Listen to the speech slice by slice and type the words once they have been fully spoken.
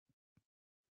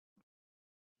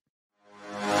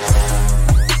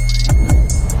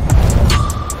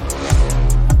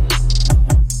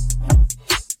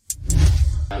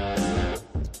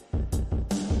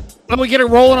Well, we get it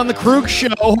rolling on the Krueger Show.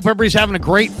 Hope everybody's having a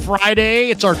great Friday.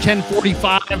 It's our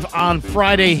 10:45 on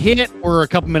Friday hit. We're a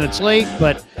couple minutes late,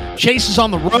 but Chase is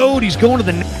on the road. He's going to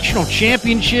the national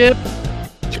championship.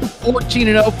 2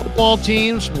 14-0 football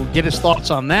teams. We'll get his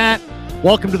thoughts on that.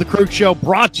 Welcome to the Krueger Show,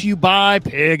 brought to you by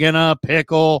Pig and a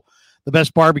Pickle, the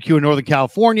best barbecue in Northern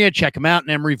California. Check them out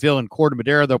in Emeryville and Corte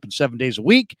Madera. They're open 7 days a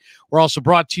week. We're also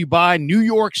brought to you by New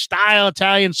York-style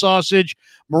Italian sausage,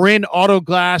 Marin Auto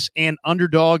Glass, and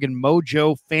Underdog and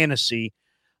Mojo Fantasy.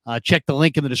 Check the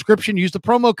link in the description. Use the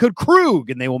promo code Krug,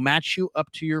 and they will match you up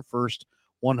to your first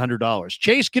 $100.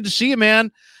 Chase, good to see you,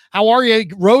 man. How are you?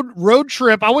 Road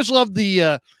trip. I always love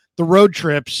the road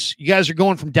trips. You guys are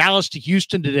going from Dallas to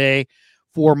Houston today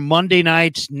for Monday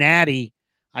night's Natty.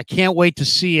 I can't wait to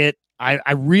see it.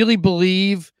 I really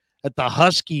believe that the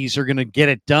Huskies are going to get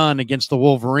it done against the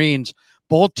Wolverines.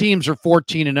 Both teams are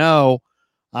 14-0.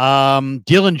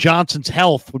 Dylan Johnson's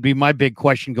health would be my big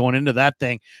question going into that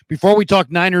thing. Before we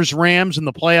talk Niners, Rams, and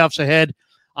the playoffs ahead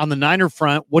on the Niner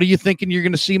front, what are you thinking you're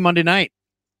going to see Monday night?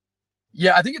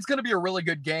 Yeah, I think it's going to be a really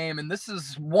good game, and this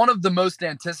is one of the most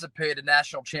anticipated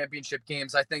national championship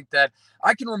games I think that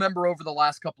I can remember over the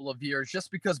last couple of years, just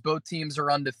because both teams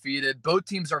are undefeated. Both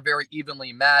teams are very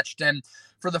evenly matched, and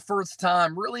for the first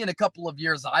time, really in a couple of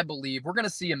years, I believe, we're going to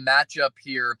see a matchup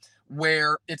here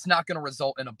where it's not going to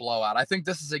result in a blowout. I think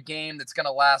this is a game that's going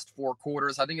to last 4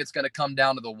 quarters. I think it's going to come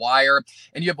down to the wire.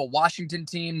 And you have a Washington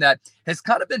team that has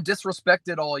kind of been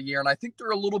disrespected all year. And I think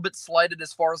they're a little bit slighted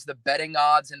as far as the betting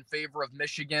odds in favor of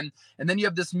Michigan. And then you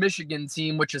have this Michigan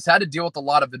team, which has had to deal with a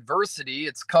lot of adversity.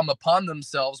 It's come upon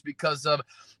themselves because of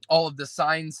all of the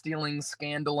sign stealing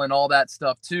scandal and all that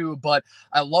stuff too. But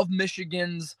I love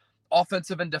Michigan's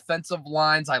offensive and defensive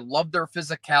lines. I love their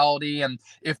physicality. And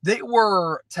if they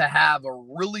were to have a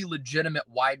really legitimate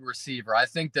wide receiver, I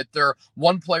think that they're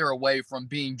one player away from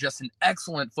being just an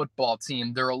excellent football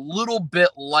team. They're a little bit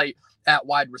light at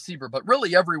wide receiver, but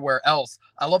really everywhere else.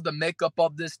 I love the makeup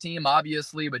of this team,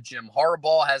 obviously, but Jim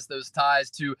Harbaugh has those ties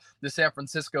to the San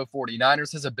Francisco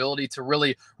 49ers, his ability to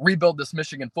really rebuild this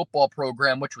Michigan football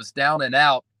program, which was down and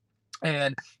out.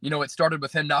 And, it started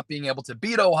with him not being able to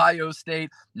beat Ohio State.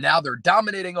 Now they're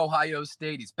dominating Ohio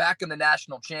State. He's back in the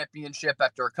national championship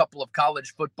after a couple of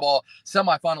college football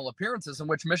semifinal appearances in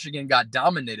which Michigan got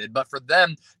dominated. But for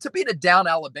them to beat a down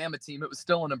Alabama team, it was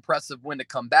still an impressive win to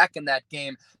come back in that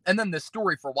game. And then the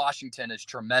story for Washington is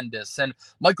tremendous. And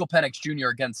Michael Penix Jr.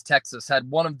 against Texas had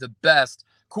one of the best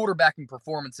quarterbacking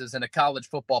performances in a college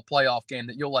football playoff game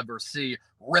that you'll ever see.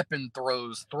 Ripping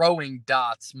throws, throwing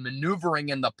dots, maneuvering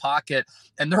in the pocket,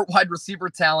 and their wide receiver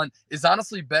talent is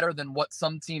honestly better than what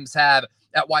some teams have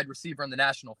at wide receiver in the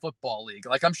National Football League.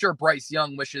 Like, I'm sure Bryce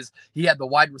Young wishes he had the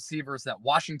wide receivers that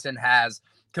Washington has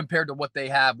compared to what they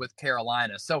have with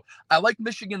Carolina. So I like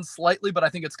Michigan slightly, but I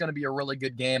think it's going to be a really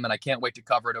good game, and I can't wait to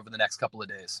cover it over the next couple of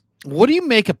days. What do you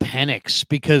make of Penix?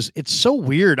 Because it's so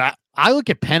weird. I look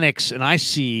at Penix and I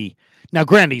see, now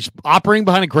granted, he's operating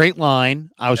behind a great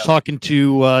line. I was talking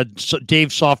to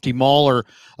Dave Softy Mahler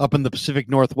up in the Pacific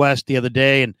Northwest the other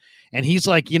day, and he's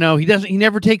like, he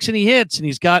never takes any hits, and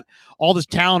he's got all this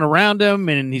talent around him,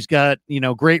 and he's got,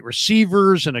 great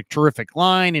receivers and a terrific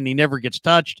line, and he never gets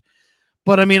touched.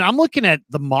 But I mean, I'm looking at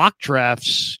the mock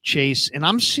drafts, Chase, and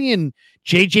I'm seeing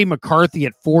JJ McCarthy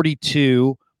at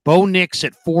 42, Bo Nix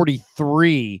at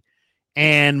 43,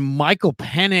 and Michael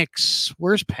Penix.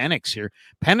 Where's Penix here?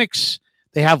 Penix,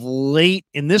 they have late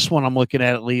in this one, I'm looking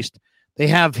at least. They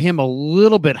have him a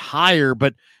little bit higher,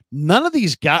 but none of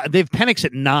these guys, they've Penix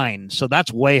at 9. So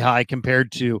that's way high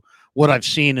compared to what I've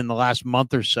seen in the last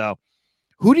month or so.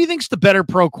 Who do you think's the better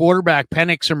pro quarterback,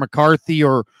 Penix or McCarthy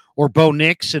or Bo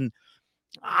Nix? And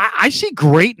I see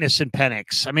greatness in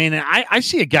Penix. I mean, I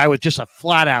see a guy with just a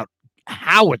flat out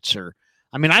howitzer.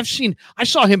 I mean, I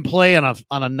saw him play on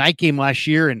a night game last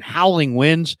year in howling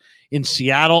winds in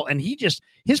Seattle, and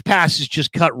his passes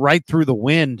just cut right through the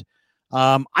wind.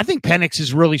 I think Penix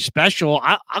is really special.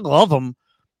 I love him.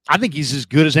 I think he's as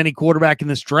good as any quarterback in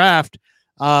this draft.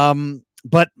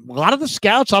 But a lot of the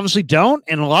scouts obviously don't,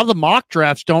 and a lot of the mock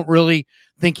drafts don't really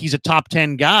think he's a top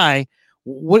 10 guy.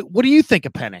 What do you think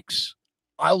of Penix?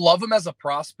 I love him as a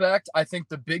prospect. I think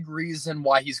the big reason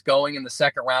why he's going in the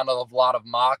second round of a lot of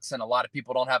mocks and a lot of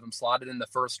people don't have him slotted in the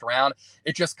first round,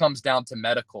 it just comes down to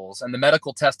medicals. And the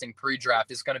medical testing pre-draft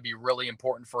is going to be really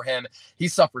important for him. He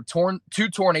suffered 2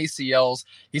 torn ACLs.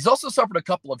 He's also suffered a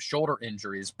couple of shoulder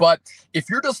injuries. But if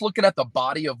you're just looking at the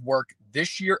body of work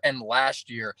this year and last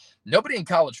year, nobody in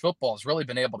college football has really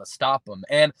been able to stop him.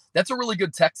 And that's a really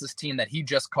good Texas team that he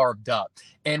just carved up.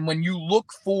 And when you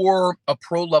look for a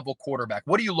pro-level quarterback,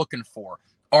 what are you looking for?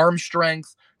 arm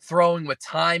strength, throwing with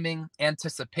timing,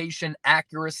 anticipation,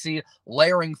 accuracy,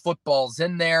 layering footballs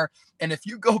in there. And if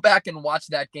you go back and watch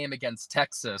that game against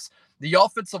Texas, the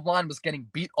offensive line was getting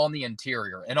beat on the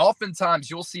interior. And oftentimes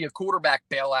you'll see a quarterback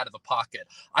bail out of the pocket.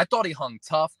 I thought he hung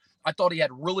tough. I thought he had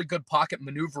really good pocket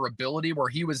maneuverability where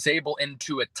he was able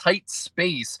into a tight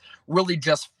space, really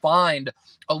just find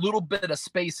a little bit of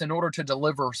space in order to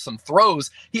deliver some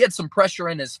throws. He had some pressure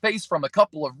in his face from a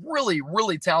couple of really,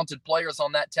 really talented players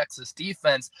on that Texas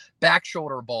defense, back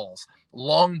shoulder balls,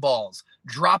 long balls,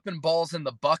 dropping balls in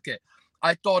the bucket.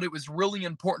 I thought it was really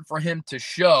important for him to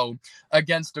show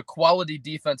against a quality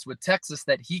defense with Texas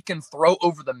that he can throw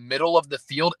over the middle of the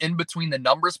field in between the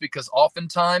numbers, because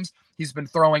oftentimes he's been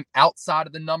throwing outside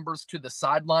of the numbers to the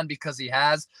sideline because he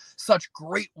has such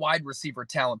great wide receiver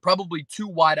talent. Probably 2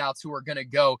 wideouts who are going to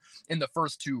go in the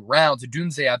first 2 rounds.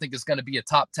 Dunze, I think, is going to be a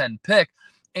top 10 pick.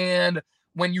 And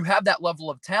when you have that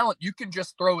level of talent, you can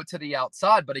just throw it to the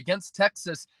outside. But against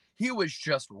Texas, he was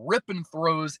just ripping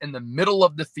throws in the middle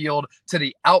of the field to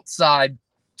the outside.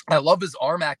 I love his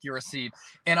arm accuracy.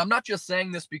 And I'm not just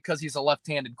saying this because he's a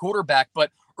left-handed quarterback,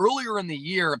 but earlier in the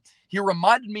year, he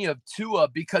reminded me of Tua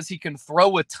because he can throw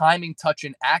with timing, touch,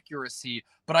 and accuracy.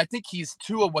 But I think he's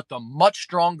Tua with a much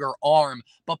stronger arm.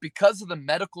 But because of the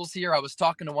medicals here, I was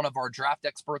talking to one of our draft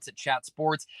experts at Chat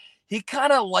Sports. He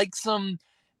kind of likes him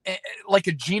like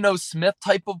a Geno Smith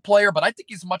type of player, but I think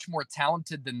he's much more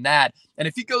talented than that. And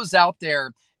if he goes out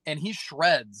there and he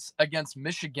shreds against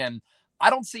Michigan,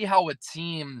 I don't see how a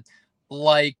team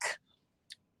like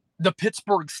the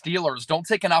Pittsburgh Steelers don't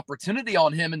take an opportunity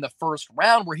on him in the first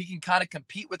round where he can kind of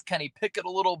compete with Kenny Pickett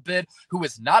a little bit, who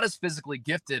is not as physically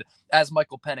gifted as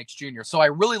Michael Penix Jr. So I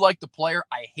really like the player.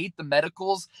 I hate the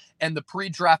medicals, and the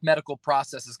pre-draft medical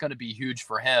process is going to be huge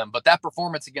for him. But that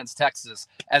performance against Texas,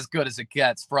 as good as it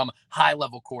gets from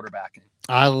high-level quarterbacking.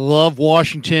 I love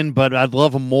Washington, but I'd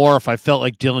love him more if I felt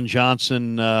like Dylan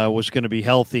Johnson was going to be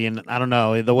healthy. And I don't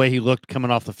know, the way he looked coming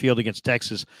off the field against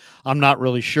Texas, I'm not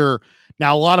really sure.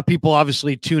 Now, a lot of people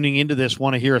obviously tuning into this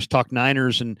want to hear us talk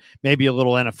Niners and maybe a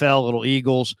little NFL, a little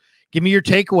Eagles. Give me your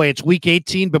takeaway. It's week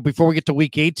 18, but before we get to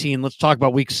week 18, let's talk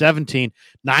about week 17.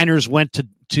 Niners went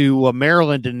to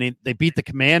Maryland and they beat the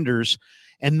Commanders,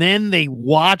 and then they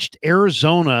watched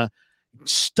Arizona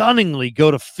stunningly go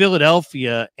to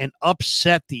Philadelphia and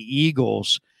upset the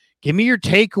Eagles. Give me your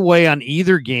takeaway on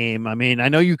either game. I mean, I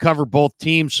know you cover both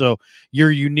teams, so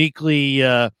you're uniquely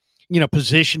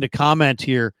positioned to comment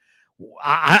here.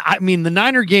 I mean, the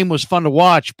Niner game was fun to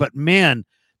watch, but man,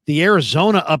 the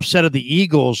Arizona upset of the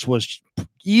Eagles was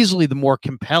easily the more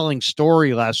compelling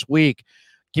story last week.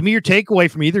 Give me your takeaway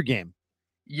from either game.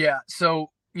 Yeah,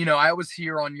 so I was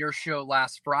here on your show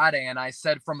last Friday, and I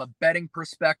said from a betting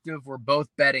perspective, we're both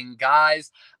betting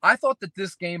guys. I thought that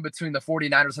this game between the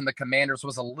 49ers and the Commanders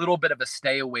was a little bit of a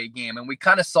stay-away game, and we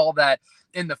kind of saw that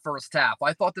in the first half.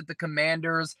 I thought that the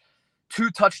Commanders, 2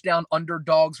 touchdown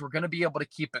underdogs, were going to be able to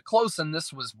keep it close, and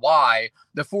this was why.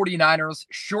 The 49ers,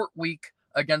 short week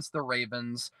against the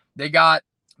Ravens. They got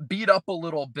beat up a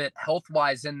little bit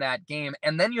health-wise in that game,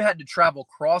 and then you had to travel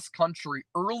cross-country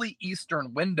early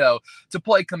Eastern window to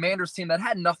play Commanders team that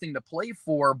had nothing to play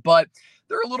for, but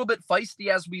they're a little bit feisty,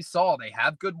 as we saw. They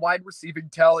have good wide receiving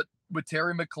talent with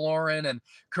Terry McLaurin and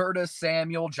Curtis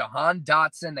Samuel, Jahan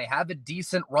Dotson. They have a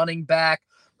decent running back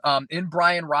in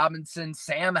Brian Robinson,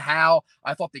 Sam Howell.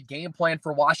 I thought the game plan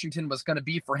for Washington was going to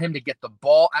be for him to get the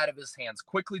ball out of his hands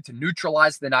quickly to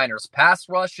neutralize the Niners pass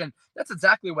rush. And that's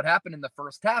exactly what happened in the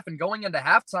first half. And going into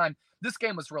halftime, this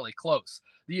game was really close.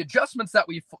 The adjustments that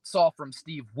we saw from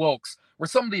Steve Wilks were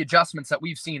some of the adjustments that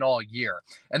we've seen all year.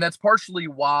 And that's partially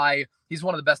why he's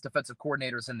one of the best defensive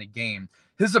coordinators in the game.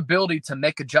 His ability to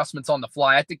make adjustments on the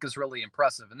fly, I think, is really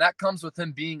impressive. And that comes with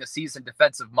him being a seasoned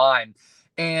defensive mind.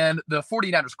 And the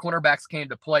 49ers cornerbacks came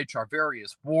to play.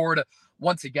 Charvarius Ward,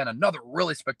 once again, another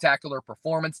really spectacular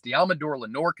performance. Deommodore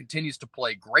Lenoir continues to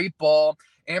play great ball.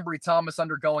 Ambry Thomas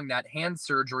undergoing that hand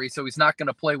surgery, so he's not going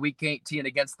to play week 18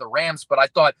 against the Rams, but I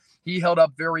thought he held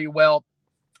up very well.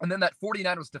 And then that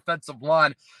 49ers defensive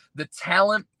line, the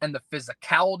talent and the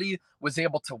physicality was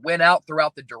able to win out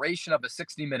throughout the duration of a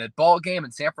 60-minute ball game,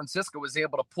 and San Francisco was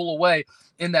able to pull away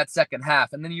in that second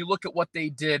half. And then you look at what they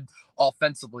did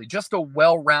offensively, just a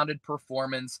well-rounded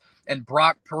performance, and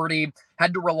Brock Purdy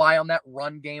had to rely on that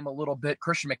run game a little bit.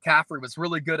 Christian McCaffrey was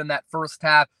really good in that first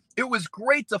half. It was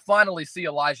great to finally see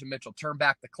Elijah Mitchell turn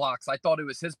back the clocks. I thought it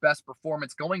was his best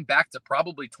performance going back to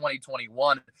probably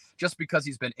 2021, just because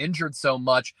he's been injured so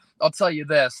much. I'll tell you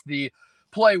this, the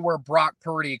play where Brock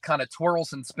Purdy kind of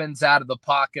twirls and spins out of the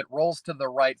pocket, rolls to the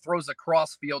right, throws a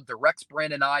crossfield, directs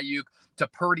Brandon Ayuk to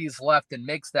Purdy's left and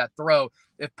makes that throw.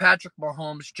 if Patrick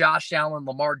Mahomes, Josh Allen,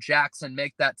 Lamar Jackson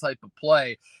make that type of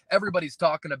play, everybody's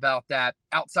talking about that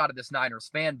outside of this Niners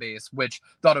fan base, which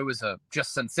thought it was a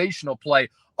just sensational play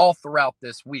all throughout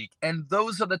this week. And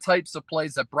those are the types of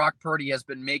plays that Brock Purdy has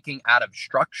been making out of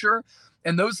structure.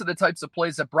 And those are the types of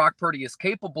plays that Brock Purdy is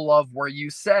capable of, where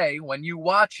you say, when you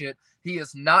watch it, he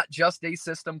is not just a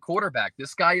system quarterback.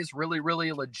 This guy is really,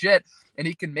 really legit, and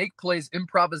he can make plays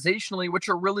improvisationally, which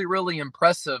are really, really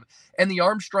impressive. And the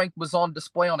arm strength was on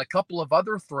display on a couple of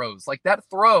other throws, like that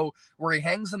throw where he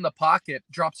hangs in the pocket,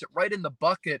 drops it right in the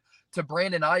bucket to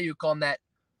Brandon Ayuk on that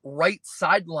right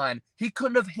sideline. He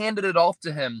couldn't have handed it off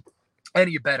to him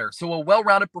any better. So a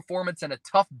well-rounded performance and a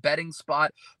tough betting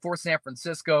spot for San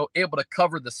Francisco, able to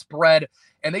cover the spread,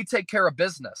 and they take care of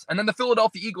business. And then the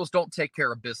Philadelphia Eagles don't take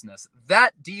care of business.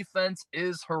 That defense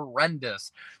is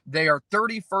horrendous. They are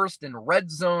 31st in red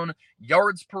zone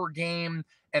yards per game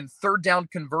and third down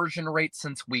conversion rate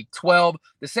since week 12.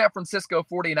 The San Francisco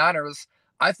 49ers,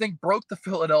 I think, broke the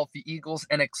Philadelphia Eagles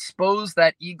and exposed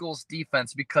that Eagles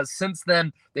defense, because since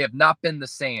then they have not been the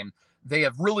same. They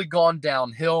have really gone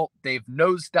downhill. They've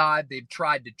nosedived. They've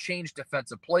tried to change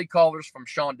defensive play callers from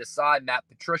Sean Desai, Matt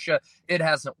Patricia. It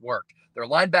hasn't worked. Their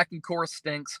linebacking core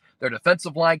stinks. Their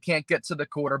defensive line can't get to the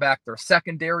quarterback. Their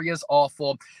secondary is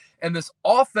awful. And this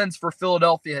offense for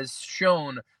Philadelphia has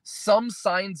shown some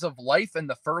signs of life in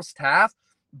the first half,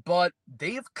 but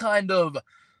they've kind of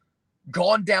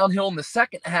gone downhill in the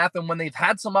second half. And when they've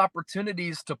had some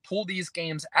opportunities to pull these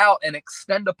games out and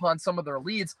extend upon some of their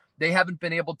leads, they haven't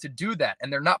been able to do that.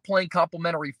 And they're not playing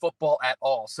complementary football at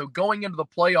all. So going into the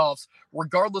playoffs,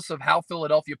 regardless of how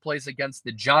Philadelphia plays against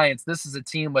the Giants, this is a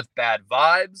team with bad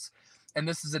vibes. And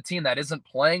this is a team that isn't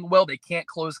playing well. They can't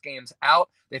close games out.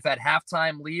 They've had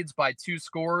halftime leads by 2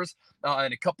 scores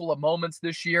in a couple of moments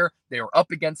this year. They were up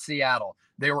against Seattle.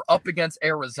 They were up against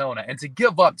Arizona. And to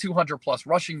give up 200-plus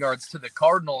rushing yards to the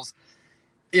Cardinals,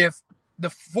 if the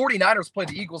 49ers play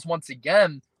the Eagles once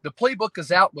again, the playbook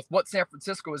is out with what San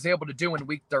Francisco was able to do in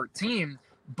Week 13.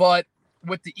 But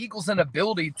with the Eagles'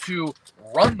 inability to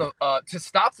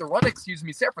stop the run,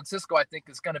 San Francisco, I think,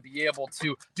 is going to be able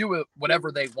to do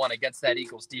whatever they want against that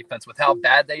Eagles defense with how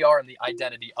bad they are and the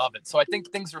identity of it. So I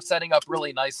think things are setting up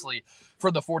really nicely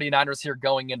for the 49ers here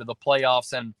going into the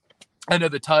playoffs. And I know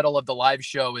the title of the live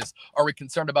show is, Are We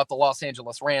Concerned About the Los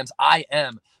Angeles Rams? I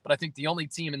am, but I think the only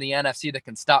team in the NFC that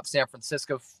can stop San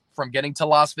Francisco from getting to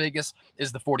Las Vegas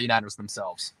is the 49ers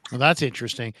themselves. Well, that's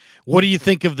interesting. What do you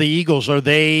think of the Eagles? Are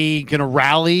they going to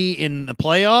rally in the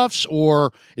playoffs,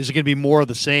 or is it going to be more of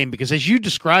the same? Because as you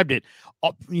described it,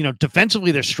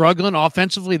 defensively they're struggling.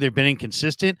 Offensively, they've been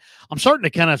inconsistent. I'm starting to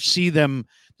kind of see them.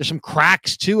 There's some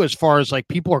cracks too, as far as like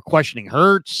people are questioning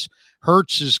Hurts.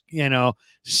 Hurts is,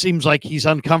 seems like he's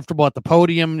uncomfortable at the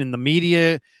podium in the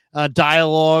media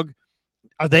dialogue.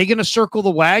 Are they going to circle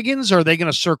the wagons, or are they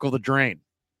going to circle the drain?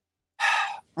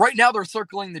 Right now, they're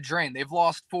circling the drain. They've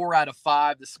lost 4 out of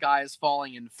 5. The sky is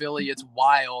falling in Philly. It's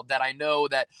wild that I know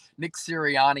that Nick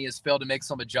Sirianni has failed to make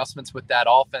some adjustments with that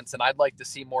offense, and I'd like to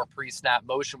see more pre-snap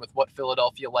motion with what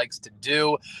Philadelphia likes to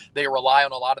do. They rely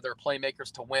on a lot of their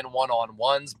playmakers to win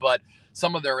one-on-ones, but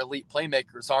some of their elite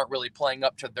playmakers aren't really playing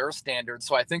up to their standards.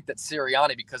 So I think that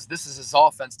Sirianni, because this is his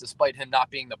offense, despite him not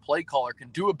being the play caller, can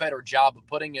do a better job of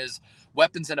putting his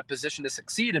weapons in a position to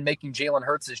succeed and making Jalen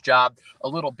Hurts' job a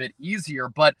little bit easier.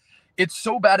 But it's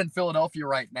so bad in Philadelphia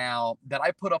right now that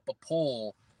I put up a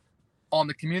poll on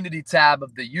the community tab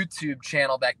of the YouTube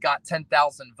channel that got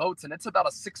 10,000 votes, and it's about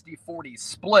a 60-40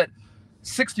 split.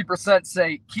 60%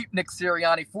 say keep Nick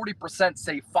Sirianni, 40%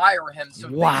 say fire him. So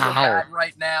things are bad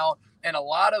right now. And a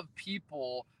lot of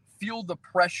people feel the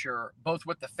pressure, both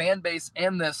with the fan base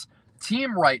and this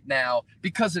team right now,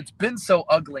 because it's been so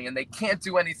ugly and they can't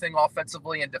do anything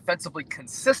offensively and defensively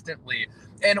consistently.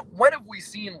 And when have we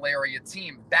seen, Larry, a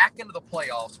team back into the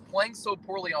playoffs, playing so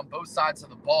poorly on both sides of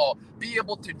the ball, be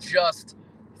able to just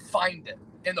find it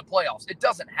in the playoffs? It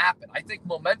doesn't happen. I think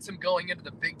momentum going into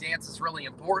the big dance is really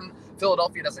important.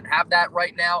 Philadelphia doesn't have that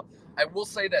right now. I will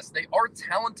say this. They are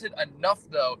talented enough,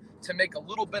 though, to make a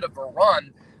little bit of a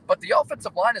run, but the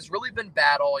offensive line has really been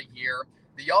bad all year.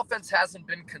 The offense hasn't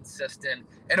been consistent,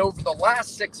 and over the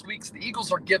last 6 weeks, the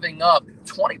Eagles are giving up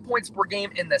 20 points per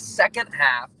game in the second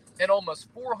half and almost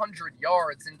 400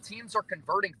 yards, and teams are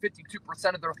converting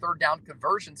 52% of their third down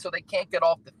conversion, so they can't get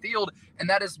off the field, and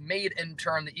that has made, in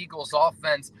turn, the Eagles'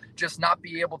 offense just not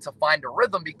be able to find a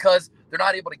rhythm because they're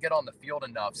not able to get on the field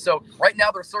enough. So right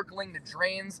now they're circling the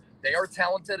drains. They are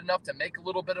talented enough to make a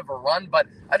little bit of a run, but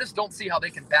I just don't see how they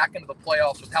can back into the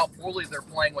playoffs with how poorly they're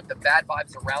playing, with the bad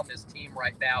vibes around this team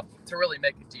right now, to really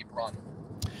make a deep run.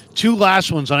 Two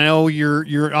last ones. I know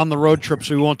you're on the road trip,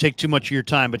 so we won't take too much of your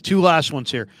time. But two last ones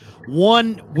here.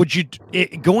 One,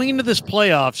 going into this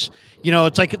playoffs?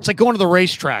 It's like going to the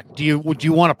racetrack. Do you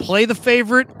want to play the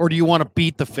favorite or do you want to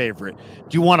beat the favorite?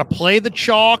 Do you want to play the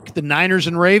chalk, the Niners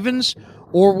and Ravens,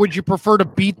 or would you prefer to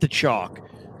beat the chalk?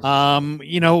 Who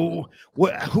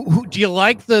do you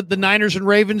like the Niners and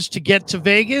Ravens to get to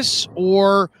Vegas,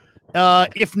 or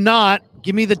if not,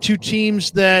 give me the two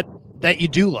teams that you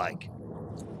do like.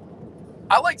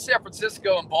 I like San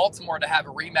Francisco and Baltimore to have a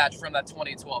rematch from that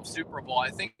 2012 Super Bowl. I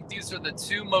think these are the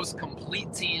two most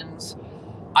complete teams.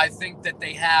 I think that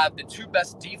they have the two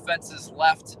best defenses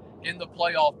left in the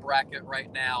playoff bracket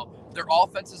right now. Their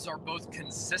offenses are both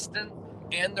consistent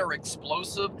and they're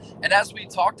explosive. And as we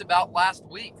talked about last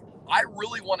week, I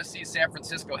really want to see San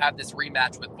Francisco have this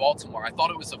rematch with Baltimore. I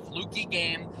thought it was a fluky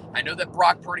game. I know that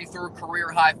Brock Purdy threw a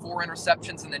career-high 4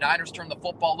 interceptions, and the Niners turned the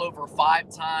football over 5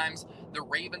 times. The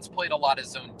Ravens played a lot of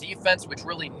zone defense, which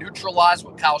really neutralized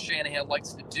what Kyle Shanahan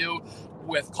likes to do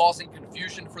with causing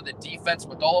confusion for the defense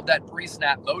with all of that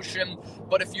pre-snap motion.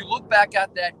 But if you look back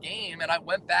at that game, and I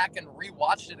went back and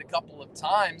rewatched it a couple of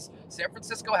times, San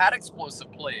Francisco had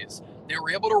explosive plays. They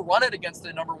were able to run it against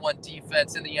the number 1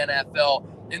 defense in the NFL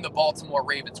in the Baltimore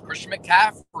Ravens. Christian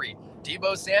McCaffrey,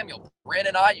 Deebo Samuel,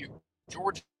 Brandon Ayuk,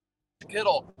 George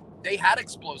Kittle, they had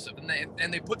explosive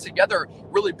and they put together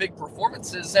really big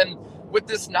performances. And with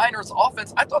this Niners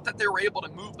offense, I thought that they were able to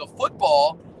move the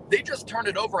football. They just turned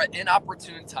it over at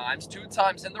inopportune times, 2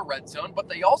 times in the red zone, but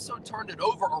they also turned it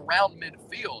over around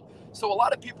midfield. So a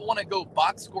lot of people want to go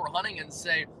box score hunting and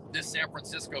say this San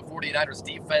Francisco 49ers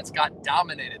defense got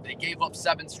dominated. They gave up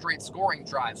 7 straight scoring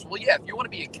drives. Well, yeah, if you want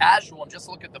to be a casual and just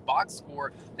look at the box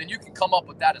score, then you can come up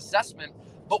with that assessment.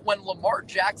 But when Lamar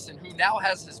Jackson, who now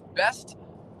has his best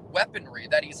weaponry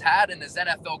that he's had in his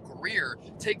NFL career,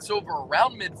 takes over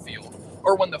around midfield,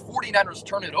 or when the 49ers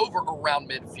turn it over around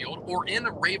midfield or in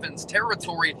Ravens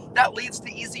territory, that leads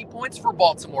to easy points for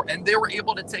Baltimore, and they were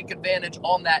able to take advantage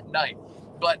on that night.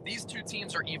 But these two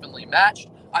teams are evenly matched.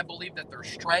 I believe that their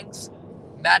strengths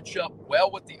match up well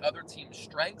with the other team's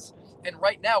strengths. And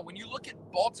right now, when you look at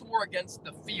Baltimore against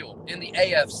the field in the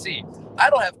AFC, I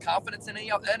don't have confidence in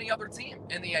any other team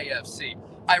in the AFC.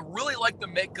 I really like the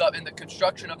makeup and the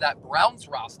construction of that Browns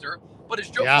roster, but is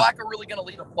Joe Flacco really going to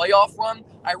lead a playoff run?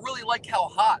 I really like how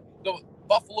hot the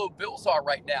Buffalo Bills are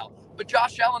right now. But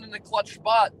Josh Allen in the clutch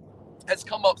spot has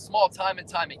come up small time and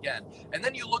time again. And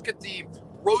then you look at the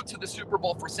road to the Super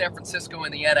Bowl for San Francisco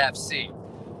in the NFC.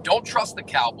 Don't trust the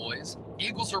Cowboys.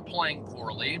 Eagles are playing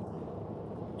poorly.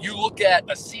 You look at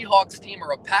a Seahawks team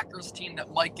or a Packers team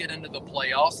that might get into the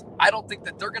playoffs. I don't think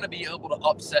that they're going to be able to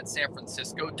upset San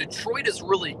Francisco. Detroit is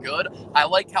really good. I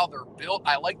like how they're built.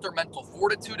 I like their mental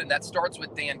fortitude, and that starts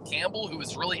with Dan Campbell, who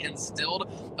has really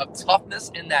instilled a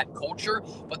toughness in that culture.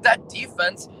 But that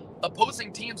defense,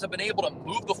 opposing teams have been able to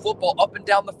move the football up and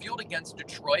down the field against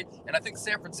Detroit, and I think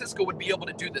San Francisco would be able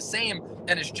to do the same.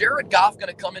 And is Jared Goff going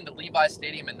to come into Levi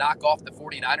Stadium and knock off the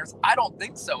 49ers? I don't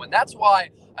think so, and that's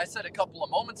why I said a couple of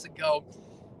moments ago,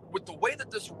 with the way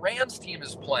that this Rams team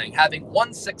is playing, having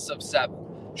won 6 of 7,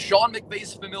 Sean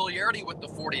McVay's familiarity with the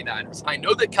 49ers. I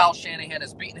know that Kyle Shanahan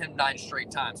has beaten him 9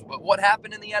 straight times, but what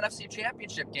happened in the NFC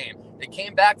Championship game? They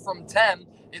came back from 10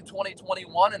 in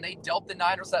 2021, and they dealt the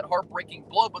Niners that heartbreaking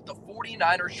blow, but the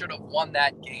 49ers should have won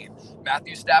that game.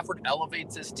 Matthew Stafford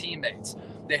elevates his teammates.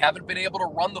 They haven't been able to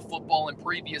run the football in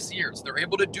previous years. They're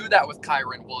able to do that with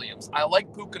Kyren Williams. I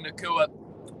like Puka Nacua,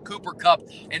 Cooper Kupp,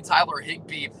 and Tyler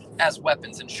Higbee as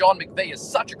weapons. And Sean McVay is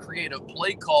such a creative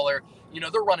play caller. You know,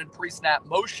 they're running pre-snap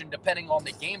motion depending on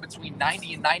the game between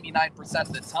 90 and 99%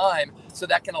 of the time. So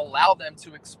that can allow them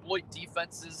to exploit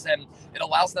defenses, and it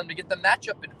allows them to get the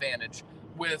matchup advantage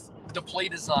with the play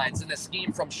designs and the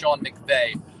scheme from Sean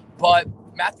McVay. But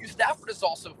Matthew Stafford has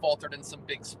also faltered in some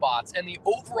big spots, and the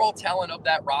overall talent of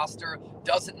that roster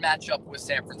doesn't match up with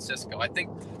San Francisco. I think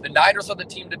the Niners are the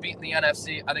team to beat in the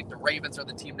NFC. I think the Ravens are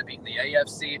the team to beat in the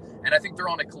AFC, and I think they're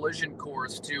on a collision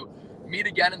course to meet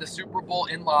again in the Super Bowl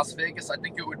in Las Vegas. I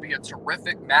think it would be a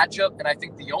terrific matchup, and I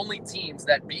think the only teams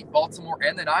that beat Baltimore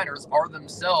and the Niners are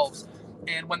themselves.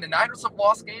 And when the Niners have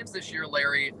lost games this year,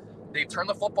 Larry, they've turned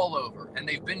the football over, and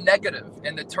they've been negative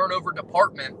in the turnover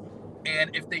department.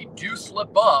 And if they do slip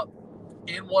up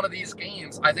in one of these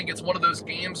games, I think it's one of those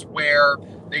games where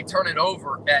they turn it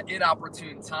over at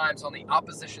inopportune times on the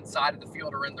opposition side of the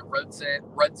field or in the red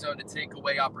zone to take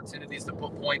away opportunities to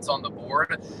put points on the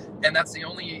board. And that's the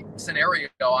only scenario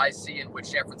I see in which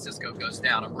San Francisco goes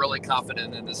down. I'm really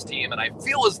confident in this team, and I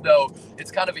feel as though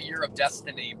it's kind of a year of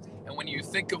destiny. And when you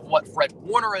think of what Fred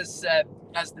Warner has said,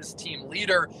 as this team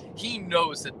leader, he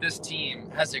knows that this team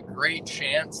has a great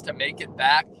chance to make it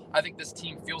back. I think this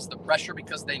team feels the pressure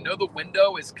because they know the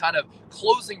window is kind of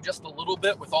closing just a little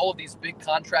bit with all of these big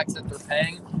contracts that they're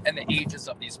paying and the ages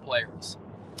of these players.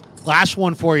 Last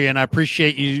one for you, and I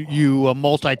appreciate you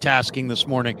multitasking this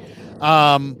morning.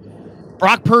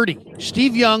 Brock Purdy.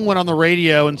 Steve Young went on the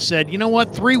radio and said, you know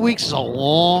what, 3 weeks is a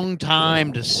long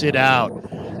time to sit out.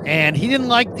 And he didn't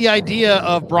like the idea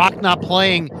of Brock not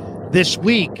playing this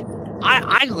week.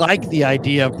 I like the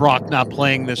idea of Brock not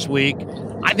playing this week.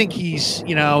 I think he's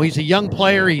a young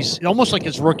player. He's almost like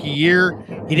his rookie year.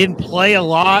 He didn't play a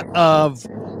lot of,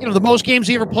 the most games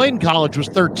he ever played in college was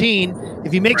 13.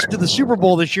 If he makes it to the Super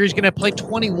Bowl this year, he's going to play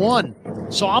 21.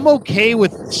 So I'm okay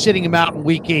with sitting him out in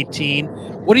week 18.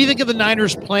 What do you think of the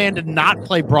Niners' plan to not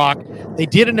play Brock? They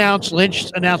did announce,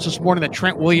 Lynch announced this morning that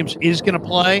Trent Williams is going to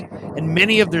play, and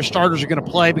many of their starters are going to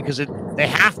play because they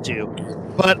have to.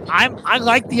 But I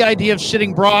like the idea of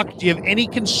sitting Brock. Do you have any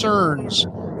concerns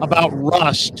about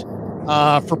rust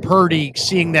for Purdy,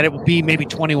 seeing that it will be maybe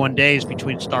 21 days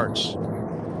between starts?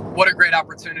 What a great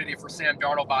opportunity for Sam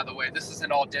Darnold, by the way. This is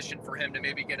an audition for him to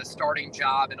maybe get a starting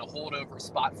job in a holdover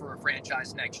spot for a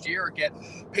franchise next year, or get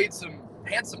paid some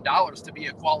handsome dollars to be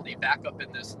a quality backup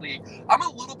in this league. I'm a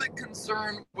little bit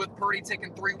concerned with Purdy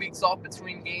taking 3 weeks off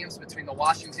between games, between the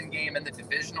Washington game and the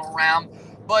divisional round.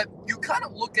 But you kind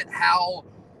of look at how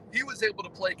he was able to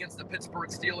play against the Pittsburgh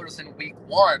Steelers in week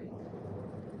 1.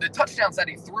 The touchdowns that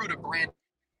he threw to Brandon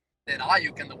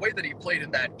Ayuk and the way that he played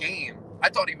in that game, I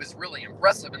thought he was really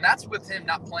impressive. And that's with him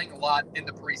not playing a lot in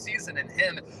the preseason and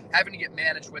him having to get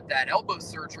managed with that elbow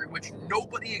surgery, which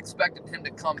nobody expected him to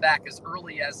come back as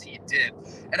early as he did.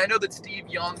 And I know that Steve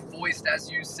Young voiced, as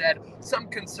you said, some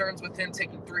concerns with him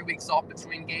taking 3 weeks off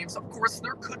between games. Of course,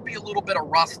 there could be a little bit of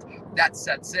rust that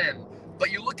sets in.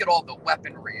 But you look at all the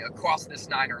weaponry across this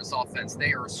Niners offense.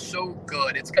 They are so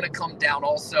good. It's going to come down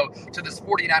also to this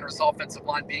 49ers offensive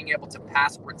line being able to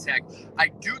pass protect. I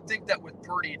do think that with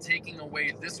Purdy taking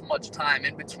away this much time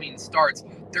in between starts,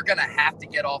 they're going to have to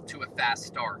get off to a fast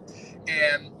start.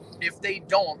 And if they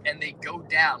don't and they go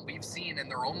down, we've seen in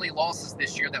their only losses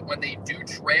this year that when they do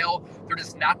trail, they're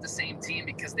just not the same team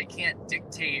because they can't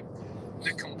dictate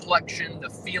the complexion,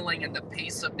 the feeling, and the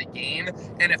pace of the game.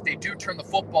 And if they do turn the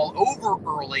football over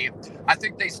early, I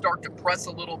think they start to press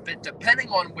a little bit depending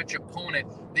on which opponent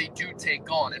they do take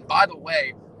on. And by the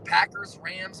way, Packers,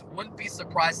 Rams, wouldn't be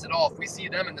surprised at all if we see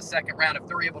them in the second round if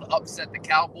they're able to upset the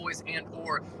Cowboys and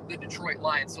or the Detroit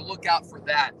Lions. So look out for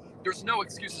that. There's no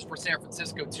excuses for San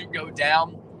Francisco to go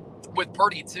down. With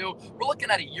Purdy too, we're looking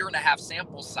at a 1.5-year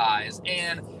sample size.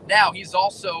 And now he's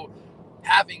also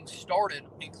having started,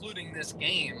 including this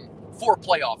game, 4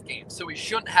 playoff games. So he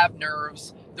shouldn't have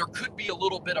nerves. There could be a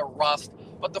little bit of rust,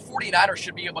 but the 49ers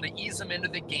should be able to ease him into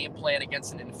the game plan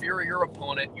against an inferior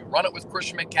opponent. You run it with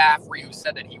Christian McCaffrey, who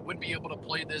said that he would be able to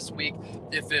play this week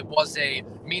if it was a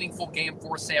meaningful game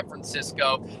for San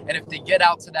Francisco. And if they get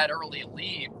out to that early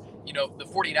lead, the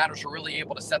 49ers are really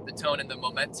able to set the tone and the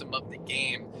momentum of the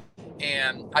game.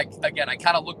 And I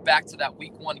kind of look back to that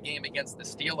week 1 game against the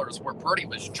Steelers where Purdy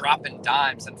was dropping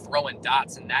dimes and throwing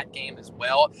dots in that game as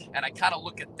well. And I kind of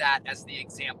look at that as the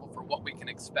example for what we can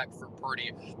expect for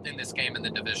Purdy in this game in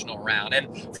the divisional round.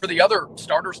 And for the other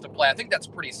starters to play, I think that's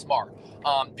pretty smart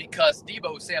because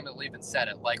Deebo Samuel even said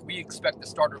it, like, we expect the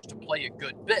starters to play a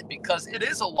good bit because it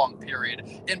is a long period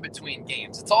in between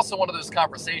games. It's also one of those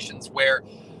conversations where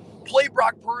play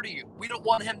Brock Purdy. We don't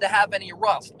want him to have any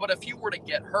rust. But if he were to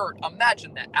get hurt,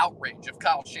 imagine that outrage if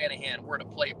Kyle Shanahan were to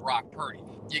play Brock Purdy.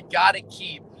 You got to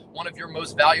keep one of your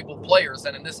most valuable players,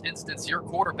 and in this instance, your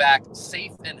quarterback,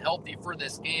 safe and healthy for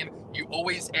this game. You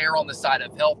always err on the side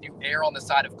of health. You err on the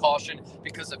side of caution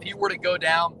because if he were to go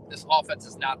down, this offense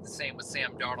is not the same with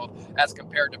Sam Darnold as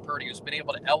compared to Purdy, who's been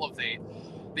able to elevate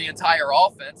the entire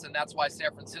offense, and that's why San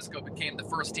Francisco became the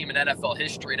first team in NFL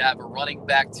history to have a running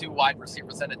back, 2 wide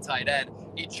receivers, and a tight end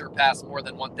each surpass more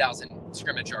than 1,000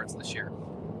 scrimmage yards this year.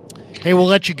 Hey, we'll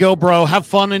let you go, bro. Have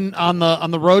fun on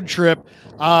the road trip.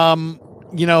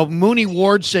 Mooney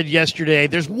Ward said yesterday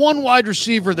there's one wide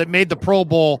receiver that made the Pro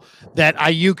Bowl that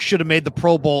Ayuk should have made the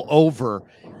Pro Bowl over,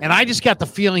 and I just got the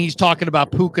feeling he's talking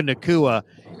about Puka Nacua.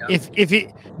 If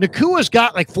Nakua's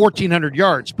got like 1,400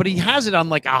 yards, but he has it on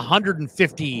like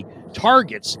 150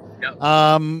 targets. Yep.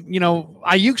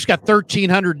 Ayuk's got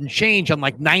 1,300 and change on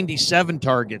like 97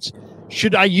 targets.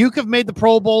 Should Ayuk have made the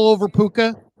Pro Bowl over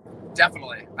Puka?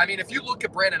 Definitely. I mean, if you look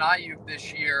at Brandon Ayuk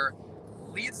this year,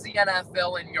 leads the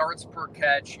NFL in yards per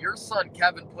catch. Your son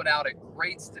Kevin put out a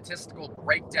great statistical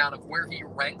breakdown of where he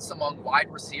ranks among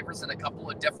wide receivers in a couple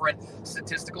of different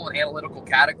statistical and analytical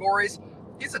categories.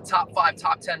 He's a top 5,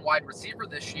 top 10 wide receiver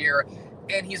this year,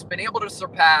 and he's been able to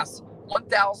surpass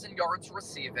 1,000 yards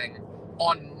receiving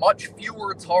on much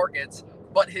fewer targets,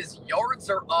 but his yards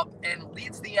are up and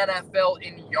leads the NFL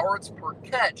in yards per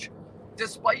catch,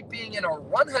 despite being in a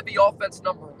run-heavy offense,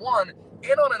 number one,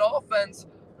 and on an offense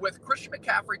with Christian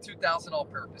McCaffrey, 2,000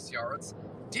 all-purpose yards,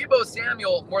 Deebo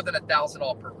Samuel, more than 1,000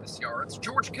 all-purpose yards,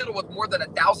 George Kittle with more than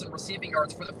 1,000 receiving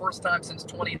yards for the first time since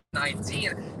 2019.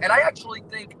 And I actually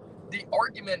think the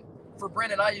argument for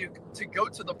Brandon Ayuk to go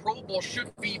to the Pro Bowl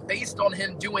should be based on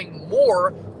him doing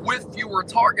more with fewer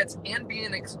targets and being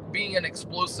an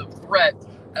explosive threat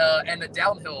and a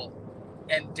downhill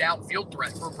and downfield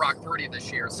threat for Brock Purdy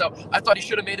this year. So I thought he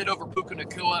should have made it over Puka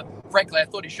Nacua. Frankly, I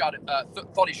thought he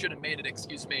should have made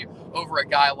it, over a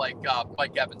guy like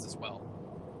Mike Evans as well.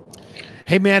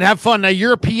 Hey, man, have fun. Now,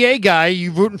 you're a PA guy. Are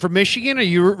you rooting for Michigan? Are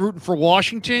you rooting for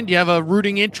Washington? Do you have a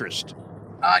rooting interest?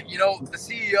 The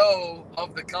CEO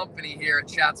of the company here at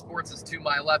Chat Sports is to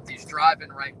my left. He's driving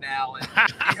right now, and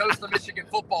he hosts the Michigan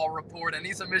Football Report, and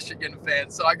he's a Michigan fan.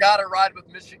 So I got to ride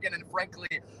with Michigan, and frankly,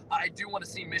 I do want to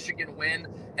see Michigan win,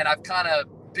 and I've kind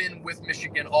of been with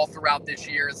Michigan all throughout this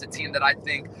year as a team that I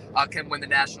think can win the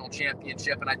national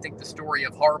championship, and I think the story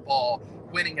of Harbaugh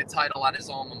winning a title at his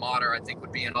alma mater, I think,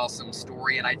 would be an awesome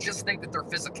story. And I just think that their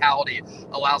physicality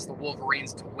allows the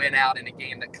Wolverines to win out in a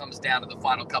game that comes down to the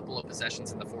final couple of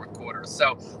possessions in the fourth quarter.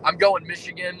 So I'm going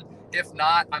Michigan. If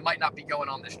not, I might not be going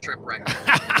on this trip right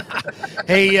now.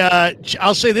 Hey,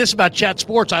 I'll say this about Chat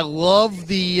Sports. I love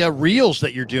the reels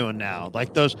that you're doing now.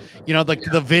 Like those,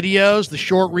 the videos, the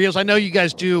short reels. I know you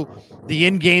guys do the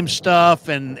in-game stuff,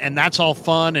 and that's all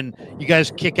fun, and you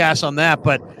guys kick ass on that.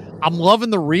 But I'm loving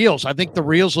the reels. I think the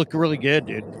reels look really good,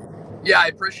 dude. Yeah, I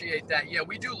appreciate that. Yeah,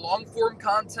 we do long-form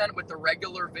content with the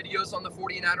regular videos on the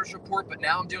 49ers Report, but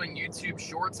now I'm doing YouTube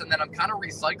Shorts, and then I'm kind of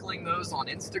recycling those on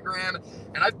Instagram.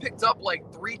 And I've picked up like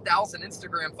 3,000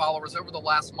 Instagram followers over the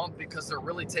last month because they're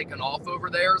really taking off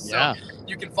over there. So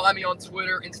You can find me on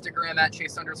Twitter, Instagram at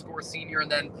Chase_Senior,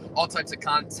 and then all types of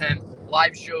content,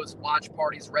 live shows, watch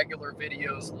parties, regular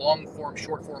videos, long-form,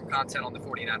 short-form content on the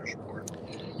 49ers Report.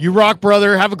 You rock,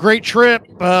 brother. Have a great trip.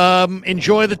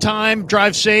 Enjoy the time.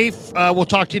 Drive safe. We'll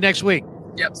talk to you next week.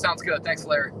 Yep, sounds good. Thanks,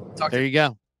 Larry. There you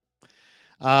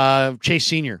go. Chase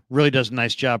Senior really does a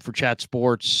nice job for Chat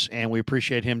Sports, and we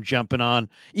appreciate him jumping on,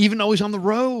 even though he's on the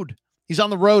road. He's on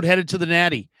the road headed to the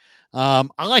Natty.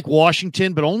 I like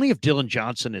Washington, but only if Dylan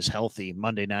Johnson is healthy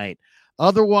Monday night.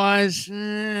 Otherwise,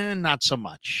 not so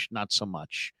much. Not so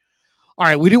much. All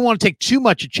right, we didn't want to take too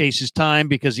much of Chase's time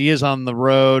because he is on the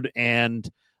road, and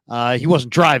he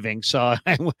wasn't driving, so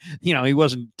he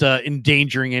wasn't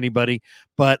endangering anybody.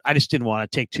 But I just didn't want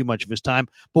to take too much of his time.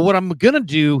 But what I'm going to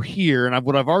do here, and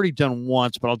what I've already done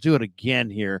once, but I'll do it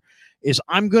again here, is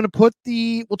I'm going to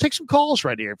we'll take some calls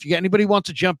right here. If you got anybody who wants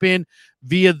to jump in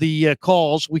via the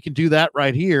calls, we can do that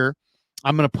right here.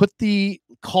 I'm going to put the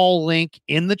call link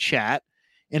in the chat,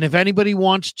 and if anybody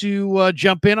wants to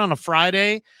jump in on a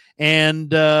Friday and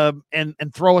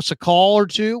throw us a call or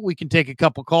two, we can take a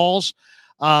couple calls.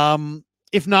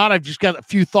 If not, I've just got a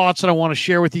few thoughts that I want to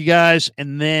share with you guys,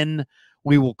 and then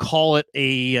we will call it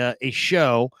a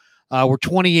show. We're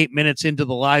 28 minutes into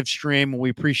the live stream, and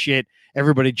we appreciate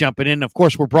everybody jumping in. Of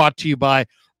course, we're brought to you by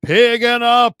Pig and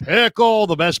a Pickle,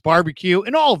 the best barbecue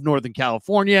in all of Northern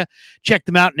California. Check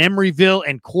them out in Emeryville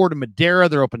and Corte Madera.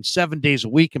 They're open 7 days a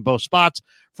week in both spots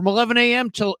from 11 a.m.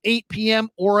 till 8 p.m.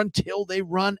 or until they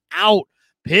run out.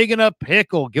 Pig and a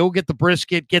Pickle. Go get the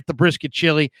brisket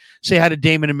chili. Say hi to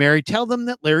Damon and Mary. Tell them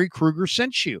that Larry Krueger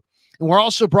sent you. And we're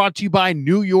also brought to you by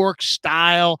New York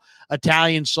Style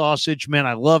Italian Sausage. Man,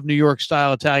 I love New York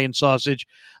Style Italian Sausage.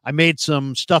 I made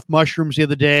some stuffed mushrooms the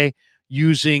other day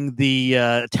using the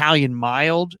Italian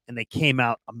mild, and they came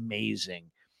out amazing.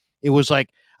 It was like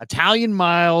Italian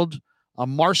mild, a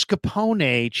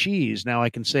mascarpone cheese. Now I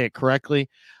can say it correctly.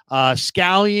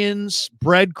 Scallions,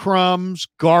 breadcrumbs,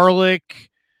 garlic,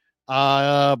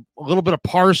 a little bit of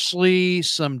parsley,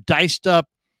 some diced up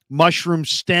mushroom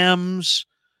stems.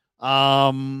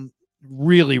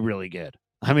 Really, really good.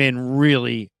 I mean,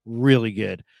 really, really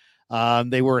good.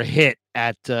 They were a hit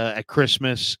at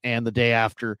Christmas and the day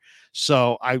after.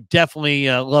 So I definitely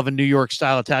love a New York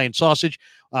style Italian sausage.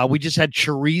 We just had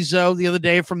chorizo the other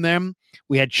day from them.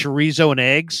 We had chorizo and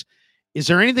eggs. Is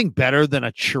there anything better than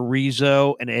a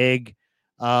chorizo and egg,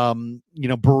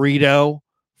 burrito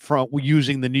from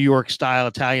using the New York style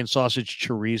Italian sausage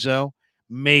chorizo?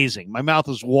 Amazing. My mouth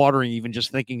is watering even just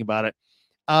thinking about it.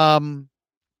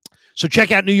 So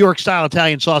check out New York style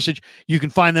Italian sausage. You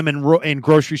can find them in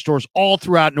grocery stores all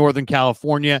throughout Northern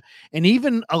California, and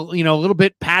even a little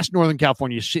bit past Northern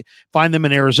California. You find them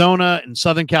in Arizona and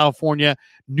Southern California.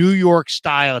 New York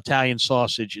style Italian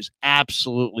sausage is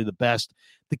absolutely the best.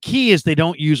 The key is they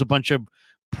don't use a bunch of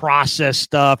processed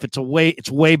stuff. It's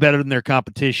way better than their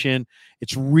competition.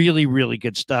 It's really, really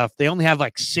good stuff. They only have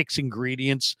like 6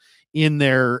 ingredients in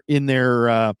their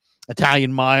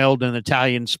Italian mild and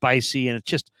Italian spicy, and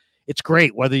it's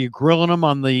great whether you're grilling them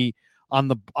on the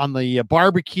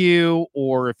barbecue,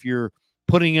 or if you're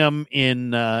putting them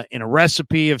in a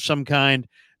recipe of some kind.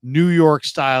 New York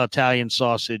style Italian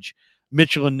sausage.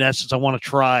 Mitchell and Ness's. I want to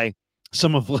try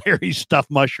some of Larry's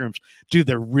stuffed mushrooms. Dude,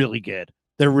 they're really good.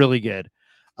 They're really good.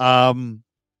 I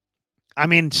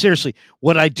mean, seriously,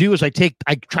 what I do is I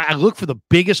look for the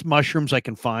biggest mushrooms I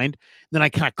can find. Then I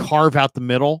kind of carve out the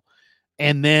middle,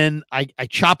 and then I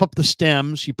chop up the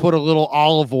stems. You put a little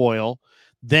olive oil,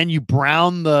 then you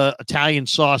brown the Italian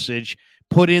sausage,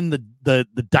 put in the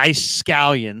diced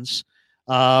scallions,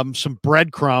 some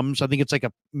breadcrumbs. I think it's like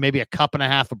maybe a cup and a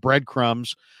half of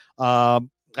breadcrumbs,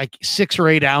 like 6 or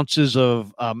 8 ounces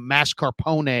of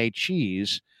mascarpone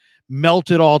cheese,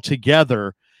 melt it all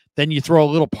together. Then you throw a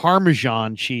little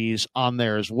Parmesan cheese on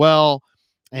there as well,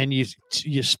 and you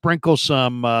sprinkle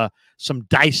some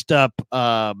diced up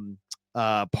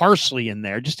parsley in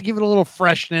there just to give it a little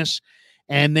freshness.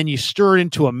 And then you stir it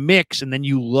into a mix, and then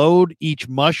you load each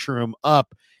mushroom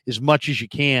up as much as you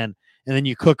can, and then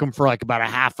you cook them for like about a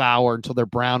half hour until they're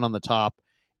brown on the top,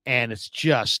 and it's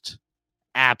just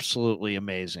absolutely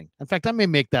amazing. In fact, I may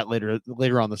make that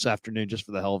later on this afternoon just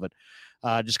for the hell of it.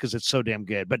 Just because it's so damn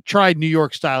good. But try New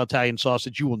York style Italian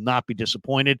sausage. You will not be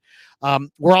disappointed.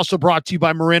 We're also brought to you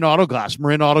by Marin Autoglass,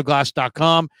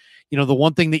 marinautoglass.com. The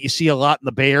one thing that you see a lot in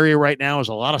the Bay Area right now is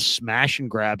a lot of smash and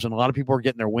grabs, and a lot of people are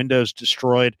getting their windows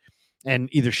destroyed and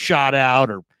either shot out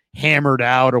or hammered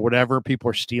out or whatever. People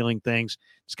are stealing things.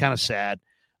 It's kind of sad.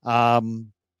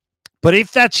 But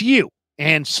if that's you,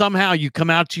 and somehow you come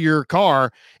out to your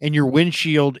car and your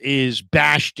windshield is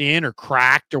bashed in or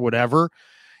cracked or whatever,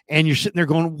 and you're sitting there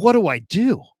going, what do I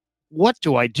do? What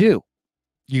do I do?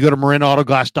 You go to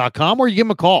marinautoglass.com, or you give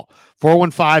them a call,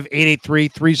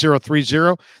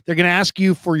 415-883-3030. They're going to ask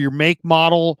you for your make,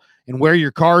 model, and where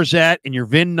your car's at, and your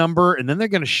VIN number, and then they're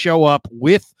going to show up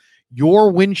with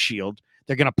your windshield.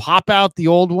 They're going to pop out the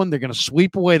old one. They're going to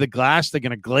sweep away the glass. They're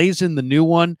going to glaze in the new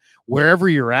one wherever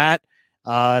you're at.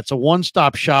 It's a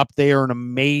one-stop shop. They are an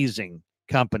amazing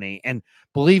company. And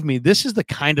believe me, this is the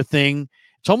kind of thing.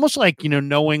 It's almost like,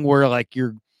 knowing where like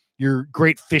your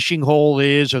great fishing hole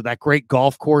is, or that great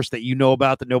golf course that you know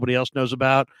about that nobody else knows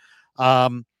about.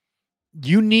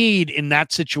 You need, in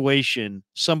that situation,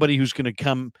 somebody who's going to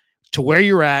come to where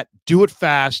you're at, do it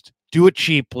fast, do it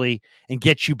cheaply, and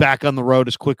get you back on the road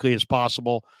as quickly as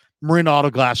possible. Marin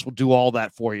Autoglass will do all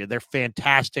that for you. They're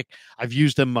fantastic. I've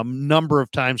used them a number of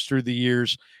times through the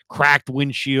years. Cracked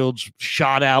windshields,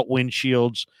 shot out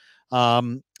windshields.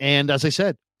 And as I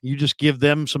said, you just give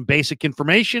them some basic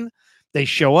information. They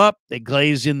show up, they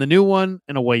glaze in the new one,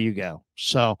 and away you go.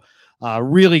 So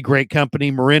really great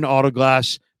company,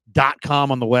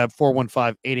 marinautoglass.com on the web,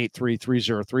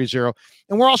 415-883-3030.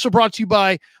 And we're also brought to you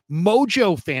by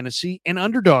Mojo Fantasy and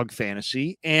Underdog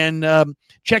Fantasy. And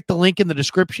check the link in the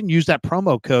description. Use that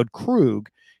promo code Krueg,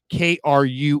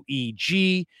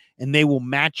 Krueg, and they will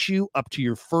match you up to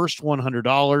your first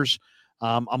 $100.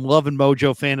 I'm loving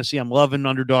Mojo Fantasy. I'm loving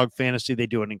Underdog Fantasy. They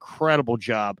do an incredible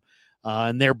job.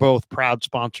 And they're both proud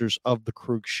sponsors of the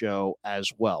Krueg Show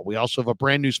as well. We also have a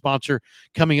brand new sponsor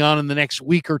coming on in the next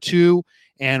week or two,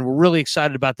 and we're really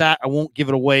excited about that. I won't give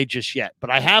it away just yet,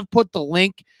 but I have put the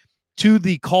link to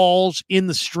the calls in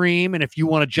the stream, and if you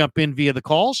want to jump in via the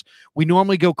calls, we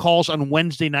normally go calls on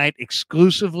Wednesday night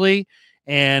exclusively,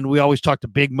 and we always talk to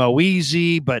Big Mo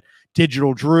Easy, but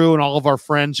Digital Drew and all of our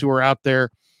friends who are out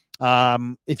there.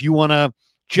 If you want to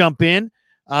jump in,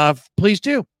 please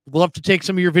do. We'd love to take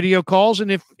some of your video calls.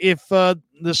 And if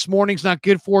this morning's not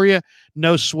good for you,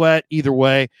 no sweat either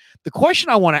way. The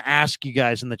question I want to ask you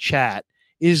guys in the chat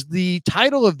is the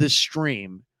title of this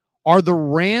stream: are the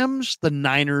Rams the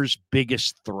Niners'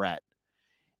 biggest threat?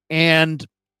 And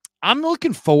I'm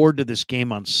looking forward to this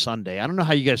game on Sunday. I don't know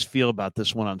how you guys feel about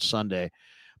this one on Sunday,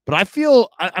 but I feel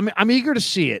I'm eager to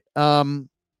see it.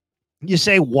 You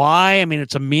say, why? I mean,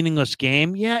 it's a meaningless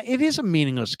game. Yeah, it is a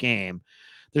meaningless game.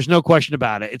 There's no question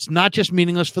about it. It's not just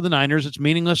meaningless for the Niners. It's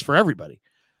meaningless for everybody.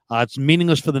 It's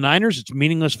meaningless for the Niners. It's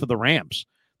meaningless for the Rams.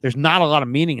 There's not a lot of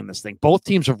meaning in this thing. Both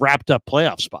teams have wrapped up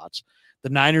playoff spots. The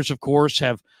Niners, of course,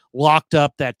 have locked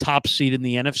up that top seed in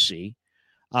the NFC.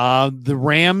 The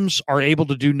Rams are able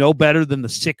to do no better than the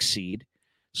 6th seed.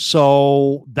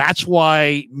 So that's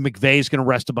why McVay's going to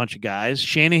rest a bunch of guys.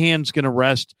 Shanahan's going to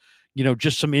rest,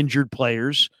 just some injured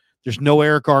players. There's no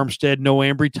Eric Armstead, no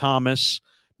Ambry Thomas,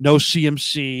 no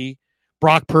CMC.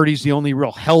 Brock Purdy's the only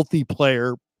real healthy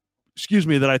player,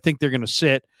 that I think they're going to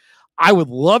sit. I would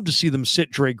love to see them sit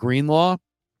Dre Greenlaw,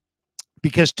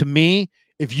 because to me,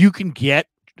 if you can get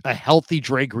a healthy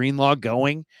Dre Greenlaw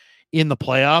going in the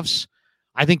playoffs,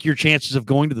 I think your chances of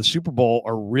going to the Super Bowl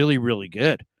are really, really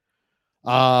good.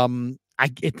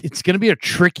 It's going to be a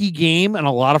tricky game on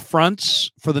a lot of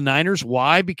fronts for the Niners.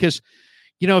 Why? Because,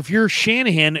 if you're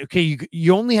Shanahan, okay,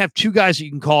 you only have 2 guys that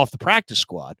you can call off the practice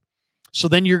squad. So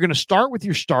then you're going to start with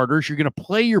your starters. You're going to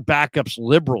play your backups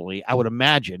liberally, I would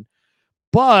imagine.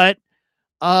 But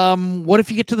what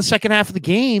if you get to the second half of the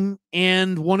game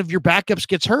and one of your backups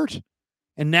gets hurt?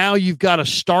 And now you've got a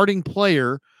starting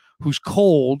player who's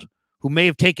cold, who may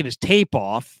have taken his tape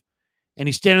off, and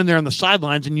he's standing there on the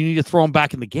sidelines, and you need to throw him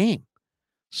back in the game.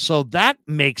 So that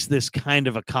makes this kind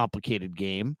of a complicated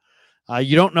game.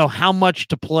 You don't know how much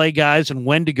to play guys and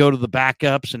when to go to the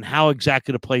backups and how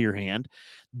exactly to play your hand.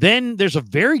 Then there's a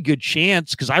very good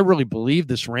chance, because I really believe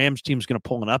this Rams team is going to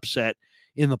pull an upset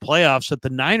in the playoffs, that the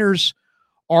Niners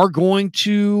are going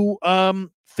to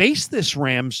face this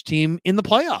Rams team in the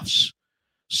playoffs.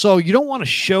 So you don't want to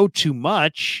show too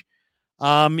much,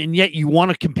 and yet you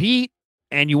want to compete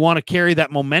and you want to carry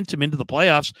that momentum into the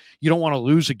playoffs. You don't want to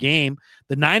lose a game.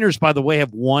 The Niners, by the way,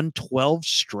 have won 12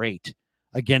 straight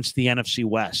against the NFC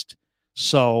West.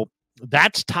 So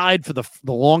that's tied for the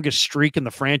longest streak in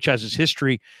the franchise's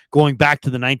history, going back to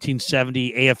the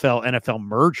 1970 AFL-NFL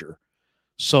merger.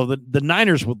 So the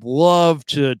Niners would love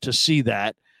to see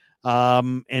that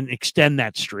and extend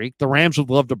that streak. The Rams would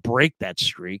love to break that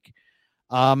streak.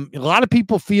 A lot of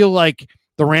people feel like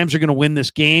the Rams are going to win this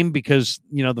game because,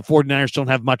 the 49ers don't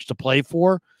have much to play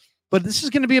for. But this is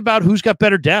going to be about who's got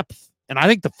better depth. And I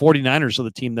think the 49ers are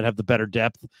the team that have the better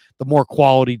depth, the more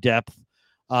quality depth.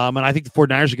 And I think the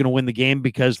 49ers are going to win the game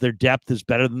because their depth is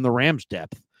better than the Rams'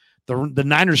 depth. The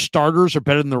Niners starters are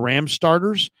better than the Rams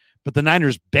starters, but the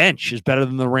Niners bench is better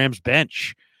than the Rams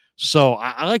bench. So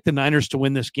I like the Niners to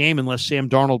win this game unless Sam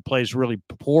Darnold plays really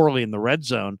poorly in the red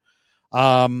zone.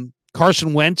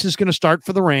 Carson Wentz is going to start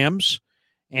for the Rams,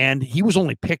 and he was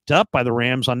only picked up by the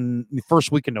Rams on the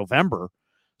first week in November.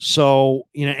 So,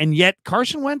 and yet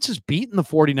Carson Wentz has beaten the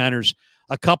 49ers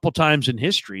a couple times in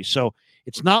history. So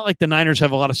it's not like the Niners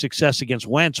have a lot of success against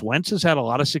Wentz. Wentz has had a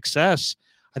lot of success.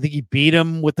 I think he beat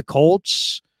him with the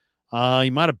Colts. He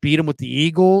might have beat him with the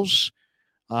Eagles.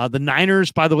 The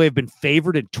Niners, by the way, have been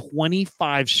favored in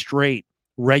 25 straight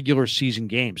regular season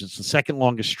games. It's the second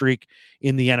longest streak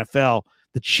in the NFL.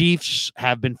 The Chiefs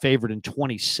have been favored in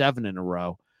 27 in a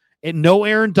row. And no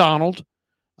Aaron Donald.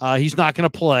 He's not going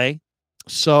to play.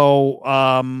 So,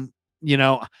 I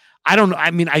don't know.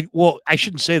 I mean, I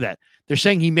shouldn't say that. They're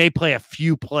saying he may play a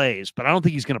few plays, but I don't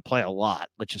think he's going to play a lot.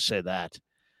 Let's just say that.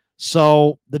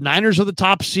 So the Niners are the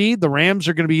top seed. The Rams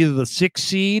are going to be either the 6th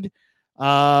seed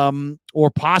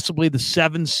or possibly the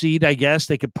 7th seed, I guess.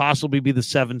 They could possibly be the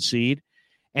 7th seed.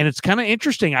 And it's kind of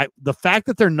interesting. The fact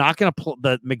that they're not going to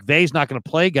that McVay's not going to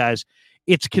play guys,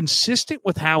 it's consistent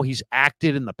with how he's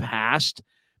acted in the past,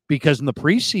 because in the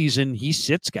preseason, he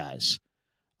sits guys.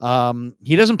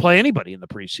 He doesn't play anybody in the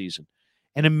preseason.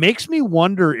 And it makes me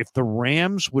wonder if the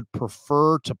Rams would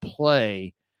prefer to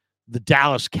play the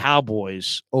Dallas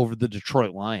Cowboys over the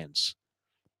Detroit Lions.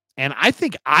 And I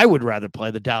think I would rather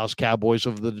play the Dallas Cowboys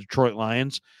over the Detroit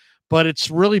Lions, but it's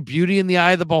really beauty in the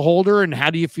eye of the beholder. And how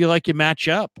do you feel like you match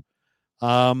up?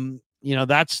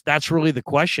 That's really the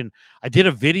question. I did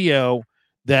a video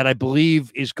that I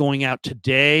believe is going out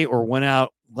today or went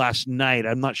out last night,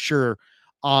 I'm not sure,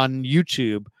 on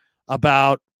YouTube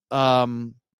about,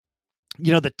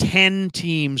 the 10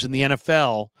 teams in the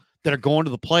NFL that are going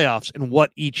to the playoffs and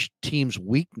what each team's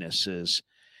weakness is.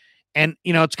 And,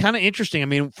 it's kind of interesting. I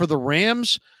mean, for the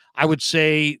Rams, I would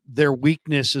say their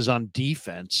weakness is on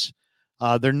defense.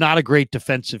 They're not a great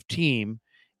defensive team.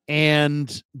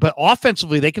 But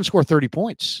offensively, they can score 30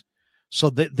 points. So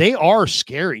they are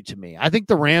scary to me. I think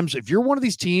the Rams, if you're one of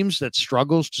these teams that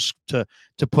struggles to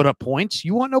put up points,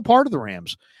 you want no part of the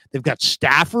Rams. They've got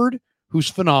Stafford, who's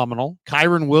phenomenal.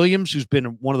 Kyron Williams, who's been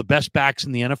one of the best backs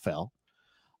in the NFL.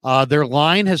 Their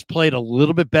line has played a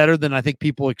little bit better than I think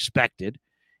people expected.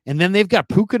 And then they've got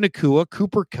Puka Nacua,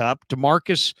 Cooper Kupp,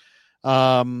 DeMarcus,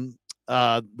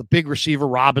 the big receiver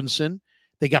Robinson.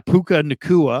 They got Puka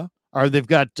Nacua, or they've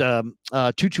got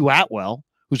Tutu Atwell,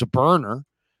 who's a burner,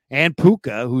 and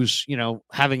Puka, who's,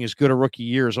 having as good a rookie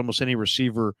year as almost any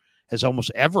receiver has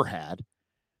almost ever had.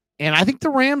 And I think the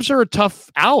Rams are a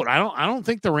tough out. I don't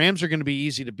think the Rams are going to be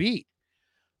easy to beat.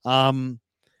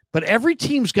 But every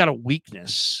team's got a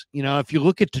weakness. If you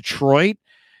look at Detroit,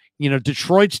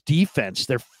 Detroit's defense,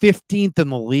 they're 15th in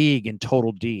the league in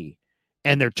total D,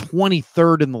 and they're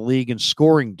 23rd in the league in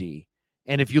scoring D.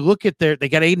 And if you look at they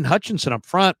got Aiden Hutchinson up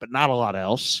front, but not a lot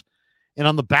else. And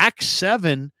on the back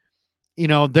seven,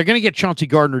 they're going to get Chauncey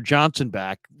Gardner-Johnson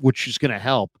back, which is going to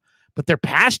help. But their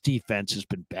pass defense has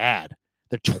been bad.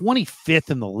 They're 25th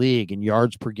in the league in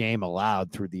yards per game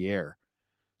allowed through the air.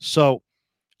 So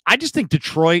I just think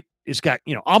Detroit has got,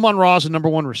 Amon-Ra's a number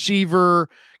one receiver,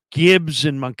 Gibbs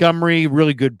and Montgomery,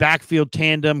 really good backfield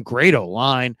tandem, great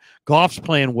O-line. Goff's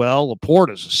playing well.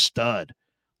 Laporta's a stud.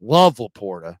 Love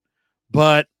Laporta.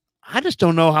 But I just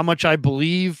don't know how much I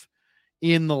believe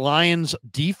in the Lions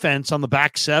defense on the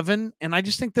back seven. And I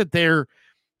just think that they're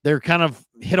kind of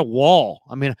hit a wall.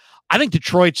 I mean, I think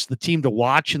Detroit's the team to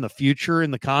watch in the future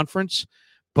in the conference,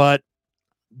 but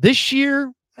this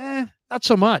year, not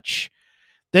so much.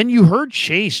 Then you heard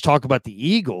Chase talk about the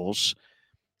Eagles.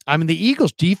 I mean, the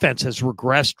Eagles defense has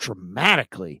regressed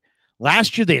dramatically.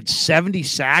 Last year, they had 70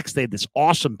 sacks. They had this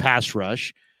awesome pass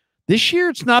rush. This year,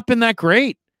 it's not been that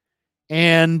great.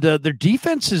 And their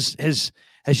defense has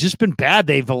just been bad.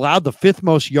 They've allowed the fifth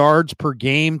most yards per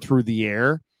game through the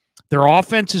air. Their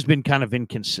offense has been kind of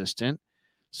inconsistent.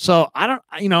 So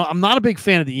I'm not a big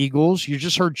fan of the Eagles. You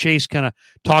just heard Chase kind of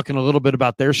talking a little bit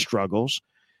about their struggles.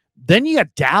 Then you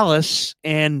got Dallas,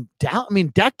 and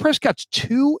Dak Prescott's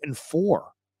 2-4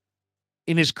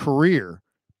 in his career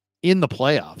in the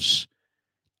playoffs.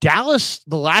 Dallas,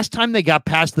 the last time they got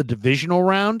past the divisional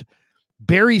round,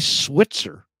 Barry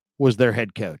Switzer was their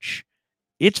head coach.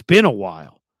 It's been a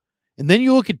while. And then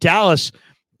you look at Dallas,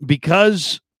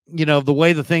 because the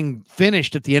way the thing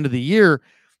finished at the end of the year,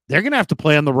 they're going to have to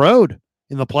play on the road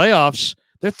in the playoffs.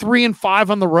 They're 3-5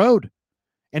 on the road.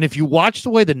 And if you watch the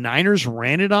way the Niners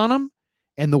ran it on them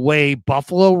and the way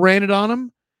Buffalo ran it on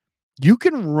them, you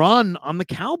can run on the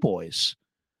Cowboys.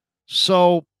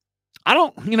 So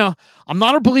I'm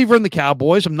not a believer in the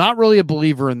Cowboys. I'm not really a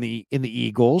believer in the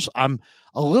Eagles. I'm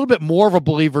a little bit more of a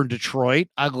believer in Detroit.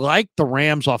 I like the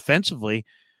Rams offensively,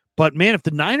 but man, if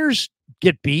the Niners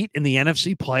get beat in the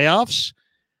NFC playoffs,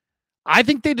 I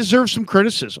think they deserve some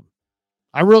criticism.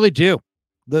 I really do.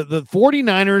 The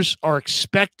 49ers are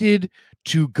expected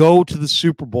to go to the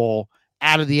Super Bowl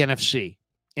out of the NFC.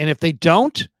 And if they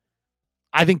don't,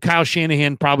 I think Kyle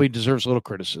Shanahan probably deserves a little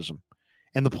criticism.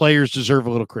 And the players deserve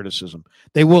a little criticism.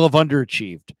 They will have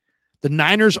underachieved. The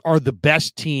Niners are the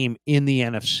best team in the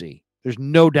NFC. There's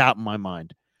no doubt in my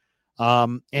mind.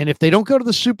 And if they don't go to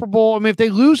the Super Bowl, if they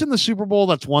lose in the Super Bowl,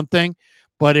 that's one thing.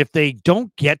 But if they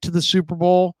don't get to the Super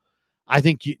Bowl, I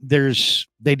think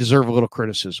they deserve a little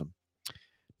criticism.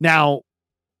 Now,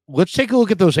 let's take a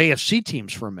look at those AFC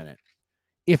teams for a minute.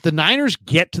 If the Niners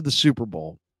get to the Super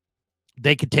Bowl,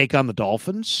 they could take on the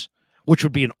Dolphins, which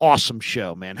would be an awesome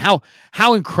show, man. How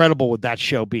incredible would that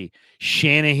show be?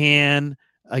 Shanahan,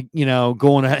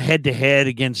 going head to head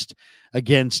against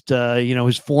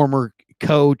his former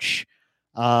coach,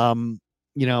 McDaniel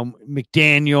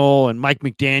and Mike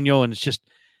McDaniel, and it's just,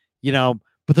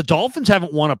 but the Dolphins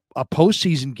haven't won a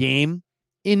postseason game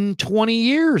in 20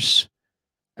 years.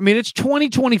 It's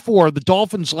 2024. The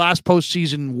Dolphins' last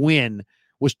postseason win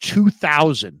was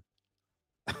 2000.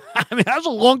 That was a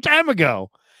long time ago.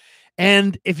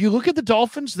 And if you look at the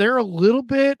Dolphins, they're a little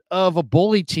bit of a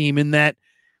bully team in that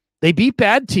they beat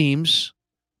bad teams,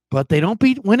 but they don't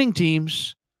beat winning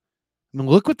teams.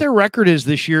 Look what their record is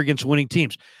this year against winning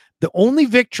teams. The only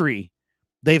victory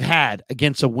they've had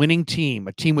against a winning team,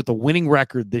 a team with a winning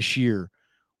record this year,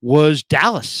 was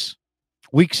Dallas,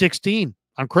 Week 16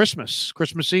 on Christmas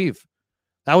Eve.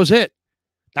 That was it.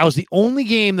 That was the only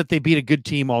game that they beat a good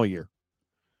team all year.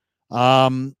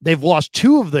 They've lost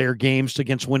 2 of their games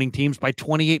against winning teams by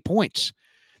 28 points.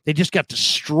 They just got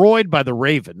destroyed by the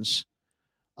Ravens.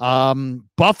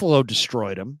 Buffalo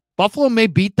destroyed them. Buffalo may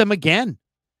beat them again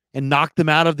and knock them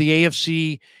out of the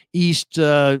AFC East,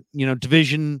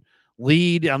 division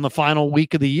lead on the final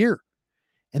week of the year.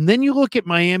 And then you look at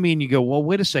Miami and you go, well,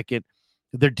 wait a second.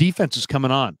 Their defense is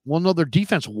coming on. Well, no, their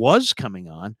defense was coming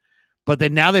on, but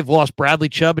now they've lost Bradley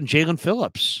Chubb and Jalen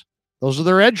Phillips. Those are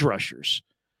their edge rushers.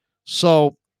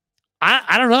 So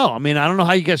I don't know. I don't know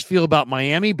how you guys feel about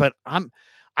Miami, but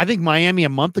I think Miami a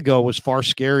month ago was far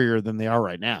scarier than they are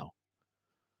right now.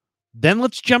 Then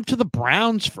let's jump to the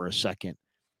Browns for a second.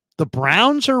 The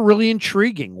Browns are really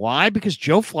intriguing. Why? Because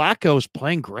Joe Flacco is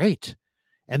playing great.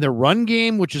 And their run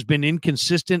game, which has been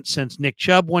inconsistent since Nick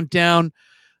Chubb went down,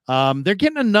 they're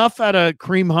getting enough out of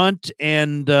Kareem Hunt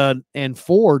and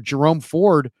Ford, Jerome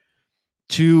Ford,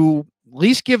 to at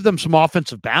least give them some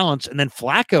offensive balance. And then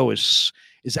Flacco is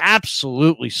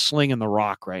absolutely slinging the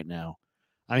rock right now.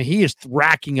 I mean, he is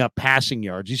racking up passing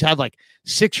yards. He's had like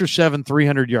 6 or 7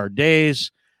 300-yard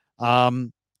days.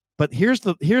 But here's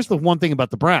the one thing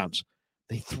about the Browns.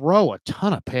 They throw a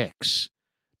ton of picks.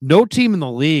 No team in the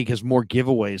league has more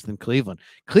giveaways than Cleveland.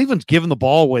 Cleveland's given the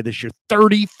ball away this year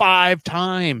 35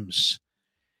 times.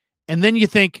 And then you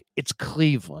think it's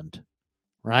Cleveland,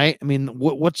 right? I mean,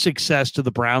 what success do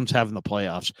the Browns have in the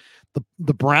playoffs?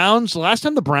 The Browns, the last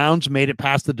time the Browns made it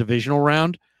past the divisional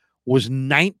round was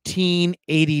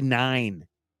 1989.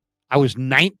 I was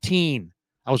 19.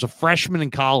 I was a freshman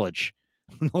in college.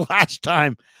 The last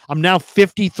time. I'm now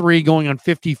 53 going on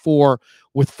 54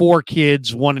 with 4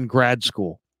 kids, 1 in grad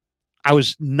school. I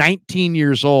was 19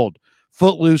 years old,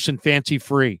 footloose and fancy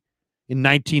free in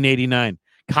 1989.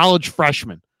 College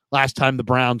freshman, last time the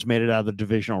Browns made it out of the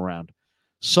divisional round.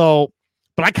 So,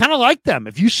 but I kind of like them.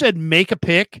 If you said make a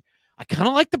pick, I kind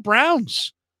of like the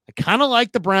Browns.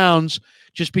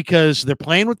 Just because they're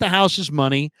playing with the house's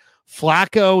money.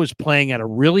 Flacco is playing at a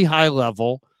really high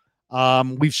level.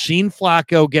 We've seen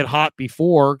Flacco get hot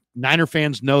before. Niner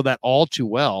fans know that all too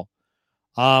well.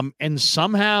 And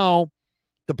somehow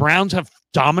the Browns have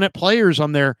dominant players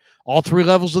on all 3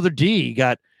 levels of their D. You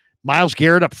got Myles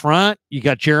Garrett up front. You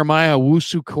got Jeremiah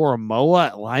Owusu-Koramoah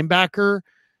at linebacker.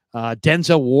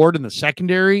 Denzel Ward in the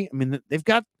secondary. I mean, they've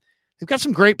got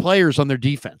some great players on their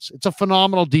defense. It's a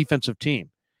phenomenal defensive team.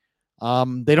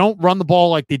 They don't run the ball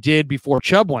like they did before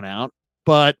Chubb went out,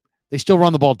 but they still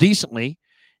run the ball decently.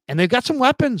 And they've got some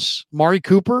weapons. Mari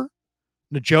Cooper,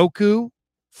 Njoku,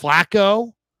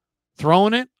 Flacco,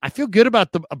 throwing it. I feel good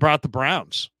about the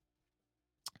Browns.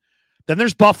 Then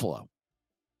there's Buffalo.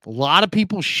 A lot of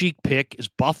people's chic pick is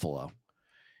Buffalo.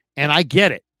 And I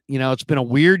get it. You know, it's been a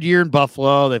weird year in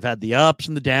Buffalo. They've had the ups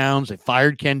and the downs. They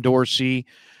fired Ken Dorsey.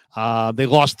 They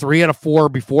lost 3 out of 4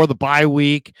 before the bye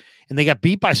week, and they got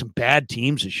beat by some bad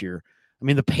teams this year. I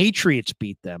mean, the Patriots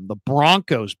beat them. The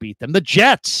Broncos beat them. The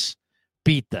Jets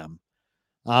beat them.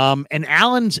 And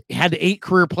Allen's had 8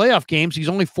 career playoff games. He's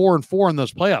only 4-4 in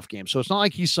those playoff games. So it's not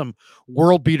like he's some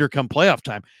world beater come playoff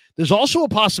time. There's also a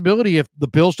possibility if the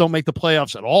Bills don't make the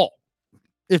playoffs at all.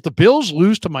 If the Bills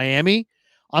lose to Miami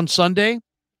on Sunday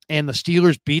and the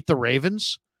Steelers beat the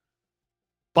Ravens,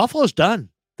 Buffalo's done.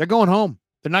 They're going home.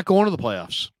 They're not going to the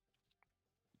playoffs.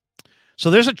 So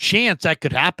there's a chance that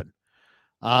could happen.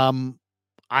 I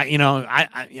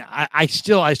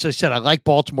still, as I said, I like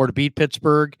Baltimore to beat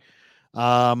Pittsburgh.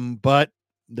 But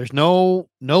there's no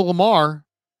Lamar.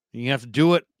 You have to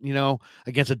do it,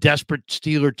 against a desperate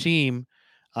Steeler team,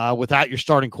 without your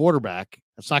starting quarterback.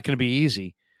 That's not going to be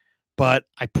easy, but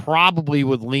I probably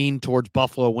would lean towards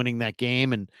Buffalo winning that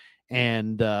game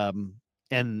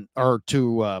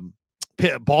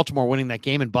Baltimore winning that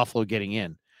game and Buffalo getting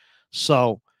in.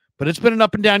 So, but it's been an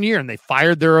up and down year, and they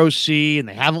fired their OC and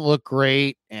they haven't looked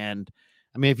great. And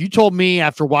I mean, if you told me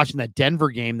after watching that Denver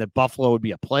game that Buffalo would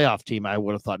be a playoff team, I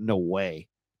would have thought, no way.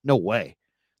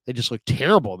 They just looked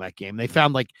terrible in that game. They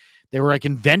found they were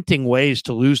inventing ways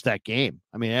to lose that game.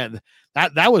 I mean,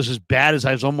 that was as bad as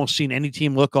I've almost seen any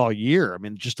team look all year. I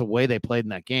mean, just the way they played in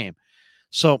that game.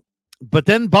 So, but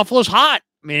then Buffalo's hot.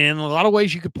 I mean, in a lot of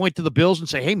ways you could point to the Bills and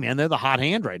say, hey man, they're the hot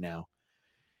hand right now.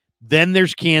 Then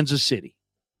there's Kansas City.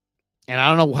 And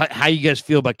I don't know how you guys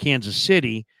feel about Kansas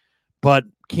City, but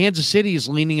Kansas City is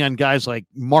leaning on guys like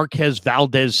Marquez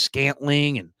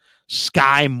Valdez-Scantling and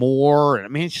Sky Moore. And I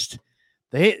mean, it's just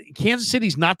Kansas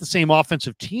City's not the same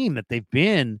offensive team that they've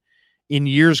been in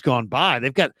years gone by.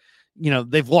 They've got,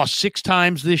 they've lost 6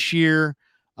 times this year.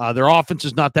 Their offense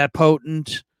is not that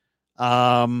potent.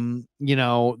 They're going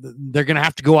to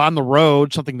have to go on the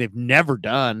road, something they've never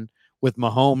done with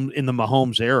Mahomes in the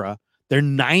Mahomes era. They're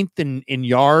 9th in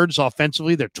yards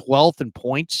offensively. They're 12th in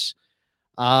points.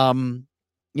 They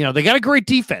got a great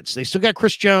defense. They still got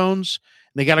Chris Jones.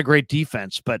 And they got a great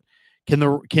defense, but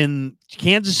can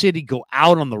Kansas City go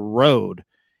out on the road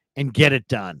and get it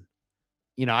done?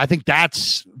 I think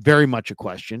that's very much a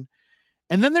question.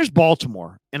 And then there's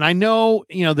Baltimore. And I know,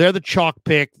 they're the chalk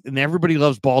pick and everybody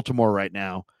loves Baltimore right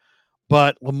now,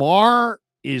 but Lamar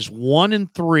is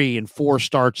 1-3 in 4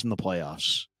 starts in the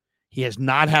playoffs. He has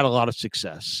not had a lot of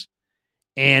success.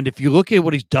 And if you look at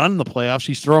what he's done in the playoffs,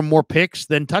 he's thrown more picks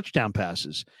than touchdown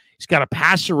passes. He's got a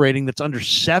passer rating that's under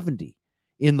 70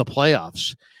 in the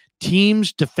playoffs.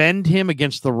 Teams defend him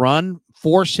against the run,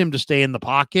 force him to stay in the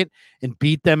pocket and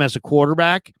beat them as a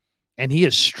quarterback. And he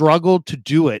has struggled to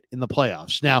do it in the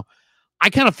playoffs. Now, I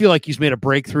kind of feel like he's made a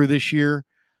breakthrough this year.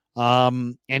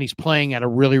 And he's playing at a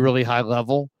really, really high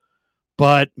level.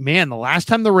 But man, the last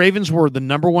time the Ravens were the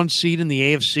number one seed in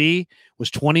the AFC was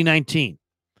 2019.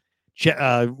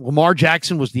 Lamar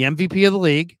Jackson was the MVP of the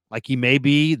league, like he may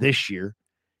be this year.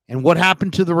 And what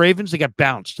happened to the Ravens? They got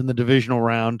bounced in the divisional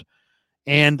round.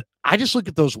 And I just look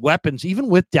at those weapons, even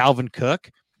with Dalvin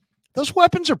Cook, those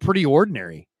weapons are pretty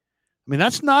ordinary. I mean,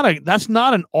 that's not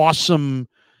an awesome,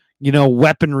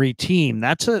 weaponry team.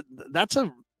 That's a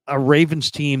Ravens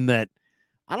team that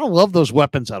I don't love those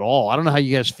weapons at all. I don't know how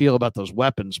you guys feel about those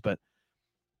weapons, but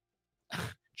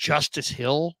Justice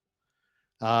Hill,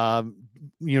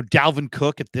 Dalvin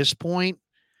Cook at this point,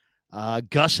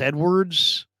 Gus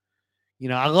Edwards.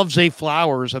 I love Zay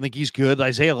Flowers. I think he's good.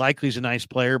 Isaiah Likely's a nice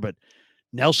player, but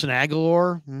Nelson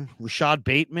Aguilar, Rashad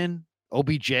Bateman,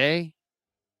 OBJ. I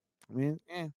mean,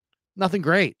 nothing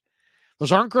great.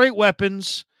 Those aren't great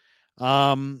weapons.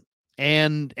 And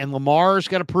Lamar's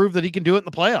got to prove that he can do it in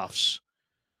the playoffs.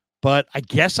 But I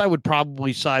guess I would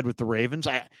probably side with the Ravens.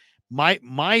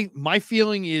 My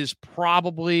feeling is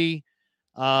probably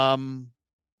the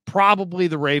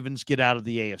Ravens get out of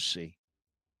the AFC.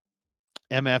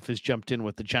 MF has jumped in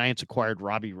with the Giants acquired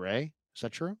Robbie Ray. Is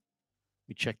that true? Let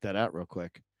me check that out real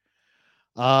quick.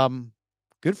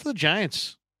 Good for the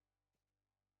Giants.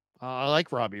 I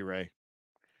like Robbie Ray.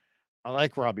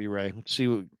 Let's see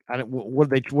what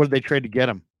did they trade to get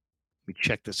him. Let me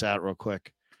check this out real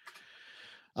quick.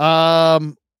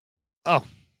 Oh,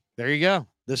 there you go.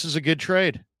 This is a good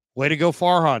trade. Way to go,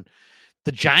 Farhan.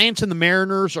 The Giants and the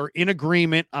Mariners are in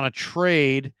agreement on a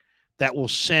trade that will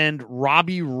send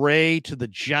Robbie Ray to the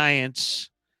Giants,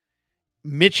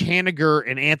 Mitch Haniger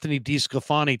and Anthony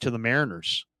DeSclafani to the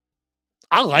Mariners.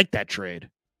 I like that trade.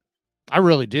 I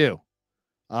really do.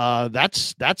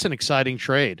 That's an exciting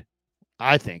trade,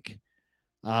 I think.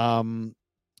 Robbie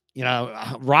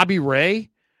Ray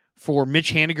for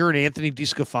Mitch Haniger and Anthony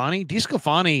DeSclafani.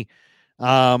 DeSclafani,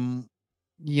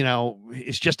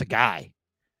 is just a guy.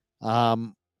 I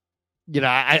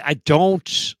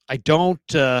don't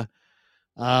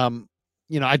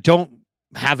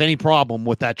have any problem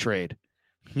with that trade.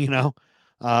 In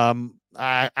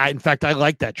fact, I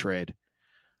like that trade.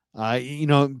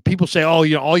 People say, all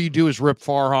you do is rip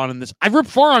Farhan in this. I rip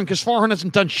Farhan because Farhan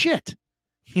hasn't done shit.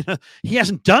 He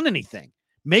hasn't done anything.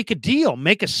 Make a deal,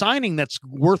 make a signing that's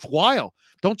worthwhile.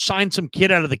 Don't sign some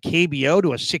kid out of the KBO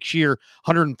to a 6-year,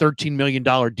 $113 million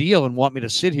deal and want me to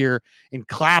sit here and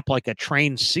clap like a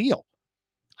trained seal.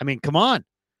 I mean, come on.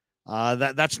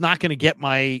 That's not going to get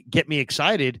me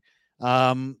excited.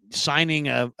 Signing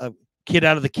a kid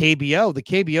out of the KBO. The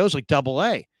KBO is like AA.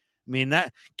 I mean,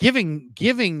 that giving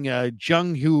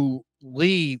Jung-Hoo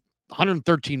Lee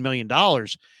 $113 million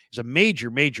is a major,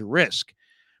 major risk.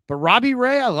 But Robbie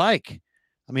Ray, I like.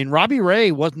 I mean, Robbie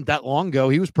Ray wasn't that long ago.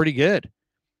 He was pretty good.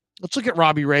 Let's look at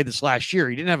Robbie Ray this last year.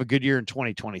 He didn't have a good year in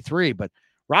 2023, but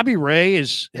Robbie Ray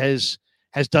has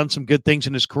done some good things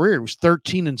in his career. He was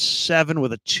 13-7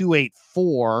 with a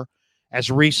 2.84 as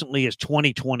recently as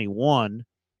 2021,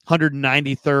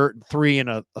 193 in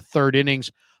a third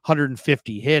innings,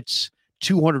 150 hits,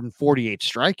 248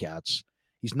 strikeouts.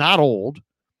 He's not old.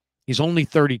 He's only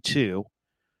 32.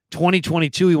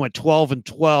 2022, he went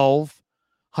 12-12,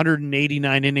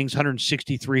 189 innings,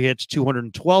 163 hits,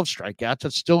 212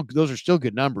 strikeouts. Those are still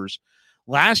good numbers.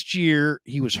 Last year,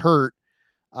 he was hurt.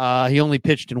 He only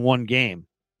pitched in one game.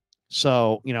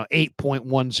 So,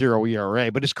 8.10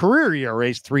 ERA, but his career ERA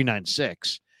is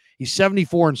 3.96. He's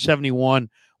 74-71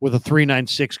 with a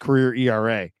 3.96 career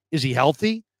ERA. Is he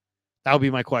healthy? That would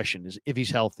be my question, is if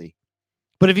he's healthy.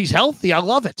 But if he's healthy, I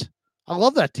love it. I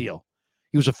love that deal.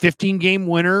 He was a 15-game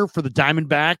winner for the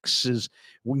Diamondbacks,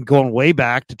 going way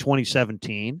back to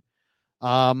 2017.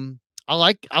 I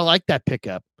like that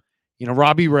pickup.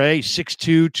 Robbie Ray,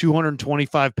 6'2",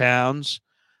 225 pounds.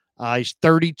 He's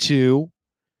 32,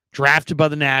 drafted by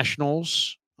the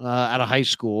Nationals out of high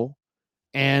school.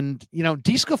 And,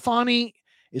 DeSclafani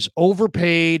is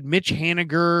overpaid. Mitch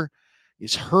Haniger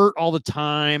is hurt all the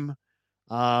time.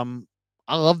 I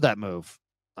love that move.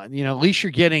 At least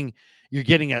you're getting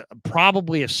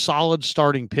probably a solid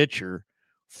starting pitcher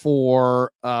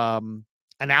for an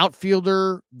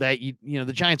outfielder that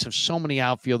the Giants have so many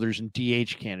outfielders and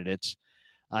DH candidates.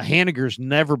 Haniger's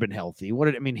never been healthy.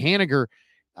 Haniger,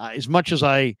 as much as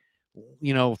I,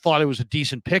 thought it was a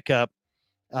decent pickup,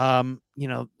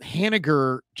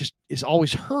 Haniger just is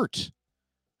always hurt.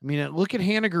 Look at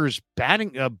Haniger's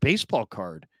batting baseball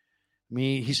card.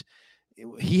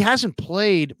 He hasn't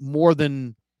played more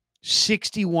than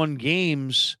 61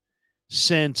 games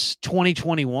since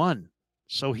 2021.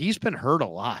 So he's been hurt a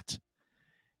lot.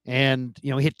 And,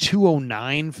 he hit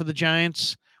 209 for the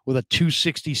Giants with a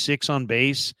 266 on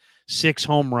base, 6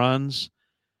 home runs.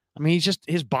 I mean,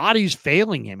 his body's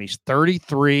failing him. He's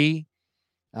 33.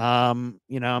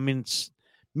 It's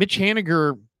Mitch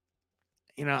Haniger.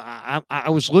 I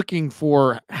was looking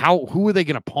for who are they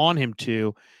going to pawn him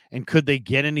to, and could they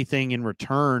get anything in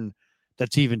return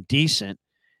that's even decent?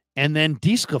 And then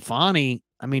DeSclafani,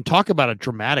 I mean, talk about a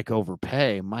dramatic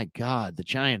overpay. My God, the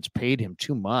Giants paid him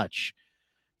too much.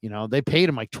 They paid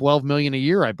him like $12 million a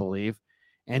year, I believe.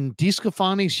 And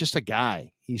DeSclafani's just a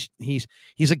guy. He's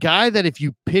a guy that if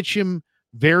you pitch him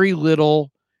very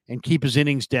little and keep his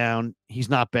innings down, he's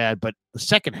not bad. But the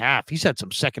second half, he's had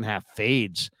some second half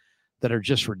fades that are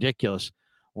just ridiculous.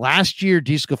 Last year,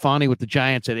 DeSclafani with the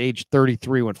Giants at age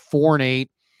 33 went 4-8,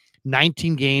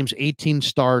 19 games, 18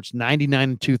 starts,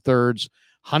 99 2/3,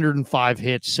 105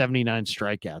 hits, 79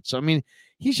 strikeouts. So, I mean,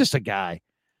 he's just a guy.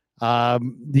 The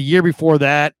year before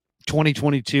that,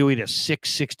 2022, he had a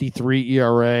 6.63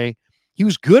 ERA. He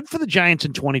was good for the Giants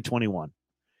in 2021.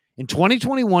 In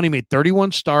 2021, he made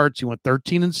 31 starts. He went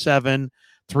 13-7,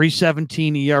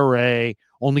 3.17 ERA,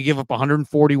 only give up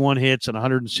 141 hits and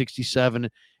 167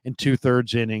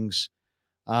 2/3 innings.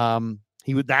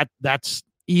 That's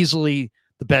easily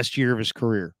the best year of his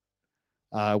career.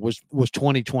 Was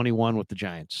 2021 with the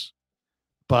Giants,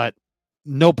 but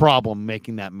no problem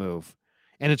making that move.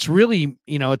 And it's really,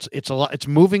 it's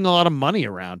moving a lot of money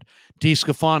around.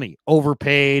 DeSclafani,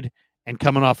 overpaid and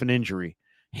coming off an injury.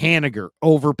 Haniger,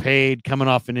 overpaid, coming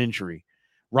off an injury.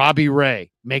 Robbie Ray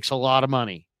makes a lot of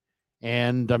money.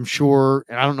 And I'm sure,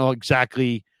 and I don't know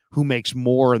exactly who makes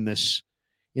more in this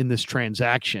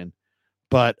transaction,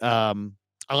 but I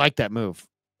like that move.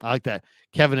 I like that.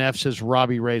 Kevin F says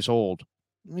Robbie Ray's old.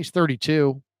 He's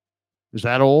 32. Is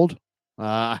that old?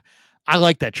 I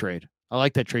like that trade.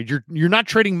 You're not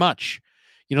trading much.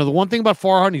 The one thing about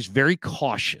Farhan, he's very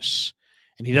cautious,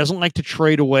 and he doesn't like to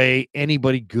trade away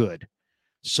anybody good.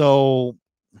 So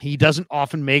he doesn't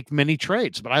often make many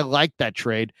trades, but I like that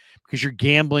trade because you're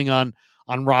gambling on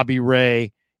Robbie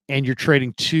Ray, and you're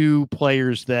trading two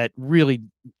players that really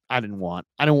I didn't want.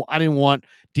 I didn't want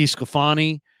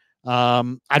DeSclafani.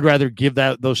 I'd rather give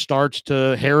those starts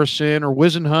to Harrison or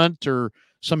Wisenhunt or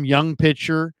some young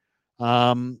pitcher.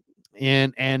 And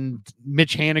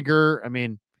Mitch Haniger, I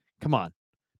mean, come on.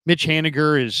 Mitch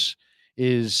Haniger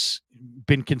is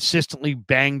been consistently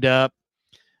banged up.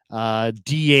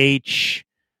 DH,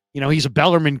 he's a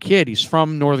Bellarmine kid. He's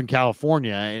from Northern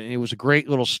California, and it was a great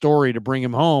little story to bring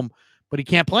him home, but he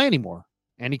can't play anymore,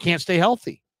 and he can't stay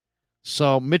healthy.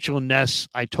 So Mitchell and Ness,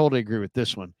 I totally agree with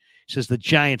this one. He says the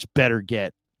Giants better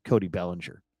get Cody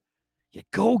Bellinger. Yeah,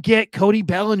 go get Cody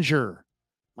Bellinger.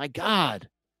 My God.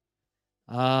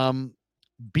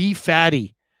 B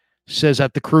Fatty says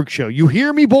at the Krueger show, you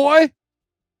hear me, boy?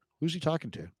 Who's he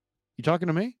talking to? You talking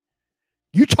to me?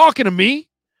 You talking to me?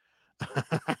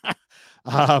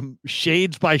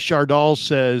 Shades by Chardal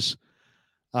says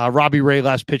Robbie Ray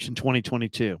last pitched in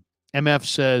 2022. MF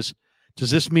says,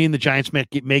 does this mean the Giants might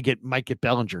get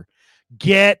Bellinger?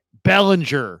 Get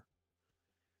Bellinger.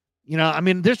 I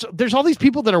mean, there's all these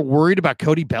people that are worried about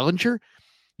Cody Bellinger.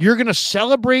 You're going to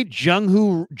celebrate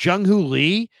Jung-Hoo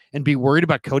Lee and be worried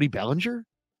about Cody Bellinger?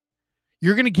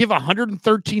 You're going to give a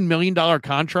 $113 million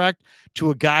contract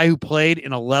to a guy who played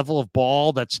in a level of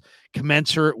ball that's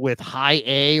commensurate with high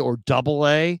A or double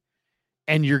A,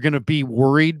 and you're going to be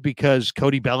worried because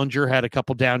Cody Bellinger had a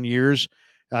couple down years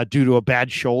due to a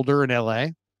bad shoulder in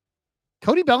L.A.?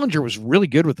 Cody Bellinger was really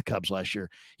good with the Cubs last year.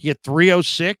 He had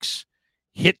 306,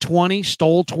 hit 20,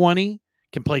 stole 20,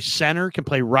 can play center, can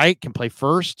play right, can play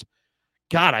first.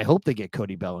 God, I hope they get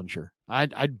Cody Bellinger.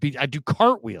 I'd do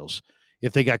cartwheels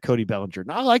if they got Cody Bellinger.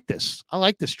 Now, I like this. I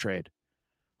like this trade.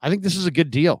 I think this is a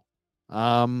good deal.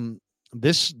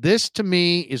 This to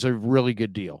me is a really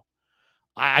good deal.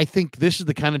 I think this is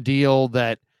the kind of deal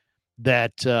that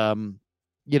there's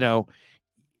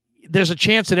a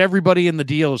chance that everybody in the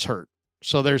deal is hurt.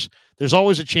 So there's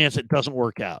always a chance it doesn't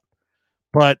work out.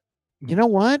 But you know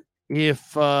what?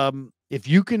 If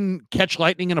you can catch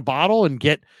lightning in a bottle and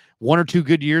get one or two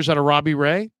good years out of Robbie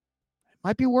Ray, it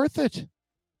might be worth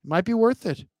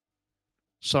it.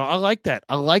 So I like that.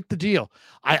 I like the deal.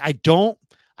 I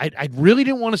really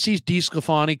didn't want to see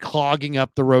DeSclafani clogging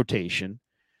up the rotation.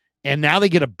 And now they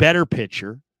get a better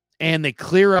pitcher and they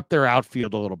clear up their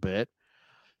outfield a little bit.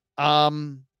 I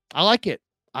like it.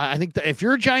 I think that if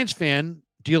you're a Giants fan,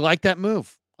 do you like that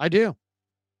move? I do.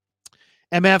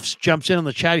 MF jumps in on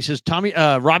the chat. He says,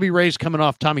 Robbie Ray's coming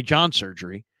off Tommy John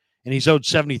surgery, and he's owed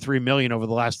 $73 million over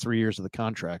the last 3 years of the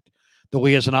contract, though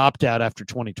he has an opt-out after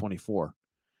 2024.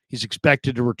 He's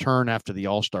expected to return after the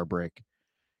All-Star break.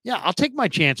 Yeah, I'll take my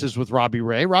chances with Robbie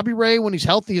Ray. Robbie Ray, when he's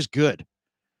healthy, is good.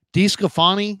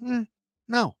 DeSclafani,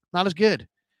 no, not as good.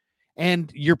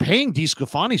 And you're paying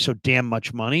DeSclafani so damn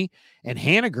much money. And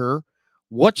Haniger,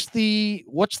 what's the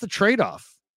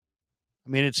trade-off? I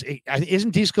mean,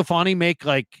 isn't DeSclafani make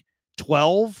like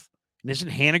 12? And isn't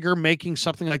Haniger making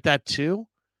something like that too?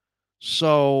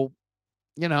 So,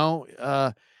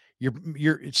 it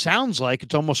sounds like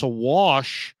it's almost a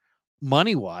wash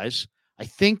money-wise. I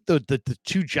think the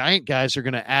two Giant guys are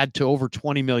going to add to over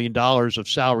 $20 million of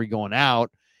salary going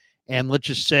out. And let's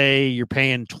just say you're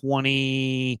paying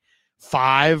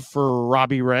 25 for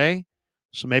Robbie Ray.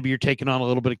 So maybe you're taking on a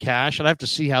little bit of cash. I'd have to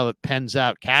see how it pans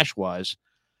out cash-wise.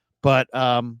 But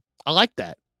I like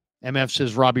that. MF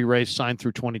says Robbie Ray signed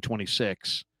through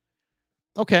 2026.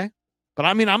 Okay. But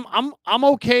I mean, I'm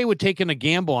okay with taking a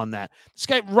gamble on that. This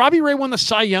guy, Robbie Ray, won the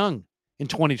Cy Young in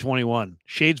 2021.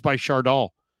 Shades by Chardal.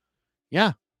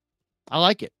 Yeah, I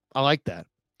like it. I like that.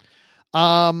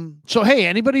 So hey,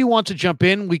 anybody who wants to jump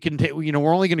in, we can take.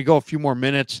 We're only going to go a few more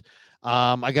minutes.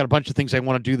 I got a bunch of things I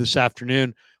want to do this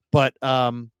afternoon, but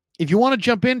if you want to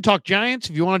jump in, talk Giants.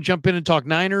 If you want to jump in and talk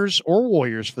Niners or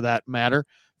Warriors for that matter,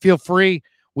 feel free.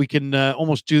 We can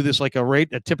almost do this like a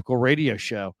typical radio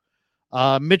show.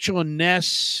 Mitchell and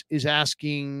Ness is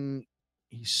asking,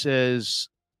 he says,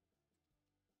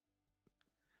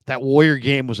 that Warrior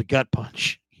game was a gut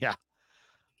punch. Yeah.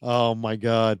 Oh, my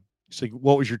God. He's like,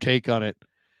 what was your take on it?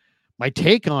 My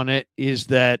take on it is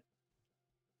that,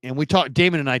 and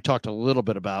Damon and I talked a little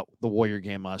bit about the Warrior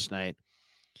game last night.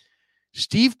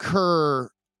 Steve Kerr,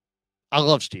 I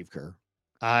love Steve Kerr.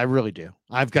 I really do.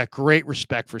 I've got great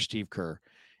respect for Steve Kerr.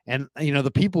 And,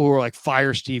 the people who are like,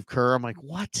 fire Steve Kerr, I'm like,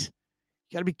 what?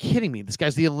 You got to be kidding me. This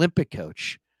guy's the Olympic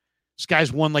coach. This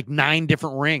guy's won like 9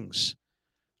 different rings.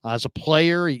 As a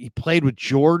player, he played with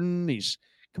Jordan.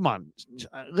 Come on.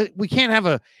 We can't have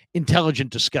a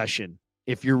intelligent discussion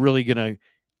if you're really going to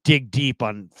dig deep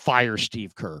on fire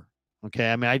Steve Kerr.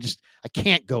 Okay. I mean, I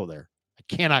can't go there. I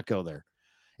cannot go there.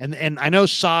 And I know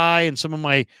Cy and some of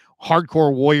my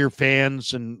hardcore Warrior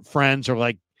fans and friends are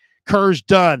like, Kerr's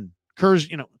done. Kerr's,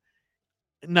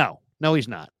 no, he's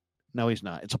not. No, he's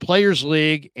not. It's a players'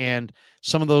 league, and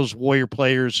some of those Warrior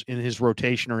players in his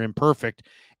rotation are imperfect,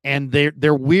 and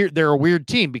they're weird. They're a weird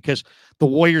team because the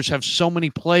Warriors have so many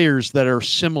players that are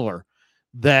similar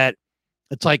that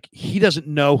it's like he doesn't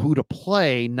know who to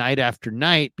play night after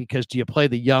night. Because do you play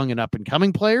the young and up and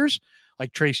coming players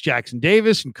like Trace Jackson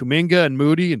Davis and Kuminga and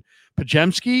Moody and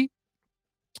Pajemski,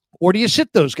 or do you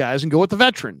sit those guys and go with the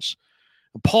veterans,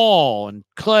 Paul and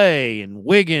Clay and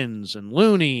Wiggins and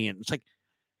Looney? And it's like,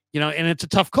 and it's a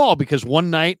tough call because one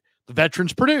night the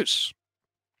veterans produce,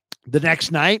 the next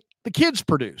night the kids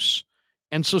produce.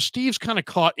 And so Steve's kind of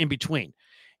caught in between.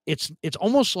 It's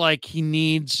almost like they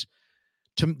need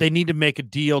to make a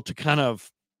deal to kind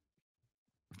of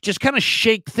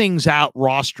shake things out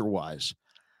roster wise.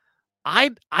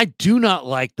 I do not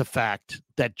like the fact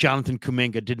that Jonathan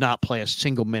Kuminga did not play a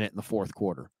single minute in the fourth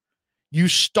quarter. You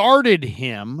started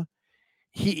him.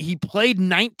 He played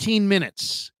 19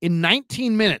 minutes. In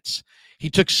 19 minutes, he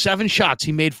took 7 shots.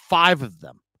 He made 5 of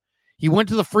them. He went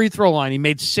to the free throw line. He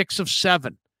made 6 of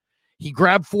 7. He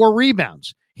grabbed 4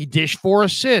 rebounds. He dished 4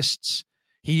 assists.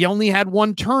 He only had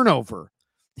 1 turnover.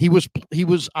 He was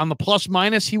on the plus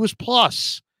minus. He was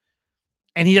plus.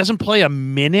 And he doesn't play a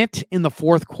minute in the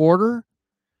fourth quarter.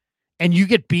 And you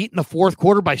get beat in the fourth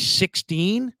quarter by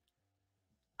 16.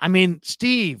 I mean,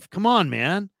 Steve, come on,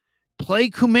 man. Play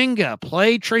Kuminga,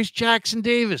 play Trace Jackson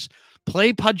Davis,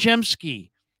 play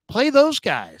Pajemski, play those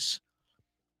guys.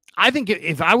 I think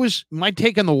if I was, my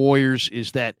take on the Warriors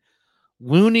is that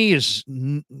Looney's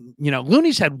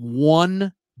had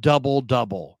 1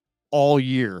 double-double all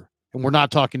year, and we're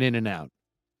not talking in and out.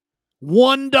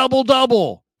 1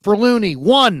 double-double for Looney,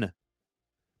 1.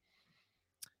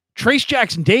 Trace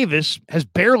Jackson Davis has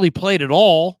barely played at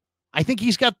all. I think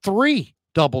he's got 3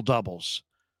 double-doubles.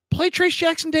 Play Trace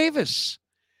Jackson Davis.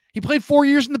 He played 4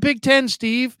 years in the Big Ten,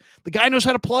 Steve. The guy knows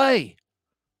how to play.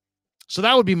 So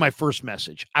that would be my first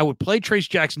message. I would play Trace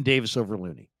Jackson Davis over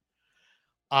Looney.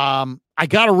 I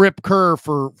got to rip Kerr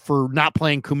for not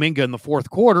playing Kuminga in the fourth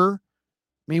quarter. I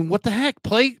mean, what the heck?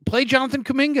 Play Jonathan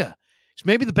Kuminga. He's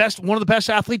maybe one of the best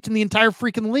athletes in the entire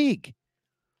freaking league.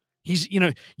 He's,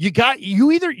 you're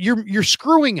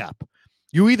screwing up.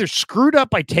 You either screwed up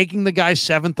by taking the guy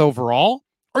 7th overall,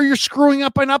 or you're screwing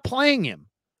up by not playing him.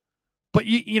 But,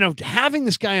 having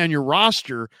this guy on your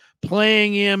roster,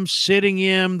 playing him, sitting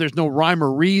him, there's no rhyme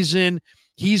or reason.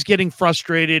 He's getting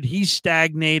frustrated. He's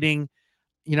stagnating.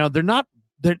 I don't know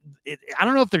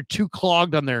if they're too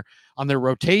clogged on their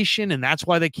rotation, and that's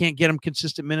why they can't get him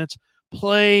consistent minutes.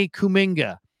 Play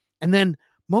Kuminga. And then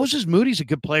Moses Moody's a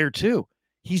good player too.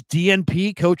 He's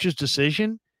DNP, coach's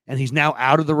decision, and he's now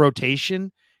out of the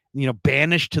rotation,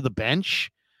 banished to the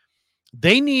bench.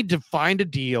 They need to find a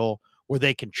deal where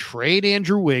they can trade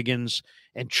Andrew Wiggins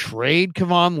and trade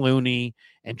Kevon Looney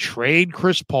and trade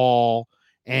Chris Paul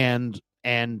and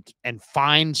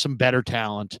find some better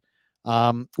talent,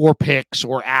 or picks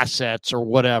or assets or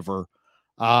whatever.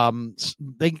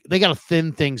 They got to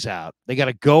thin things out. They got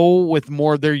to go with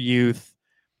more of their youth.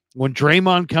 When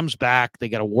Draymond comes back, they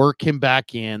got to work him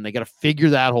back in. They got to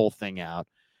figure that whole thing out.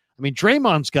 I mean,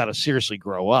 Draymond's got to seriously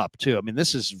grow up too. I mean,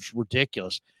 this is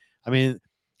ridiculous. I mean,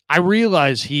 I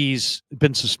realize he's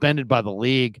been suspended by the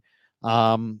league,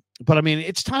 but I mean,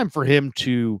 it's time for him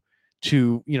to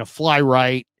fly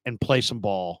right and play some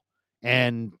ball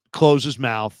and close his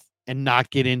mouth and not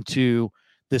get into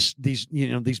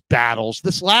these battles.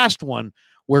 This last one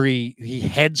where he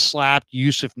head slapped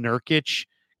Yusuf Nurkic.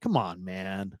 Come on,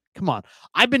 man. Come on.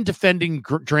 I've been defending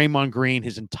Draymond Green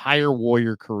his entire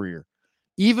Warrior career.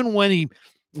 Even when he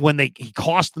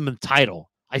cost them the title,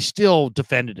 I still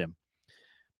defended him.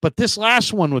 But this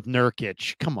last one with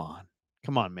Nurkic, come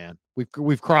on, man.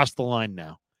 We've crossed the line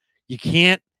now. You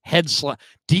can't head slap.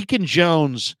 Deacon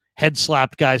Jones head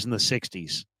slapped guys in the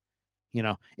 60s,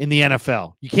 in the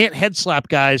NFL. You can't head slap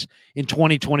guys in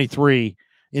 2023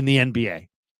 in the NBA.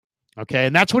 Okay.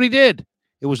 And that's what he did.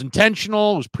 It was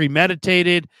intentional. It was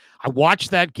premeditated. I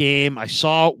watched that game. I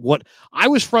saw what I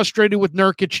was frustrated with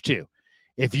Nurkic too.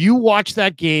 If you watch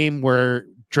that game where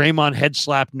Draymond head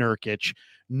slapped Nurkic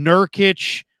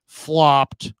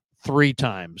flopped 3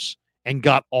 times and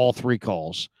got all 3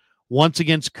 calls. Once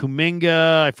against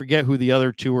Kuminga. I forget who the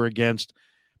other 2 were against,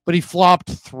 but he flopped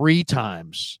 3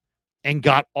 times and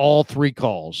got all 3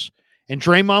 calls. And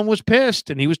Draymond was pissed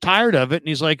and he was tired of it. And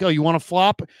he's like, "Oh, you want to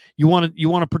flop? You want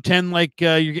to pretend like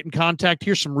you're getting contact?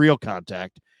 Here's some real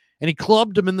contact." And he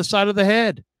clubbed him in the side of the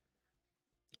head.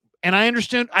 And I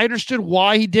understood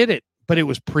why he did it, but it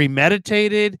was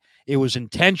premeditated. It was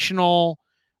intentional.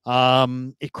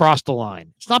 It crossed the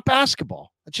line. It's not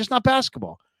basketball. It's just not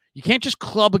basketball. You can't just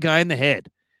club a guy in the head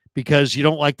because you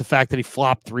don't like the fact that he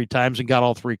flopped 3 times and got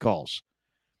all 3 calls.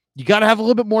 You got to have a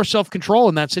little bit more self-control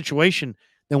in that situation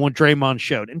than what Draymond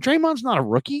showed. And Draymond's not a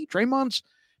rookie. Draymond's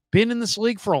been in this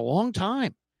league for a long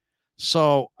time.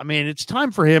 So, I mean, it's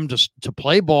time for him to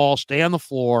play ball, stay on the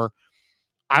floor.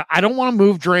 I don't want to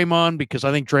move Draymond because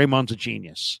I think Draymond's a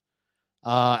genius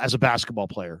as a basketball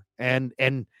player. And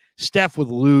Steph would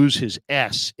lose his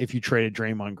S if you traded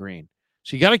Draymond Green.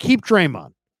 So you got to keep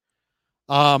Draymond.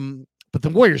 But the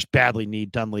Warriors badly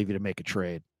need Dunleavy to make a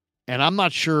trade. And I'm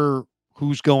not sure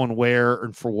who's going where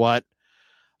and for what.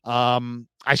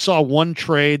 I saw one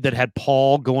trade that had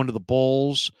Paul going to the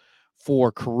Bulls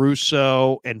for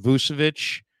Caruso and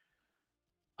Vucevic.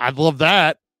 I'd love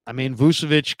that. I mean,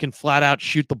 Vucevic can flat out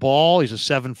shoot the ball. He's a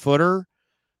 7-footer.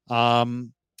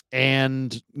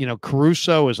 And,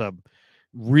 Caruso is a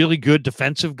really good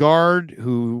defensive guard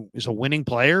who is a winning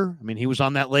player. I mean, he was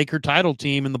on that Laker title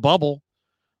team in the bubble.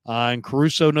 And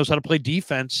Caruso knows how to play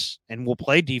defense and will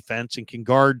play defense and can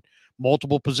guard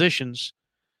multiple positions.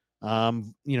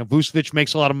 Vucevic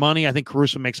makes a lot of money. I think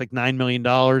Caruso makes like $9 million.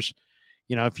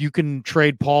 If you can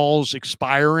trade Paul's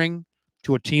expiring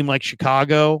to a team like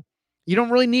Chicago, you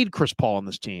don't really need Chris Paul on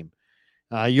this team.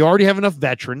 You already have enough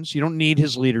veterans. You don't need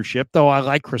his leadership, though I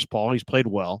like Chris Paul. He's played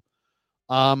well.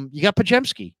 You got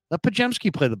Podziemski. Let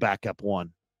Podziemski play the backup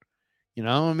one.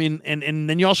 And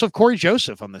then you also have Corey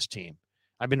Joseph on this team.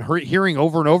 I've been hearing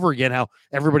over and over again how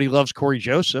everybody loves Corey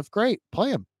Joseph. Great.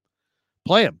 Play him.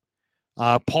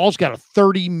 Paul's got a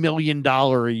 $30 million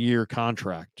a year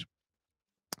contract.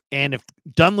 And if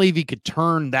Dunleavy could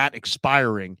turn that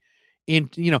expiring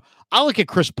into, I look at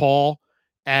Chris Paul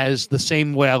as the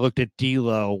same way I looked at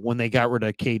D'Lo when they got rid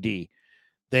of KD.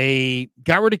 They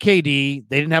got rid of KD.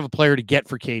 They didn't have a player to get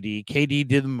for KD. KD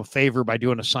did them a favor by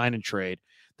doing a sign and trade.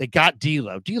 They got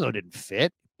D'Lo. D'Lo didn't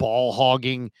fit. Ball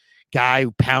hogging guy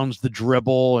who pounds the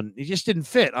dribble, and he just didn't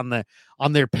fit on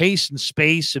their pace and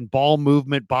space and ball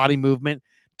movement, body movement.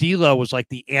 D'Lo was like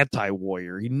the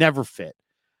anti-Warrior. He never fit.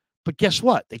 But guess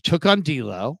what? They took on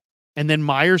D'Lo, and then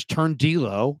Myers turned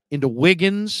D'Lo into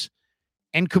Wiggins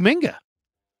and Kuminga.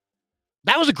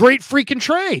 That was a great freaking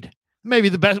trade. Maybe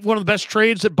one of the best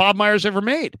trades that Bob Myers ever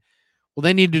made. Well,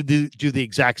 they need to do the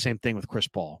exact same thing with Chris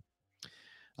Paul.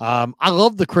 I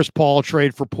love the Chris Paul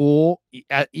trade for Poole,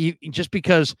 just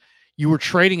because you were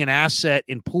trading an asset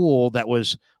in Poole that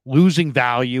was losing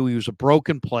value. He was a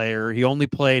broken player. He only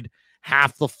played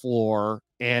half the floor.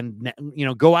 And,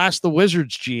 go ask the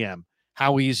Wizards GM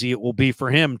how easy it will be for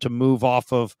him to move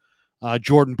off of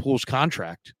Jordan Poole's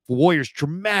contract. The Warriors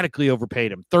dramatically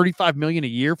overpaid him. $35 million a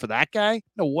year for that guy?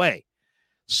 No way.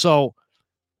 So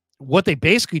what they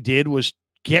basically did was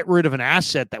get rid of an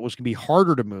asset that was going to be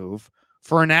harder to move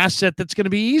for an asset that's going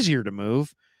to be easier to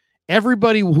move.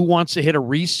 Everybody who wants to hit a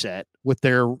reset with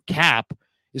their cap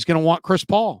is going to want Chris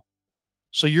Paul.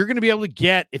 So you're going to be able to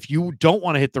get, if you don't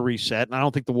want to hit the reset, and I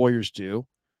don't think the Warriors do,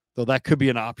 though that could be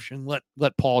an option.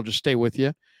 Let Paul just stay with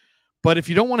you. But if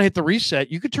you don't want to hit the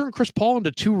reset, you could turn Chris Paul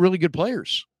into two really good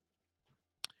players.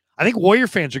 I think Warrior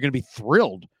fans are going to be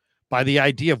thrilled by the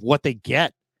idea of what they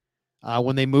get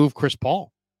when they move Chris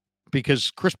Paul,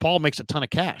 because Chris Paul makes a ton of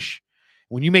cash.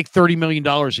 When you make $30 million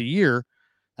a year,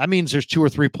 that means there's two or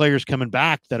three players coming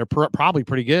back that are probably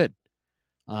pretty good.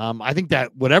 I think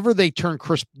that whatever they turn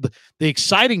the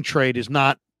exciting trade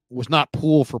was not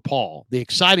Poole for Paul. The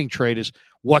exciting trade is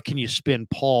what can you spin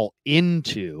Paul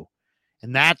into?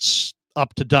 And that's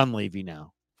up to Dunleavy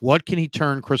now. What can he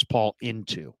turn Chris Paul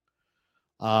into?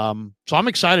 So I'm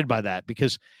excited by that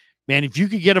because, man, if you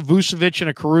could get a Vucevic and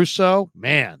a Caruso,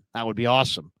 man, that would be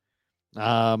awesome.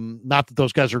 Not that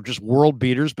those guys are just world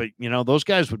beaters, but, those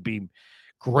guys would be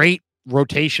great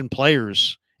rotation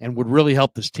players and would really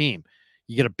help this team.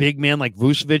 You get a big man like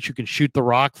Vucevic who can shoot the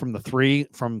rock from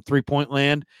three-point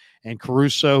land, and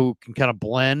Caruso who can kind of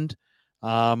blend.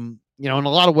 In a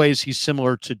lot of ways, he's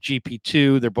similar to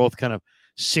GP2. They're both kind of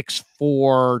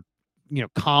 6'4",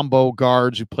 combo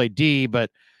guards who play D, but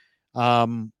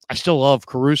I still love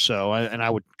Caruso, and I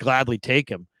would gladly take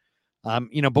him.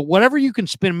 But whatever you can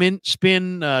spin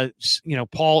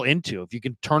Paul into, if you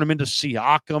can turn him into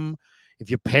Siakam,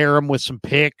 if you pair him with some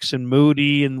picks and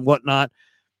Moody and whatnot,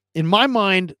 in my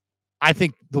mind, I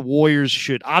think the Warriors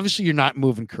should. Obviously, you're not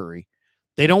moving Curry.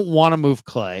 They don't want to move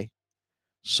Clay,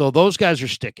 so those guys are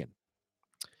sticking.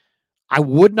 I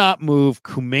would not move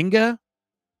Kuminga.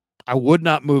 I would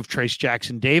not move Trace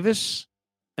Jackson Davis,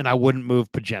 and I wouldn't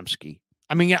move Podziemski.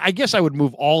 I mean, I guess I would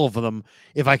move all of them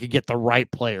if I could get the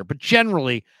right player. But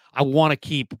generally, I want to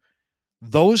keep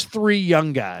those three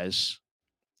young guys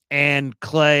and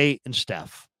Clay and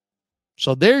Steph.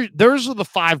 So those are the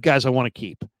five guys I want to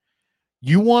keep.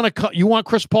 You want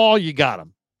Chris Paul, you got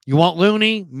him. You want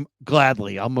Looney?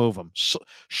 Gladly, I'll move him.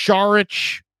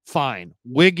 Saric, fine.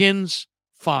 Wiggins,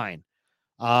 fine.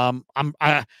 I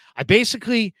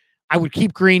would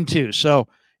keep Green too. So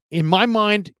in my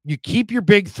mind, you keep your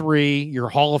big three, your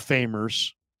Hall of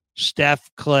Famers, Steph,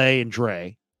 Clay, and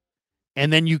Dre,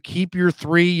 and then you keep your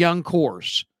three young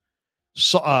cores,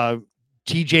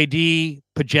 TJD,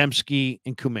 Podziemski,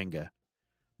 and Kuminga.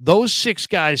 Those six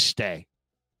guys stay.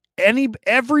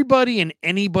 Everybody and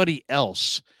anybody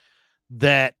else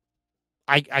that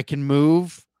I can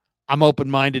move, I'm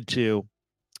open-minded to.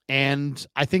 And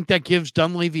I think that gives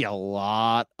Dunleavy a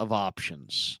lot of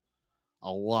options.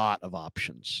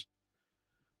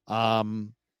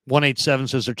 187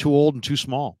 says they're too old and too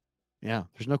small. Yeah,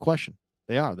 there's no question.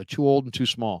 They are. They're too old and too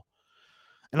small.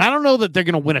 And I don't know that they're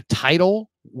going to win a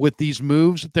title with these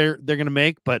moves that they're going to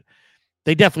make, but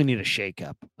they definitely need a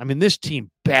shakeup. I mean, this team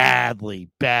badly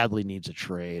needs a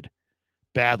trade.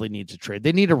 Badly needs a trade.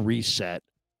 They need a reset.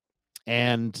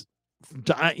 And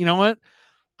you know what?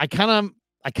 I kind of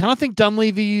think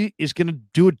Dunleavy is going to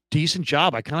do a decent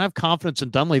job. I kind of have confidence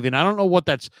in Dunleavy, and I don't know what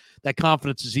that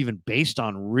confidence is even based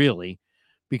on, really,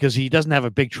 because he doesn't have a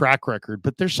big track record.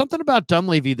 But there's something about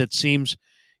Dunleavy that seems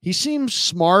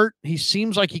smart. He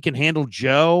seems like he can handle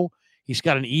Joe. He's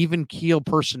got an even keel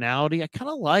personality. I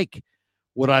kind of like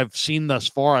what I've seen thus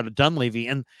far out of Dunleavy.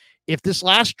 And if this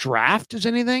last draft is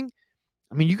anything,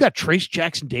 I mean, you got Trace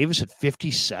Jackson Davis at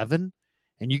 57,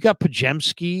 and you got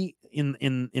Podziemski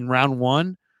in round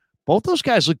one. Both those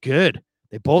guys look good.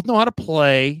 They both know how to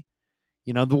play.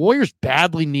 The Warriors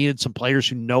badly needed some players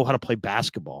who know how to play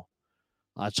basketball.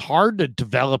 It's hard to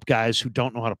develop guys who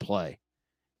don't know how to play.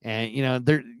 And,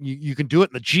 you can do it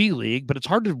in the G League, but it's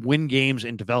hard to win games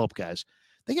and develop guys.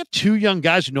 They got two young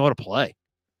guys who know how to play.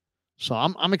 So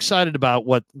I'm excited about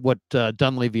what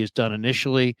Dunleavy has done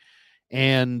initially.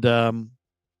 And I'm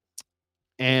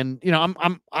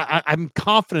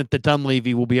confident that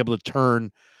Dunleavy will be able to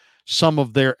turn some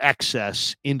of their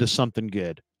excess into something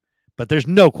good. But there's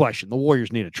no question the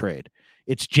Warriors need a trade.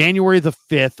 It's January the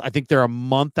 5th. I think they're a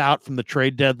month out from the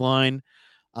trade deadline.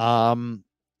 I'm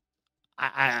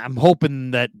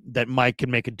hoping that Mike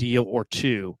can make a deal or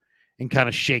two and kind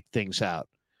of shake things out.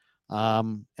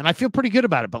 And I feel pretty good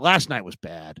about it. But last night was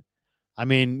bad. I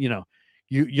mean,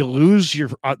 you lose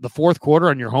the fourth quarter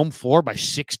on your home floor by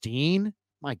 16.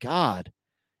 My God.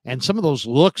 And some of those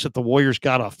looks that the Warriors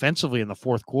got offensively in the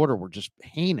fourth quarter were just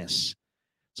heinous.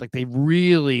 It's like they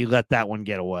really let that one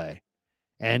get away.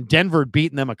 And Denver had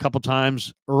beaten them a couple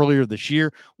times earlier this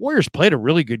year. Warriors played a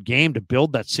really good game to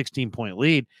build that 16-point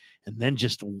lead, and then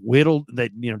just whittled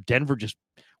that. Denver just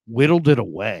whittled it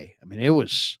away. I mean, it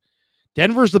was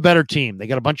Denver's the better team. They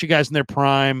got a bunch of guys in their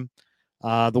prime.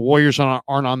 The Warriors aren't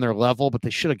on their level, but they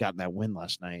should have gotten that win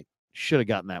last night. Should have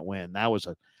gotten that win. That was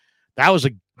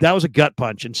a gut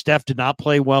punch. And Steph did not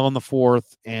play well in the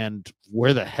fourth. And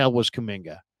where the hell was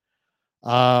Kuminga?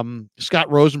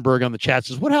 Scott Rosenberg on the chat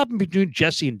says, what happened between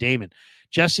Jesse and Damon?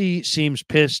 Jesse seemed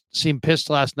pissed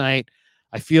last night.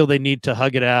 I feel they need to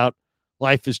hug it out.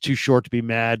 Life is too short to be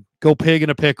mad. Go pig in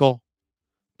a pickle.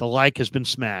 The like has been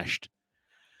smashed.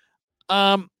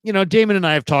 Damon and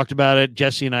I have talked about it.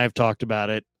 Jesse and I have talked about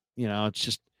it. It's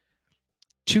just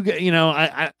too,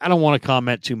 I don't want to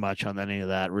comment too much on any of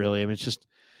that, really. I mean, it's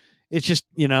just,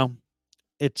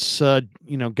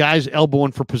 guys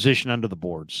elbowing for position under the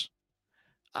boards.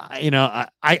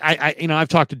 I've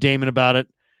talked to Damon about it.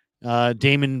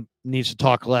 Damon needs to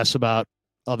talk less about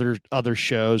other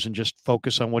shows and just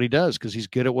focus on what he does, because he's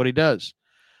good at what he does.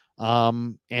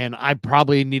 And I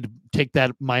probably need to take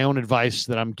my own advice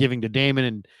that I'm giving to Damon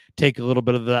and take a little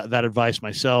bit of that advice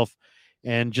myself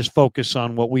and just focus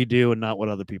on what we do and not what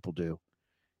other people do.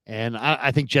 And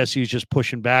I think Jesse is just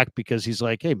pushing back because he's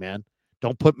like, hey man,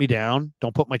 don't put me down.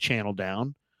 Don't put my channel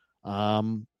down. I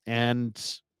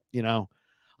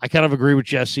kind of agree with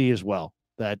Jesse as well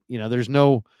that, there's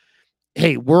no,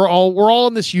 hey, we're all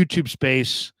in this YouTube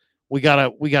space. We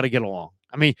gotta get along.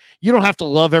 I mean, you don't have to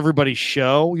love everybody's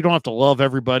show. You don't have to love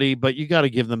everybody, but you got to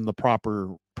give them the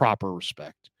proper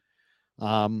respect.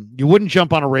 You wouldn't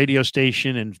jump on a radio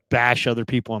station and bash other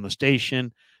people on the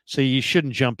station. So you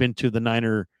shouldn't jump into the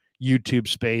Niner YouTube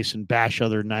space and bash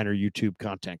other Niner YouTube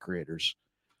content creators.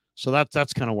 So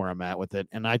that's kind of where I'm at with it.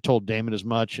 And I told Damon as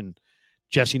much, and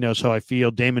Jesse knows how I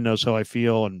feel. Damon knows how I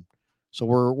feel. And so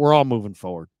we're all moving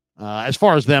forward. As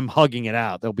far as them hugging it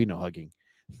out, there'll be no hugging.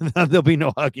 There'll be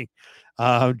no hugging.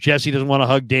 Jesse doesn't want to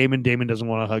hug Damon. Damon doesn't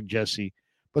want to hug Jesse.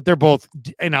 But they're both,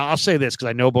 and I'll say this because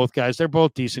I know both guys. They're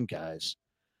both decent guys.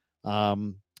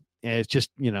 And it's just,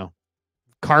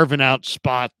 carving out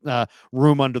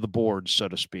room under the boards, so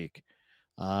to speak.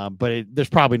 But there's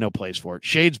probably no place for it.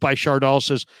 Shades by Chardal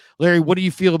says, Larry, what do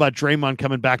you feel about Draymond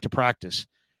coming back to practice?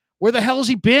 Where the hell has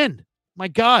he been? My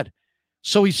God.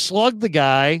 So he slugged the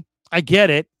guy. I get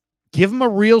it. Give him a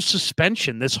real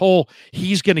suspension. This whole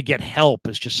he's going to get help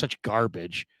is just such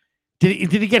garbage.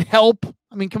 Did he get help?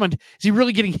 I mean, come on. Is he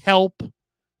really getting help?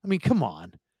 I mean, come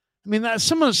on. I mean,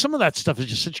 some of that stuff is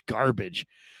just such garbage.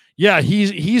 Yeah,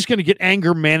 he's going to get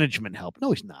anger management help.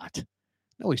 No, he's not.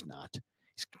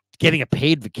 He's getting a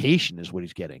paid vacation is what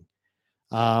he's getting.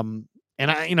 And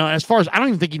as far as I don't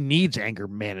even think he needs anger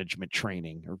management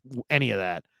training or any of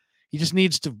that. He just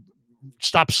needs to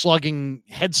stop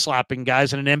head slapping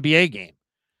guys in an NBA game.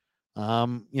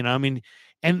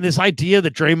 And this idea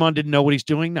that Draymond didn't know what he's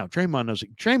doing. No, Draymond knows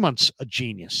it. Draymond's a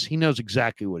genius. He knows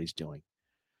exactly what he's doing.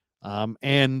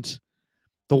 And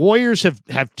the Warriors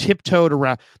have tiptoed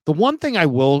around. The one thing I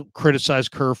will criticize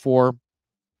Kerr for,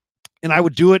 and I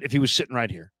would do it if he was sitting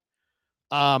right here.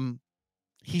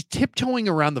 He's tiptoeing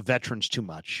around the veterans too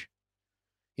much.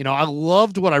 I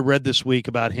loved what I read this week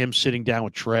about him sitting down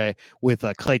with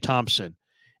Klay Thompson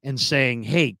and saying,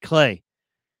 hey, Klay,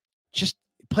 just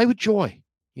play with joy.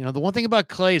 The one thing about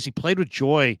Klay is he played with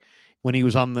joy when he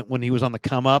was on the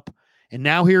come up. And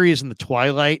now here he is in the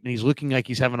twilight, and he's looking like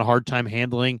he's having a hard time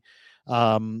handling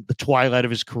the twilight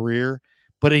of his career.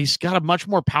 But he's got a much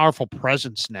more powerful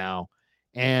presence now,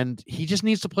 and he just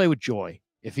needs to play with joy.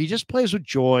 If he just plays with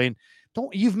joy,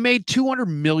 you've made $200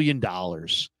 million.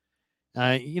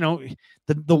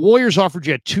 The Warriors offered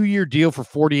you a 2-year deal for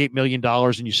 $48 million,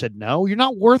 and you said no. You're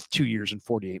not worth 2 years and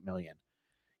 $48 million.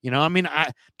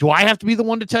 Do I have to be the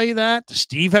one to tell you that? Does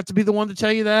Steve have to be the one to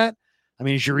tell you that? I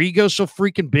mean, is your ego so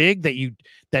freaking big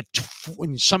that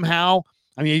somehow?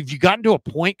 I mean, have you gotten to a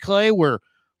point, Klay, where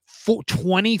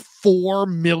 $24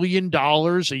 million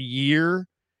a year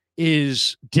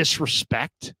is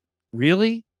disrespect?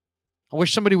 Really? I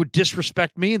wish somebody would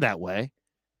disrespect me that way.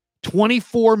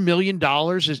 $24 million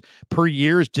per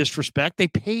year is disrespect. They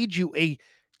paid you a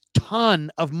ton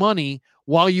of money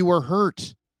while you were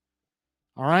hurt.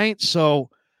 All right. So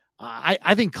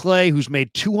I think Klay, who's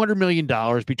made $200 million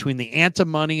between the Anta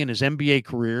money and his NBA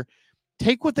career,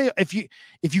 take if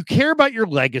you care about your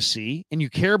legacy and you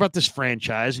care about this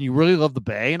franchise and you really love the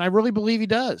Bay, and I really believe he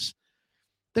does,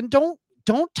 then don't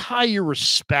tie your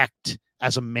respect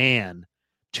as a man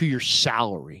to your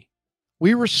salary.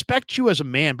 We respect you as a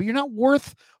man, but you're not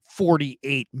worth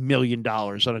 $48 million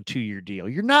on a 2-year deal.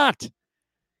 You're not.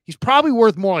 He's probably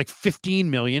worth more like $15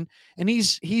 million, and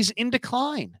he's in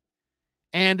decline.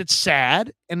 And it's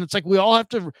sad, and it's like we all have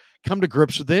to come to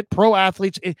grips with it. Pro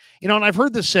athletes, and I've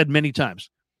heard this said many times.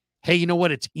 hey, you know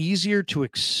what? It's easier to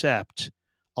accept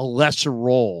a lesser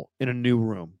role in a new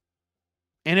room.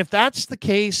 And if that's the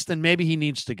case, then maybe he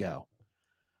needs to go.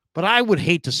 But I would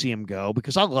hate to see him go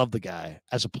because I love the guy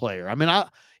as a player. I mean,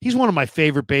 he's one of my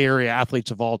favorite Bay Area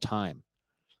athletes of all time.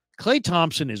 Klay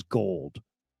Thompson is gold.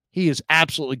 He is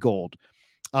absolutely gold.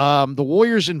 The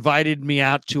Warriors invited me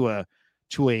out to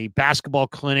a basketball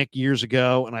clinic years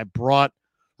ago, and I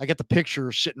got the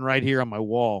picture sitting right here on my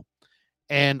wall,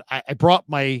 and I brought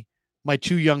my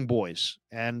two young boys,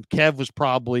 and Kev was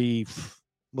probably,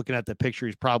 looking at the picture,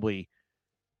 he's probably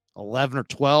 11 or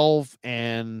 12,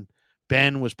 and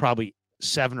Ben was probably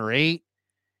 7 or 8.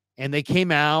 And they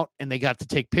came out and they got to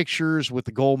take pictures with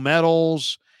the gold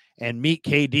medals and meet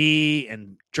KD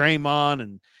and Draymond,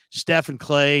 and Steph and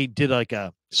Klay did like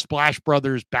a Splash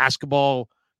Brothers basketball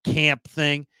camp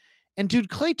thing. And dude,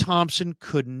 Klay Thompson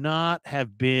could not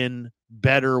have been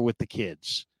better with the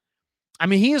kids. I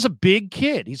mean, he is a big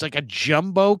kid. He's like a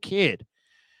jumbo kid.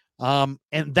 And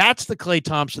that's the Klay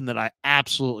Thompson that I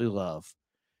absolutely love.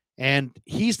 And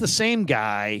he's the same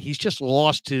guy. He's just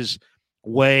lost his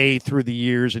way through the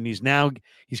years, and he's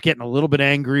getting a little bit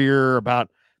angrier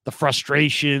about the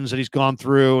frustrations that he's gone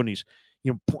through. And he's,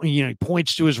 he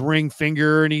points to his ring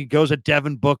finger and he goes at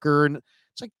Devin Booker, and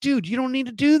it's like, dude, you don't need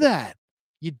to do that.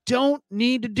 You don't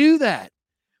need to do that.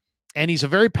 And he's a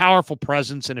very powerful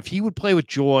presence. And if he would play with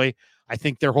Joy, I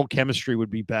think their whole chemistry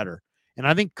would be better. And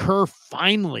I think Kerr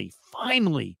finally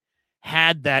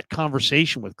had that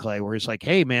conversation with Klay where he's like,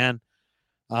 hey man,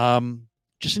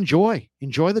 just enjoy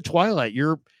the twilight.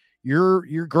 You're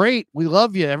great. We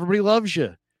love you. Everybody loves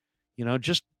you.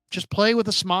 Just play with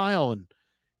a smile and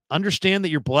understand that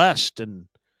you're blessed. And,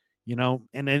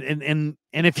 and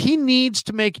if he needs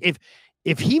to make,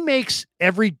 if he makes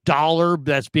every dollar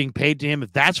that's being paid to him,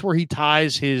 if that's where he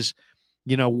ties his,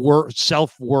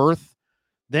 self-worth,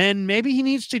 then maybe he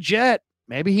needs to jet.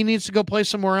 Maybe he needs to go play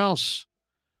somewhere else.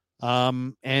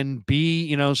 And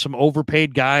be, some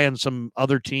overpaid guy on some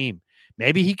other team.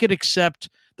 Maybe he could accept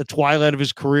the twilight of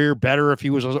his career better if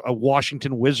he was a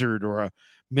Washington Wizard or a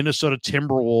Minnesota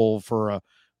Timberwolf or a,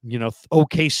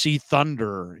 OKC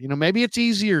Thunder. Maybe it's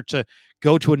easier to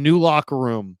go to a new locker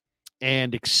room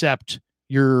and accept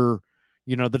your,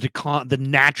 the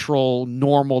natural,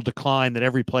 normal decline that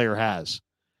every player has.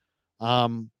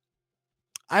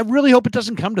 I really hope it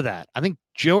doesn't come to that. I think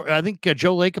Joe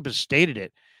Lacob has stated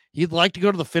it. He'd like to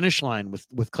go to the finish line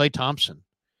with Klay Thompson.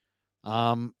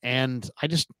 And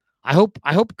I hope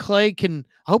Klay can,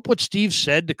 I hope what Steve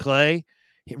said to Klay,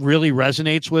 it really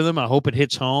resonates with him. I hope it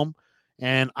hits home.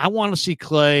 And I want to see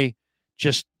Klay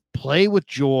just play with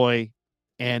joy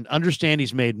and understand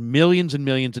he's made millions and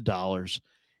millions of dollars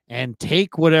and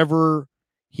take whatever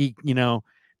he,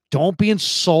 don't be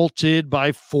insulted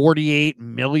by $48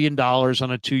 million on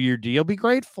a 2-year deal. Be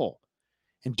grateful.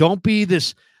 And don't be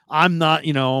this, I'm not,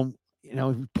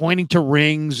 pointing to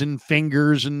rings and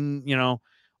fingers and,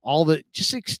 all the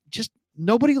just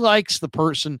nobody likes the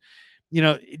person.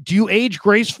 Do you age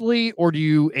gracefully or do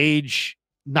you age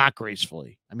not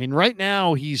gracefully? I mean, right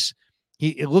now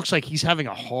it looks like he's having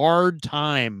a hard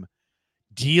time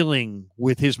dealing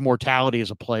with his mortality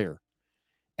as a player.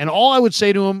 And all I would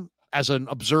say to him as an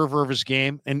observer of his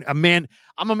game, and I'm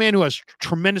a man who has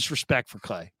tremendous respect for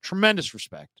Klay, tremendous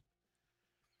respect.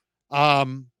 I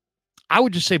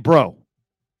would just say, bro,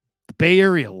 the Bay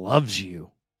Area loves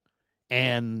you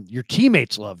and your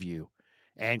teammates love you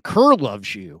and Kerr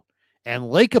loves you and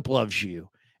Lacob loves you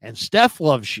and Steph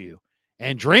loves you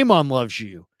and Draymond loves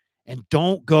you, and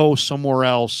don't go somewhere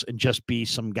else and just be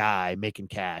some guy making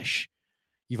cash.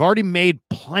 You've already made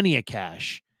plenty of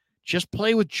cash. Just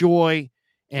play with joy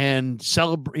and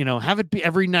celebrate, have it be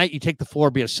every night you take the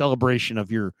floor, be a celebration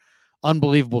of your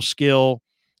unbelievable skill,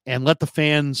 and let the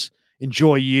fans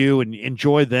enjoy you and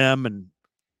enjoy them. And,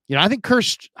 I think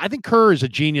Kerr is a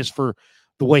genius for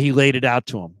the way he laid it out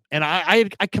to him. And I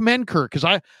commend Kerr because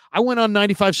I went on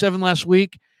 95.7 last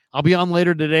week. I'll be on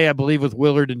later today, I believe, with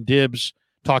Willard and Dibbs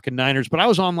talking Niners. But I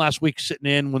was on last week sitting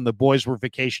in when the boys were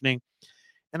vacationing.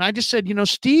 And I just said,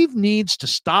 Steve needs to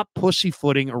stop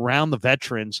pussyfooting around the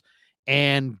veterans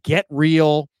and get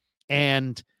real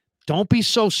and don't be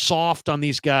so soft on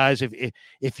these guys.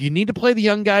 If you need to play the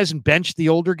young guys and bench the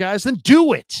older guys, then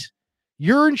do it.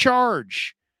 You're in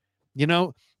charge. He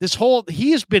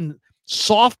has been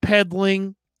soft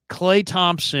peddling Klay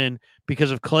Thompson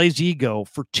because of Klay's ego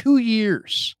for 2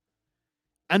 years.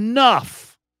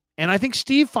 Enough. And I think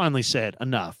Steve finally said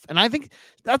enough. And I think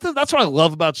that's what I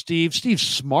love about Steve. Steve's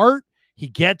smart. He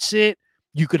gets it.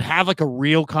 You could have like a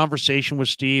real conversation with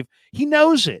Steve. He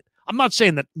knows it. I'm not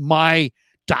saying that my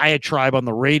diatribe on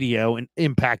the radio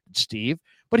impacted Steve,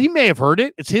 but he may have heard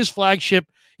it. It's his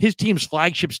team's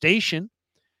flagship station.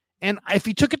 And if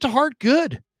he took it to heart,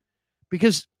 good,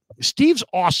 because Steve's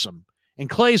awesome and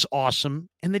Clay's awesome.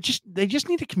 And they just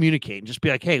need to communicate and just be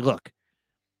like, hey, look,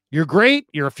 you're great.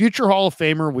 You're a future Hall of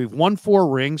Famer. We've won 4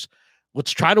 rings.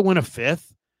 Let's try to win a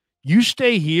 5th. You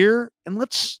stay here and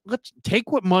let's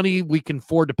take what money we can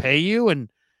afford to pay you.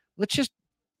 And let's just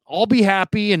all be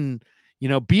happy and,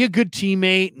 be a good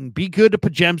teammate and be good to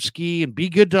Pajemski and be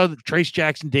good to Trace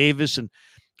Jackson Davis. And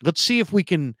let's see if we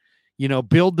can,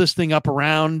 build this thing up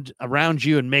around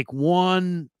you and make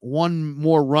one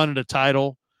more run at a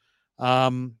title.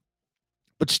 But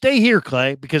stay here,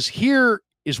 Clay, because here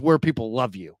is where people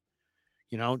love you.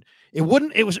 It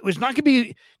was not going to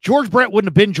be George Brett wouldn't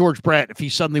have been George Brett if he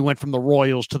suddenly went from the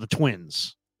Royals to the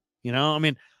Twins.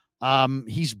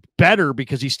 He's better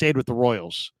because he stayed with the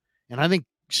Royals. And I think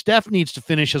Steph needs to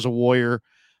finish as a Warrior.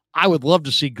 I would love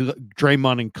to see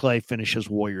Draymond and Clay finish as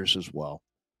Warriors as well.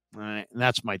 All right. And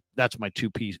that's my 2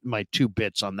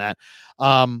 bits on that.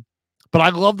 But I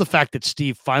love the fact that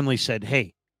Steve finally said,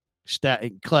 hey,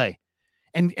 Clay.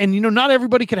 And not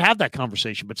everybody could have that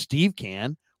conversation, but Steve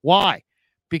can. Why?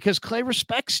 Because Clay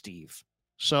respects Steve.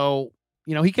 So,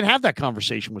 he can have that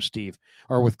conversation with Steve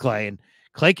or with Clay, and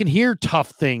Clay can hear tough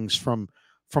things from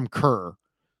Kerr.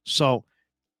 So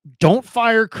don't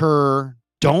fire Kerr.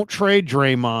 Don't trade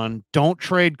Draymond. Don't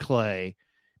trade Clay,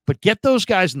 but get those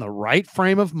guys in the right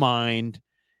frame of mind.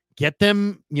 Get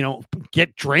them,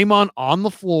 get Draymond on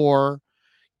the floor,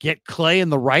 get Clay in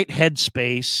the right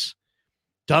headspace.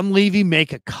 Dunleavy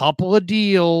make a couple of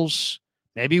deals,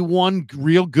 maybe one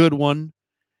real good one.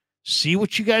 See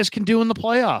what you guys can do in the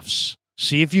playoffs.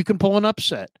 See if you can pull an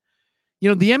upset. The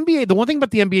NBA, the one thing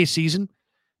about the NBA season,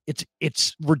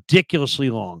 it's ridiculously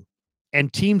long.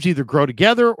 And teams either grow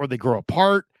together or they grow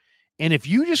apart. And if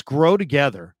you just grow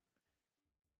together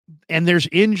and there's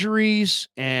injuries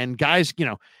and guys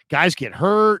get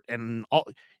hurt and all,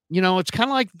 it's kind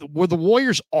of like, were the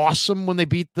Warriors awesome when they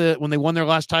won their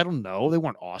last title? No, they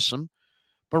weren't awesome.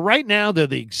 But right now they're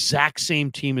the exact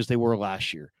same team as they were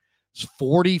last year. It's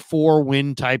 44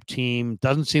 win type team.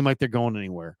 Doesn't seem like they're going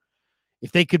anywhere.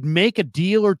 If they could make a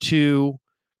deal or two,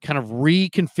 kind of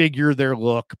reconfigure their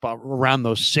look around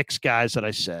those 6 guys that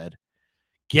I said,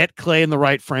 get Clay in the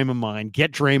right frame of mind,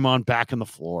 get Draymond back on the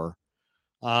floor.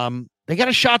 They got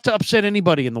a shot to upset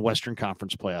anybody in the Western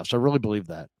Conference playoffs. I really believe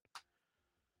that.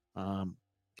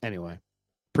 Anyway,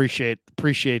 appreciate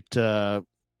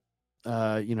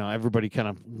everybody kind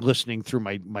of listening through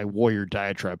my Warrior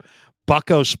diatribe.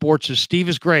 Bucko Sports' Steve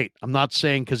is great. I'm not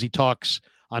saying because he talks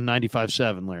on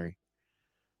 95.7, Larry.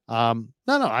 No.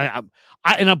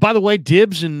 And by the way,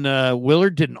 Dibbs and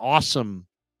Willard did an awesome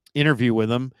interview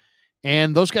with him,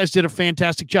 and those guys did a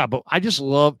fantastic job. But I just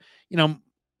love,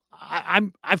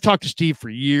 I've talked to Steve for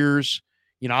years.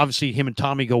 Obviously him and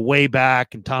Tommy go way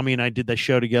back, and Tommy and I did that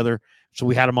show together, so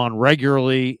we had him on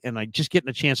regularly. And I just getting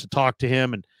a chance to talk to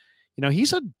him, and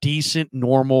he's a decent,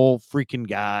 normal freaking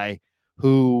guy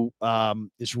who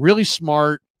is really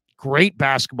smart, great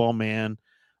basketball man.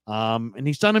 And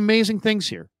he's done amazing things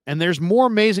here. And there's more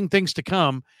amazing things to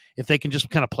come if they can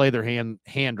just kind of play their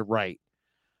hand right.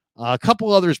 A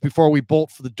couple others before we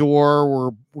bolt for the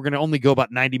door. We're going to only go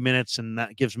about 90 minutes, and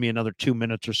that gives me another 2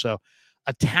 minutes or so.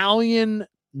 Italian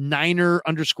Niner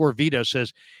 _ Vito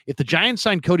says, if the Giants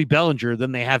sign Cody Bellinger,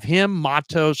 then they have him,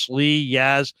 Matos, Lee,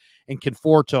 Yaz, and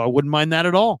Conforto. I wouldn't mind that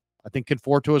at all. I think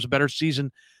Conforto is a better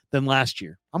season than last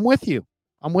year. I'm with you.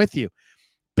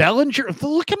 Bellinger,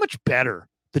 look how much better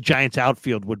the Giants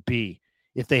outfield would be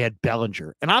if they had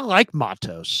Bellinger. And I like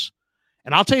Matos.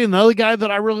 And I'll tell you another guy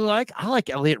that I really like. I like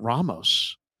Elliot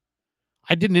Ramos.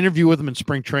 I did an interview with him in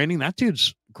spring training. That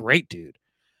dude's a great dude.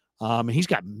 And he's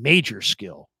got major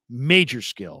skill.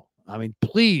 I mean,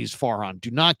 please, Farhan,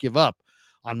 do not give up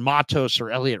on Matos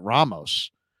or Elliot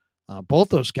Ramos. Both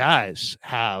those guys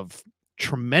have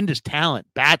tremendous talent,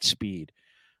 bat speed.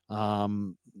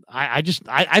 I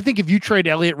think if you trade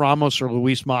Elliot Ramos or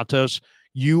Luis Matos,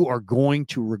 you are going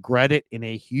to regret it in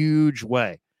a huge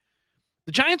way.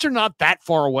 The Giants are not that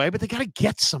far away, but they got to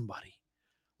get somebody.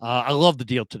 I love the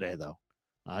deal today, though.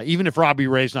 Even if Robbie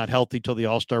Ray's not healthy till the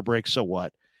All-Star break, so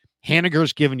what?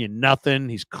 Haniger's giving you nothing.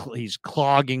 He's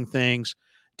clogging things.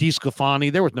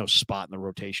 DeSclafani, there was no spot in the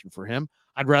rotation for him.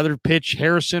 I'd rather pitch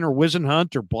Harrison or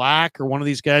Wisenhunt or Black or one of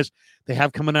these guys they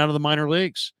have coming out of the minor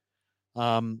leagues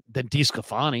than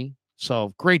DeSclafani.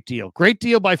 So great deal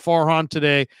by Farhan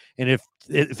today. And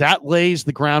if that lays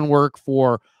the groundwork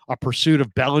for a pursuit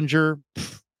of Bellinger,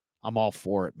 I'm all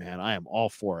for it, man. I am all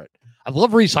for it. I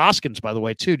love Rhys Hoskins, by the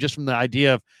way, too, just from the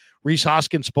idea of Rhys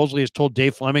Hoskins supposedly has told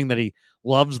Dave Fleming that he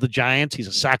loves the Giants. He's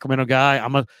a Sacramento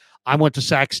guy. I went to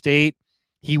Sac State.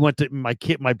 He went to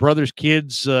my brother's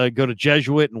kids go to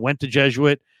Jesuit and went to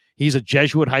Jesuit. He's a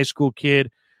Jesuit high school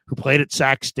kid who played at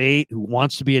Sac State, who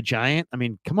wants to be a Giant. I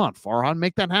mean, come on, Farhan,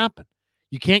 make that happen.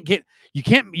 You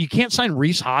can't sign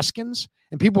Rhys Hoskins.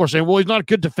 And people are saying, well, he's not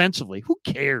good defensively. Who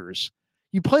cares?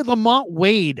 You played Lamont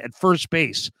Wade at first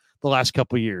base the last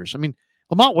couple of years. I mean,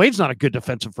 Lamont Wade's not a good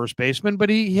defensive first baseman, but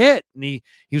he hit, and he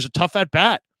was a tough at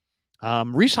bat.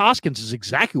 Rhys Hoskins is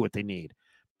exactly what they need.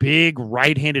 Big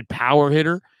right-handed power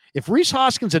hitter. If Rhys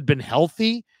Hoskins had been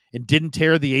healthy and didn't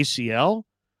tear the ACL,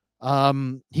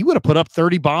 he would have put up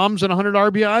 30 bombs and 100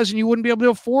 RBIs, and you wouldn't be able to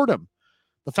afford him.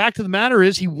 The fact of the matter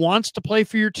is he wants to play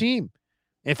for your team.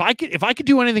 If I could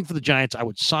do anything for the Giants, I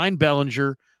would sign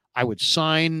Bellinger. I would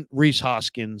sign Rhys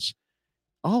Hoskins.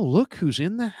 Oh, look who's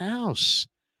in the house.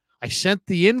 I sent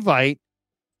the invite,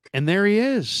 and there he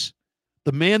is.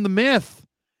 The man, the myth.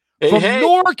 From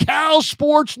NorCal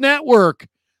Sports Network,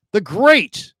 the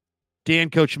great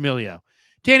Dan Cochimilio.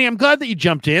 Danny, I'm glad that you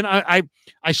jumped in. I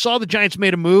saw the Giants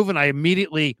made a move, and I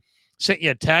immediately sent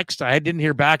you a text. I didn't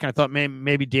hear back, and I thought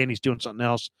maybe Danny's doing something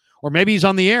else, or maybe he's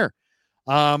on the air.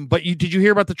 But did you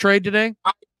hear about the trade today?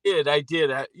 I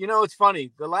did. It's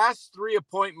funny. The last 3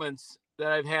 appointments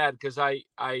that I've had, because I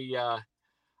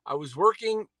was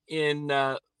working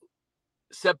in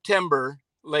September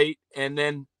late, and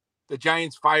then the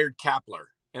Giants fired Kapler,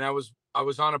 and I was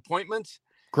on appointments.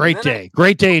 Great day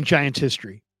in Giants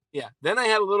history. Yeah. Then I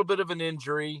had a little bit of an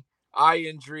eye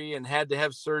injury, and had to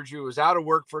have surgery. Was out of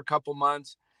work for a couple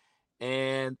months,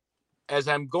 and as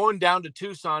I'm going down to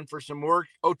Tucson for some work,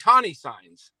 Ohtani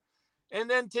signs. And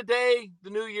then today, the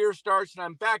new year starts, and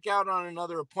I'm back out on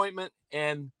another appointment,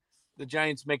 and the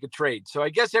Giants make a trade. So I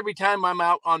guess every time I'm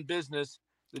out on business,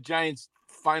 the Giants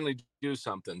finally do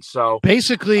something. So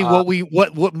basically,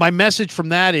 what my message from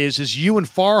that is you and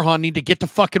Farhan need to get to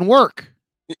fucking work.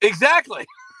 Exactly.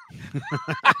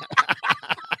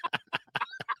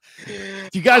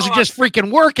 If you guys would just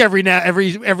freaking work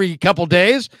every couple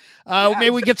days, maybe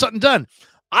we get something done.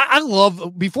 I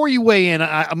love, before you weigh in,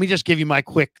 let me just give you my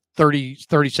quick 30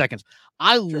 seconds.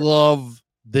 I love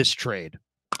this trade.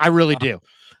 I really do.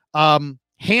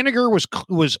 Haniger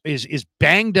is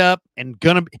banged up and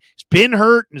he's been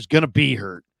hurt and is gonna be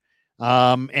hurt.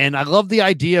 And I love the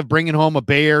idea of bringing home a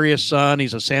Bay Area son.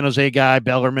 He's a San Jose guy,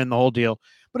 Bellerman, the whole deal.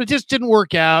 But it just didn't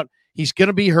work out. He's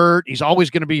gonna be hurt. He's always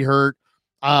gonna be hurt.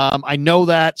 I know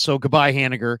that. So goodbye,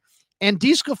 Haniger. And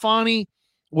DeSclafani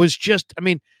was just,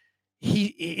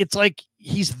 it's like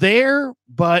he's there,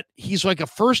 but he's like a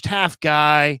first half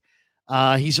guy.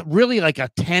 He's really like a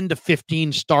 10 to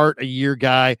 15 start a year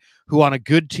guy who on a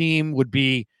good team would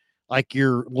be like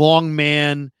your long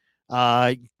man.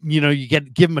 You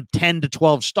give him a 10 to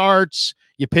 12 starts.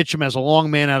 You pitch him as a long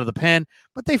man out of the pen,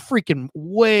 but they freaking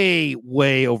way,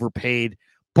 way overpaid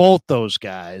both those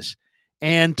guys.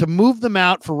 And to move them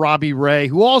out for Robbie Ray,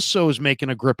 who also is making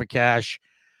a grip of cash,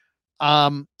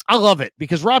 I love it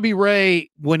because Robbie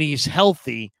Ray, when he's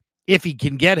healthy, if he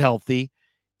can get healthy,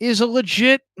 is a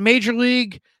legit major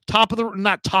league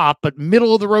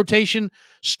middle of the rotation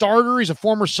starter. He's a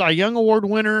former Cy Young Award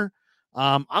winner.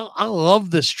 I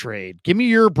love this trade. Give me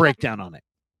your breakdown on it.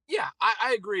 Yeah,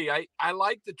 I agree. I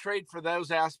like the trade for those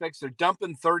aspects. They're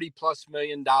dumping $30+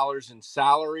 million in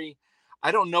salary.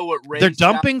 I don't know what they're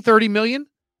dumping. $30 million.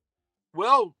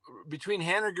 Well, between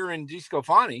Haniger and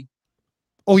DeSclafani.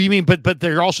 Oh, you mean, but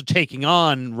they're also taking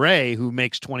on Ray, who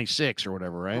makes 26 or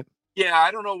whatever, right? Yeah,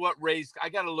 I don't know what Ray's. I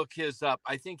got to look his up.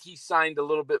 I think he signed a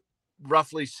little bit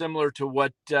roughly similar to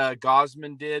what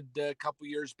Gosman did a couple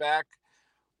years back.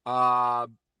 I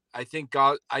think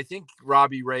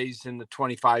Robbie Ray's in the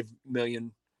 25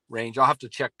 million range. I'll have to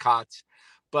check Cots,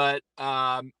 but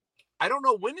I don't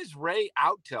know, when is Ray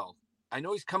out till. I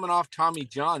know he's coming off Tommy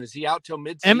John. Is he out till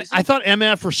mid-season? I thought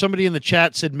MF or somebody in the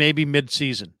chat said maybe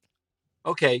mid-season.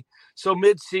 Okay, so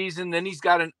mid-season, then he's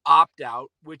got an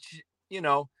opt-out, which,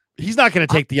 he's not going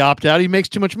to take the opt-out. He makes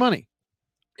too much money.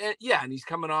 Yeah, and he's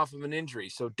coming off of an injury,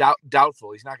 so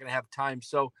doubtful. He's not going to have time.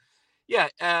 So, yeah,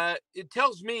 it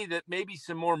tells me that maybe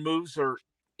some more moves are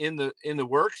in the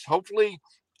works. Hopefully,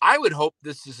 I would hope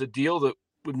this is a deal that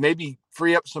would maybe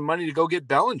free up some money to go get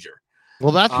Bellinger.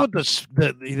 Well, that's what there's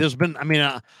been.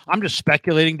 I'm just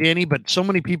speculating, Danny, but so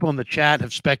many people in the chat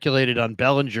have speculated on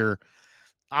Bellinger.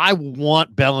 I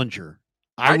want Bellinger.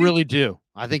 I really do.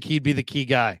 I think he'd be the key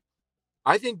guy.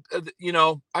 I think,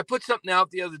 I put something out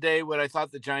the other day, what I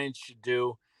thought the Giants should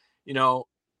do.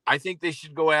 I think they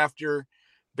should go after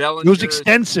Bellinger. It was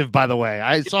extensive, by the way.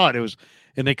 I saw it. It was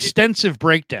an extensive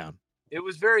breakdown. It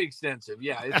was very extensive.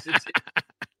 Yeah.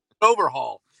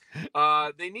 overhaul.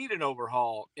 They need an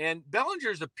overhaul. And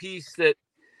Bellinger's a piece that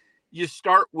you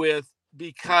start with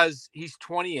because he's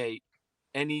 28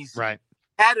 and he's right.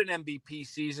 had an MVP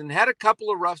season, had a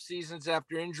couple of rough seasons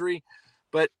after injury,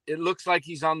 but it looks like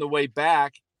he's on the way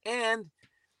back. And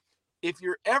if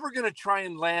you're ever going to try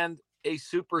and land a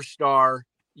superstar,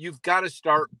 you've got to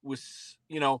start with,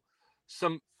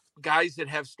 some guys that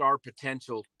have star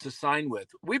potential to sign with.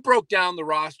 We broke down the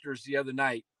rosters the other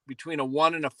night between a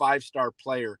 1 and a 5-star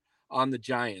player on the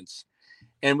Giants.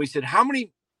 And we said, how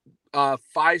many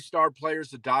 5-star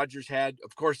players the Dodgers had?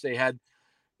 Of course, they had,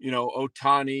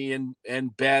 Ohtani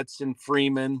and Betts and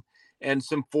Freeman and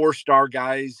some 4-star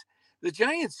guys. The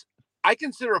Giants, I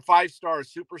consider a 5-star a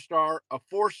superstar, a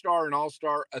 4-star an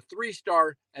all-star, a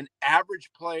 3-star an average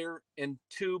player, and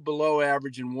 2 below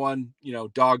average and 1,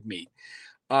 dog meat.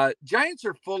 Giants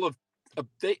are full of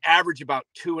they average about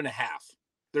 2.5.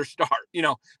 Their star,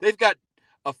 they've got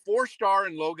a 4-star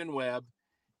in Logan Webb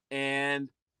and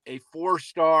a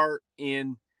 4-star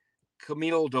in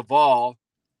Camilo Duvall,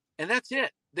 and that's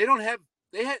it. They had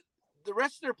the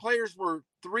rest of their players were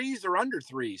 3s or under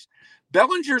 3s.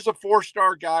 Bellinger's a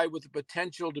 4-star guy with the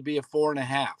potential to be a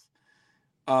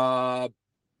 4.5.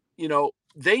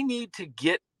 They need to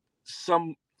get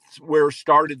somewhere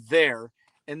started there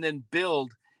and then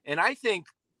build. And I think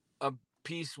a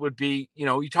piece would be,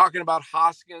 you're talking about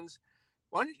Hoskins.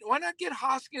 Why not get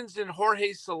Hoskins and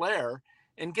Jorge Soler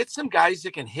and get some guys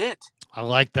that can hit? I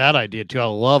like that idea too. I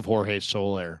love Jorge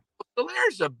Soler.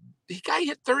 Soler's he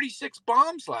hit 36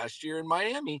 bombs last year in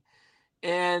Miami,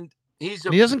 and he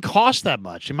doesn't cost that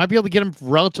much. You might be able to get him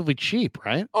relatively cheap,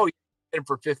 right? Oh, you get him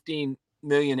for $15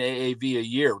 million AAV a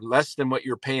year, less than what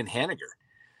you're paying Haniger.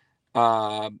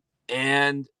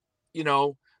 And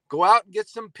go out and get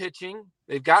some pitching.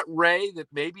 They've got Ray that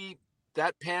maybe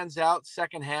that pans out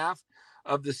second half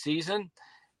of the season.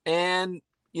 And,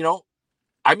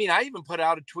 I even put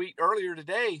out a tweet earlier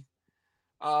today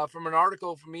from an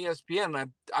article from ESPN.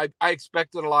 I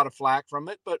expected a lot of flack from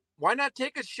it, but why not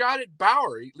take a shot at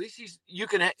Bauer? At least you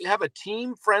can have a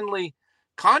team-friendly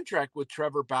contract with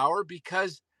Trevor Bauer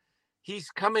because he's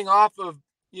coming off of,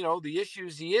 the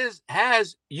issues he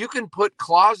has. You can put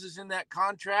clauses in that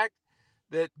contract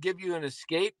that give you an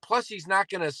escape. Plus, he's not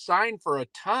going to sign for a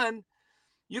ton.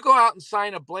 You go out and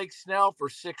sign a Blake Snell for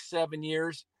 6-7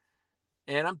 years,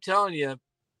 and I'm telling you,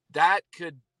 that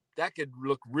could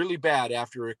look really bad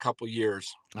after a couple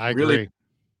years. I agree.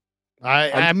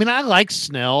 I like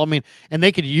Snell. And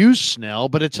they could use Snell,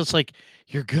 but it's just like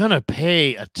you're gonna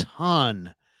pay a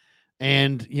ton,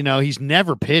 and he's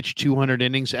never pitched 200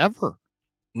 innings ever.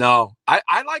 No, I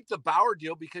like the Bauer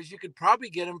deal because you could probably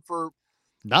get him for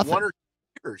nothing. 1 or 2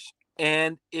 years.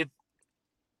 And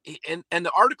and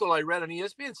the article I read on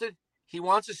ESPN said he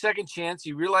wants a second chance.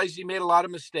 He realized he made a lot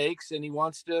of mistakes and he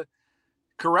wants to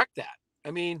correct that.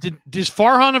 Does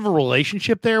Farhan have a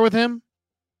relationship there with him?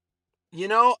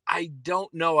 I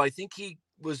don't know. I think he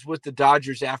was with the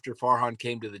Dodgers after Farhan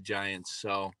came to the Giants.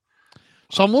 So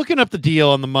I'm looking up the deal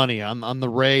on the money on the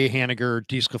Ray, Haniger,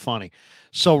 DeSclafani.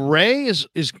 So Ray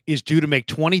is due to make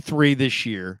 23 this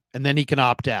year, and then he can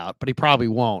opt out, but he probably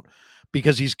won't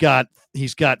because he's got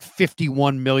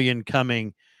 51 million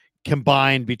coming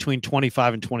combined between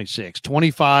 25 and 26.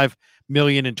 25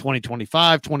 million in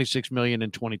 2025, 26 million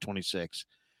in 2026.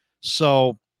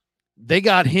 So they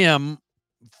got him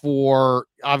for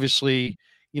obviously,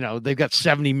 they've got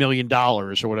 $70 million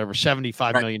or whatever,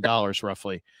 $75 million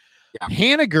roughly. Yeah.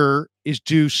 Haniger is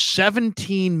due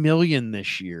 17 million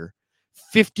this year,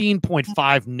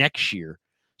 15.5 next year.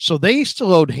 So they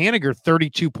still owed Haniger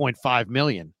 32.5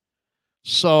 million.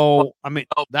 So,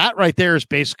 that right there is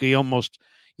basically almost,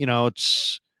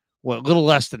 it's a little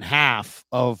less than half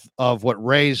of what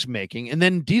Ray's making. And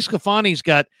then DeSclafani's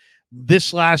got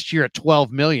this last year at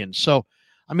 12 million. So,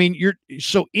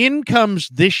 in comes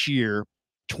this year,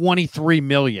 23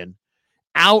 million,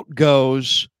 out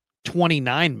goes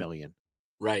 29 million.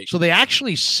 Right. So they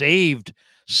actually saved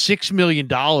 $6 million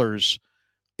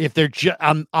if they're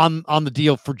on the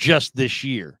deal for just this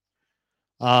year.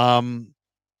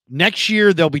 Next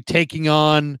year they'll be taking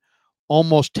on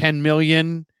almost 10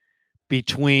 million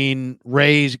between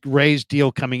Ray's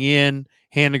deal coming in,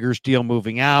 Haniger's deal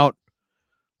moving out.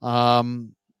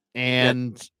 And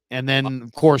then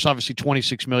of course, obviously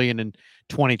 26 million in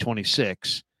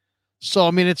 2026. So,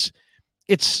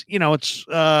 it's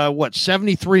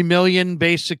 73 million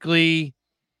basically,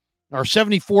 or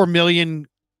 74 million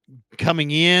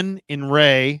coming in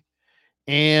Ray,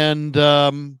 and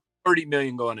 30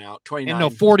 million going out, 29.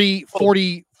 And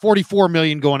 44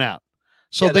 million going out.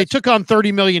 So they took on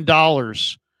 $30 million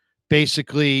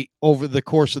basically over the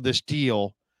course of this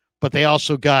deal, but they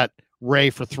also got Ray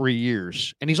for 3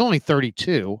 years, and he's only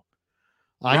 32,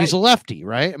 and he's Right. a lefty,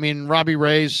 right? I mean, Robbie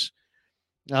Ray's,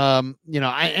 and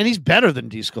he's better than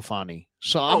DeSclafani.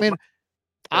 So I mean,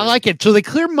 I like it. So they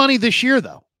clear money this year,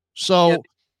 though. So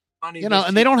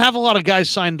and they don't have a lot of guys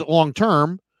signed long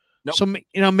term. Nope. So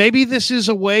maybe this is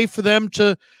a way for them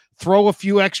to throw a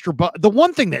few extra. The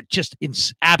one thing that just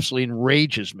absolutely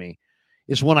enrages me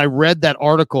is when I read that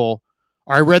article,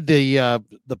 or I read the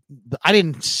I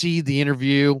didn't see the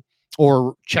interview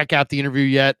or check out the interview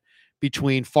yet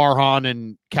between Farhan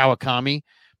and Kawakami,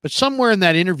 but somewhere in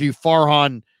that interview,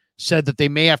 Farhan said that they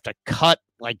may have to cut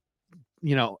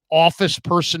office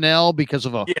personnel because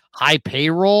of a high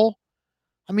payroll.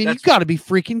 I mean, you've got to be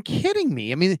freaking kidding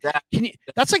me. I mean,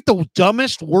 that's like the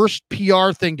dumbest, worst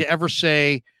PR thing to ever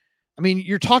say. I mean,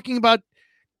 you're talking about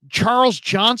Charles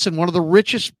Johnson, one of the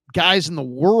richest guys in the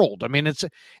world. I mean,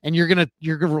 and you're gonna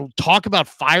talk about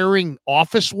firing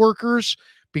office workers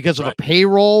because of a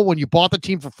payroll when you bought the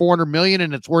team for $400 million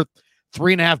and it's worth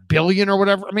 $3.5 billion or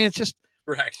whatever. I mean, it's just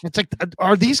It's like,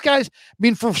 are these guys? I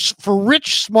mean, for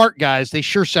rich, smart guys, they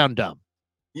sure sound dumb.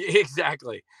 Yeah,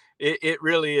 exactly. It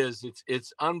really is.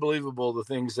 It's unbelievable the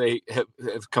things they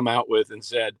have come out with and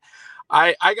said.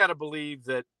 I got to believe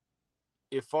that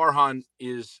if Farhan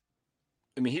is,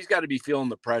 I mean, he's got to be feeling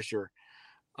the pressure.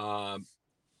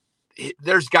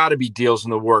 There's got to be deals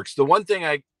in the works. The one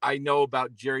thing I know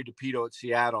about Jerry DePito at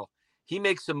Seattle, he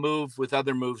makes a move with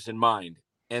other moves in mind.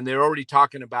 And they're already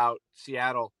talking about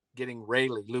Seattle getting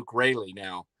Luke Raley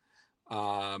now.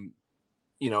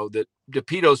 That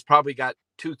DePito's probably got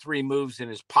 2-3 moves in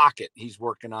his pocket he's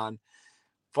working on.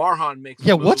 Farhan makes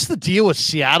what's the deal with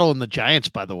Seattle and the Giants,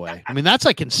 by the way? I mean, that's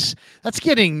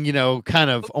getting, kind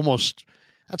of almost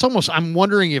I'm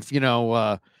wondering if,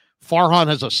 Farhan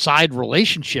has a side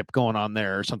relationship going on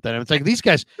there or something. It's like these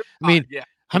guys, I'd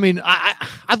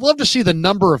love to see the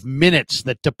number of minutes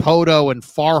that DePito and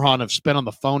Farhan have spent on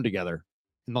the phone together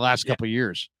in the last couple of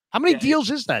years. How many deals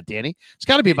is that, Danny? It's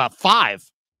got to be about 5.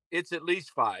 It's at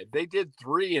least 5. They did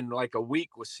 3 in like a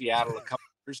week with Seattle a couple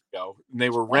of years ago. And they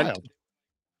were renting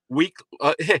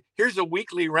here's a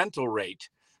weekly rental rate.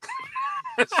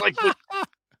 It's like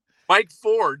Mike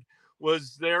Ford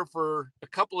was there for a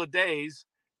couple of days,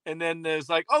 and then there's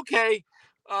like, okay,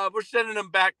 we're sending him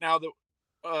back now.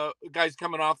 The guy's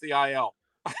coming off the IL.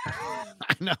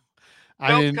 I know.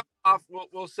 Come off.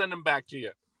 We'll send him back to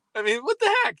you. I mean, what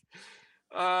the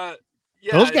heck?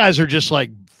 Those guys are just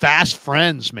like fast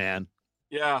friends, man.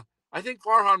 Yeah. I think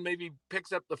Farhan maybe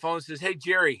picks up the phone and says, "Hey,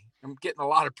 Jerry, I'm getting a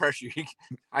lot of pressure.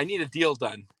 I need a deal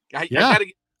done. I gotta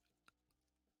get."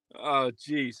 Oh,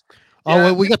 geez.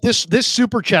 Yeah. We got this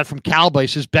super chat from Calby.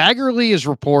 Says Baggerly is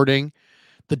reporting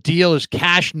the deal is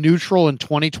cash neutral in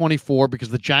 2024 because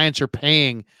the Giants are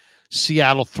paying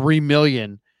Seattle $3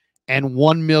 million and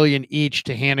 $1 million each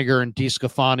to Haniger and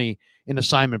DeSclafani in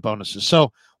assignment bonuses.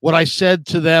 So what I said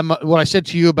to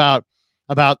you about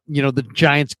the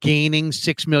Giants gaining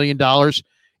 $6 million,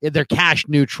 they're cash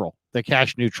neutral. They're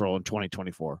cash neutral in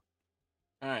 2024.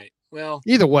 All right. Well,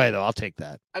 either way, though, I'll take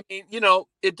that. I mean,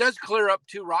 it does clear up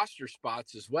 2 roster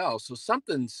spots as well. So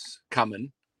something's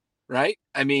coming, right?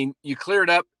 I mean, you cleared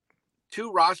up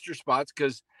 2 roster spots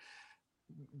because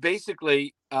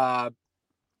basically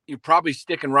you're probably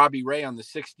sticking Robbie Ray on the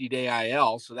 60-day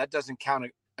IL. So that doesn't count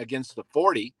against the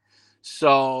 40.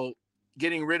 So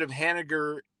getting rid of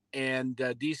Haniger and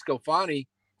DeSclafani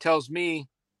tells me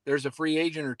there's a free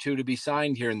agent or 2 to be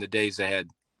signed here in the days ahead.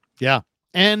 Yeah.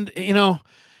 And,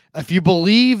 if you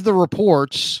believe the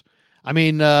reports, I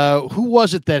mean, who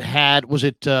was it that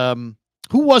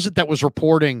was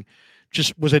reporting?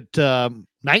 Was it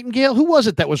Nightingale? Who was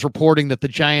it that was reporting that the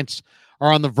Giants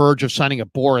are on the verge of signing a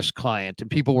Boris client?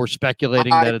 And people were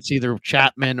speculating that it's either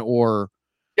Chapman or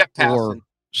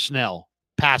Snell.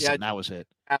 Passan, that was it.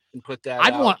 Put that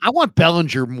I want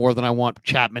Bellinger more than I want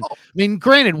Chapman. I mean,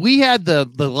 granted, we had the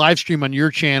live stream on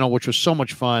your channel, which was so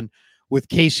much fun with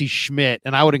Casey Schmidt,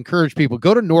 and I would encourage people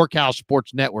go to NorCal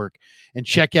Sports Network and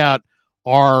check out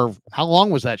how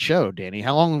long was that show, Danny?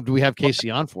 How long do we have Casey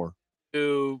on for?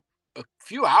 A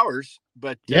few hours,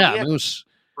 but it was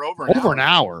for over an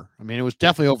hour. I mean, it was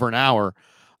definitely over an hour.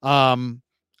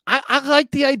 I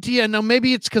like the idea. Now,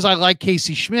 maybe it's because I like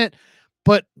Casey Schmidt,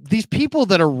 but these people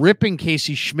that are ripping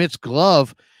Casey Schmidt's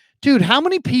glove, dude, how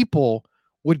many people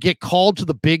would get called to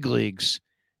the big leagues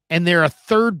and they're a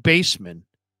third baseman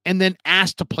and then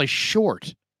asked to play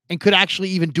short and could actually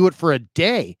even do it for a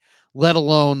day, let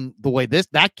alone the way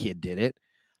that kid did it?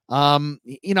 I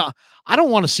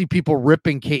don't want to see people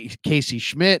ripping Casey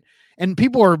Schmidt, and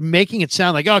people are making it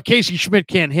sound like, oh, Casey Schmidt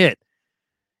can't hit.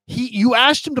 You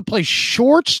asked him to play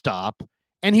shortstop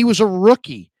and he was a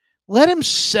rookie. Let him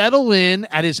settle in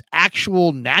at his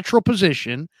actual natural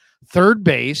position, third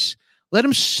base. Let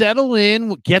him settle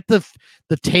in, get the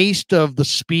taste of the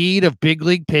speed of big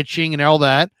league pitching and all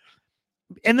that.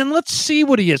 And then let's see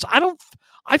what he is.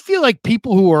 I feel like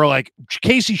people who are like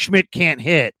Casey Schmidt can't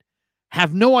hit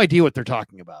have no idea what they're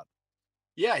talking about.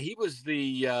 Yeah, he was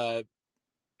the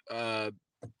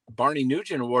Barney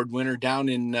Nugent Award winner down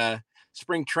in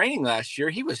spring training last year.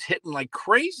 He was hitting like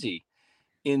crazy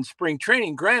in spring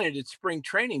training. Granted, it's spring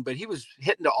training, but he was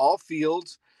hitting to all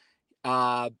fields.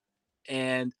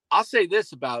 And I'll say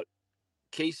this about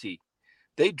Casey.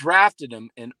 They drafted him,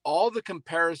 and all the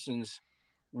comparisons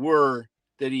were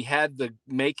that he had the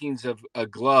makings of a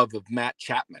glove of Matt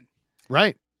Chapman.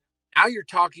 Right. Now you're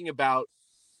talking about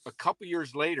a couple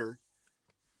years later,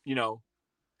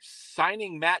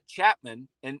 signing Matt Chapman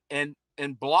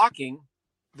and blocking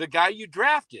the guy you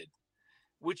drafted,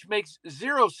 which makes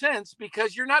zero sense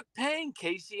because you're not paying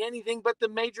Casey anything but the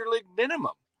major league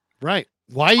minimum. Right.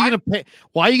 Why are you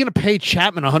going to pay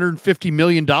Chapman $150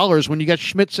 million when you got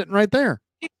Schmidt sitting right there?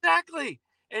 Exactly.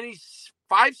 And he's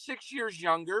 5-6 years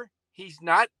younger. He's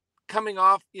not coming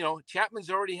off, Chapman's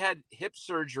already had hip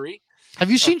surgery.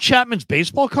 Have you seen Chapman's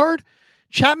baseball card?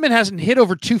 Chapman hasn't hit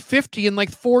over 250 in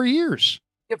like 4 years.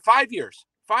 Yeah, 5 years.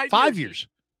 5 years.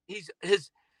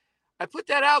 I put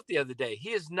that out the other day.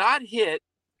 He has not hit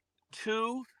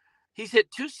he's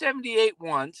hit 278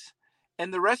 once,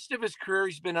 and the rest of his career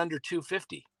he's been under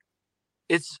 250.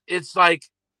 It's like,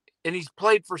 and he's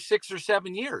played for 6 or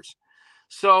 7 years.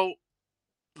 So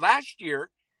last year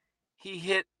he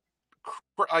hit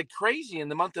like crazy in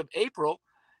the month of April.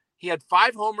 He had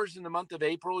 5 homers in the month of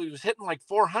April. He was hitting like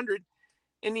 400,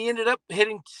 and he ended up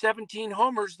hitting 17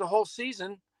 homers the whole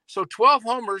season. So 12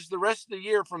 homers the rest of the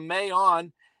year from May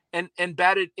on, and ended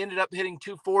up hitting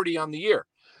 240 on the year.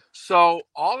 So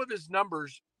all of his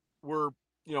numbers were,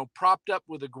 propped up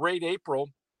with a great April.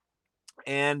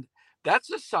 And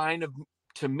that's a sign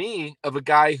to me, of a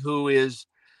guy who is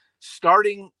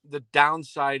starting the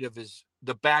downside of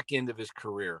the back end of his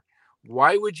career.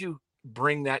 Why would you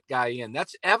bring that guy in?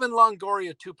 That's Evan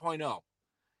Longoria 2.0.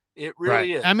 It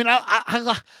really is. I mean,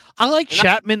 I like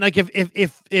Chapman. Like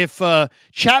if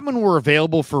Chapman were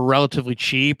available for relatively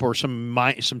cheap or some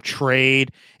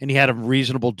trade and he had a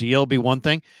reasonable deal, it'd be one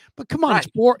thing. But come on, right.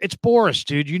 It's Boris,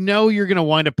 dude. You're going to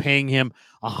wind up paying him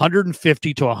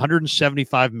 $150 to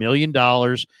 $175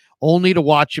 million only to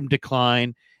watch him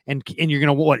decline. And you're going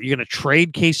to what? You're going to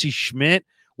trade Casey Schmidt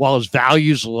while his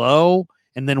value's low,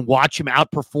 and then watch him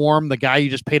outperform the guy you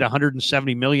just paid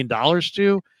 $170 million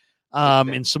to.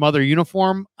 In some other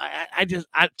uniform.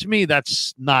 To me,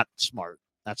 that's not smart.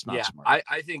 That's not smart.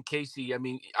 I think Casey, I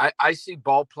mean, I see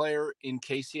ball player in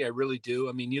Casey. I really do.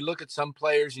 I mean, you look at some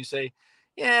players, you say,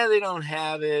 yeah, they don't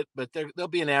have it, but they'll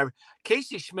be an average.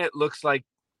 Casey Schmidt looks like,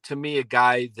 to me, a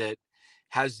guy that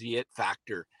has the it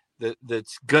factor,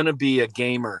 that's going to be a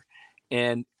gamer.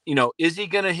 And, is he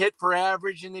going to hit for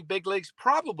average in the big leagues?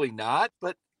 Probably not.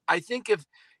 But I think if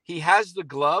he has the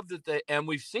glove and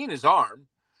we've seen his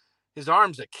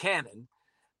arm's a cannon.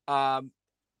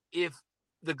 If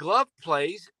the glove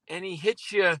plays and he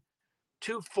hits you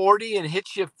 240 and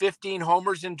hits you 15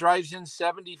 homers and drives in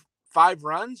 75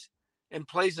 runs and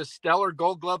plays a stellar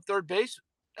Gold Glove third base,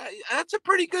 that's a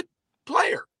pretty good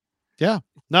player. Yeah.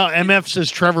 Now, MF says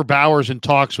Trevor Bauer's in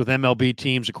talks with MLB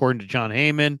teams, according to John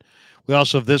Heyman. We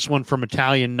also have this one from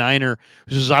Italian Niner,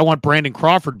 who says, I want Brandon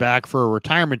Crawford back for a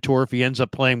retirement tour if he ends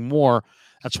up playing more.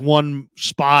 That's one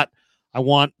spot I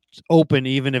want open,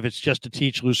 even if it's just to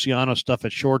teach Luciano stuff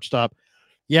at shortstop.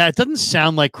 Yeah, it doesn't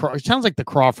sound like it sounds like the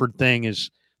Crawford thing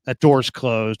that door's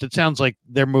closed. It sounds like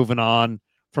they're moving on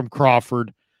from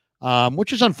Crawford,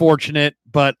 which is unfortunate,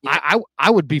 but I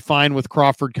would be fine with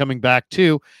Crawford coming back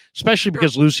too, especially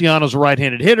because Luciano's a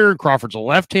right-handed hitter, Crawford's a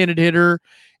left-handed hitter,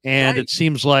 and it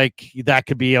seems like that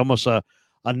could be almost a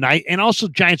night. And also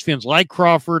Giants fans like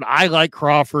Crawford. I like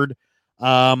Crawford.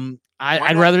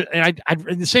 I'd rather, and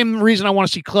the same reason I want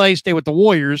to see Clay stay with the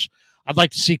Warriors, I'd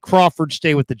like to see Crawford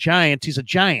stay with the Giants. He's a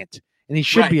Giant, and he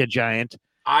should be a Giant.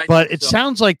 But it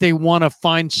sounds like they want to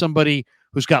find somebody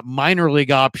who's got minor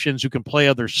league options who can play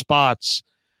other spots.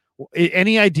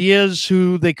 Any ideas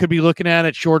who they could be looking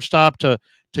at shortstop to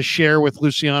share with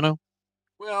Luciano?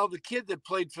 Well, the kid that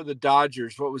played for the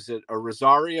Dodgers, what was it, a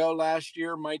Rosario last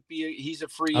year, might be he's a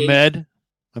free agent.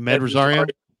 Ahmed Rosario.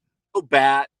 No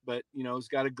bat, but he's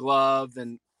got a glove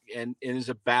and is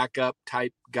a backup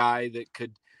type guy that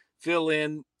could fill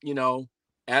in,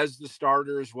 as the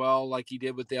starter as well, like he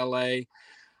did with LA.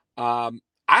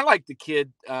 I like the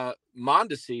kid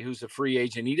Mondesi, who's a free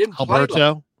agent. He didn't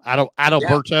play.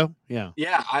 Adalberto. Yeah.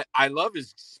 Yeah, I love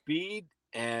his speed,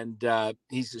 and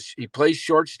he plays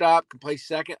shortstop, can play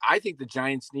second. I think the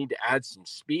Giants need to add some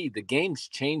speed. The game's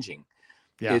changing.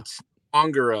 Yeah. It's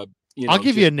longer. I'll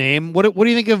give you a name. What do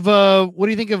you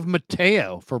think of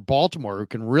Mateo for Baltimore, who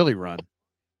can really run?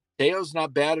 Mateo's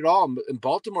not bad at all, and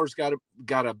Baltimore's got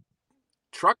a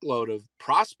truckload of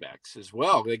prospects as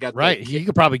well. They got right. You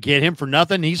could probably get him for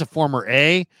nothing. He's a former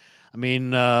A. I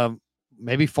mean,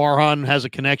 maybe Farhan has a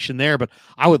connection there, but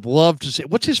I would love to see.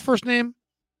 What's his first name?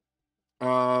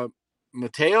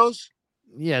 Mateo's.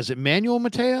 Yeah, is it Manuel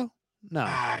Mateo? No,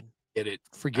 I get it.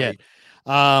 Forget.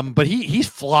 But he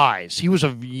flies. He was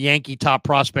a Yankee top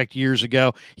prospect years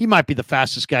ago. He might be the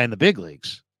fastest guy in the big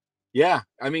leagues. Yeah,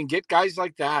 I mean, get guys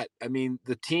like that. I mean,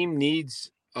 the team needs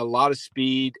a lot of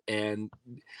speed, and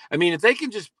I mean, if they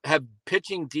can just have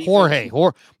pitching defense.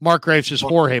 Mark Graves says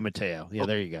Jorge Mateo. Yeah,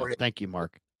 there you go. Jorge. Thank you,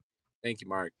 Mark. Thank you,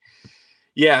 Mark.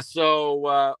 Yeah,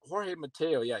 so Jorge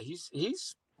Mateo, yeah,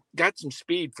 he's got some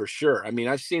speed for sure. I mean,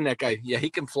 I've seen that guy. Yeah, he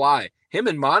can fly. Him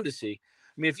and Mondesi.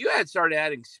 I mean, if you had started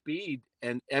adding speed,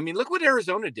 and I mean, look what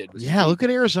Arizona did. Yeah, look at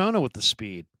Arizona with the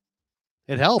speed.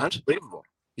 It helped. Unbelievable.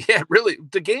 Yeah, really.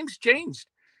 The game's changed.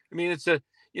 I mean, it's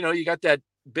you got that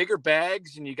bigger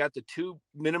bags and you got the 2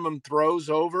 minimum throws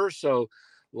over. So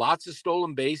lots of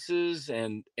stolen bases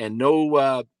and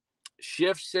no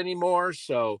shifts anymore.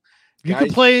 So you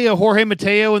could play a Jorge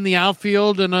Mateo in the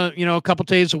outfield and a couple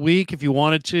days a week if you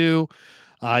wanted to.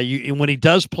 And when he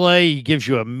does play, he gives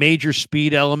you a major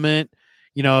speed element.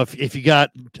 You know, if you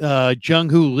got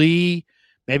Jung-Hoo Lee,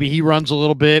 maybe he runs a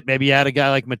little bit. Maybe you add a guy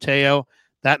like Mateo.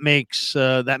 That makes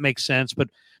sense. But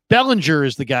Bellinger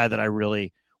is the guy that I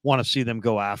really want to see them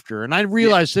go after. And I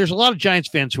realize there's a lot of Giants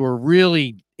fans who are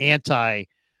really anti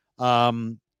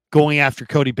going after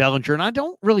Cody Bellinger, and I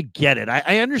don't really get it.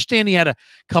 I understand he had a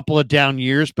couple of down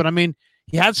years, but I mean,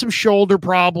 he had some shoulder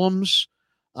problems.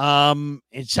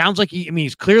 It sounds like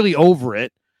he's clearly over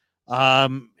it.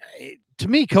 To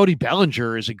me, Cody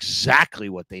Bellinger is exactly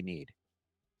what they need.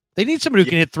 They need somebody who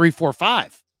can hit 3, 4,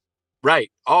 5.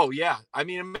 Right. Oh, yeah. I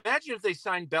mean, imagine if they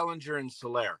signed Bellinger and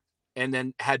Soler and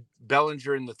then had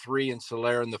Bellinger in the 3 and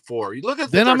Soler in the 4. You look at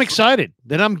then I'm excited.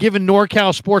 Then I'm giving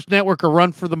NorCal Sports Network a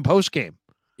run for them postgame.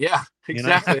 Yeah,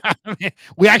 exactly. I mean,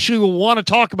 we actually will want to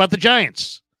talk about the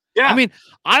Giants. Yeah. I mean,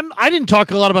 I didn't talk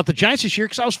a lot about the Giants this year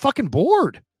because I was fucking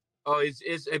bored. Oh,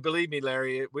 believe me,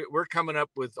 Larry, we're coming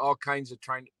up with all kinds of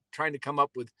trying to come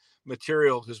up with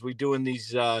material because we're doing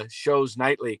these shows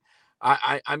nightly.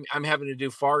 I'm having to do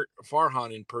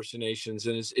Farhan impersonations,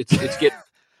 and it's getting.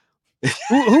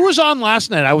 Who was on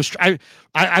last night?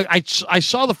 I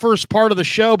saw the first part of the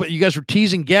show, but you guys were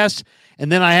teasing guests,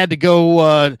 and then I had to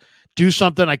go do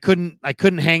something. I couldn't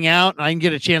hang out, and I didn't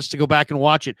get a chance to go back and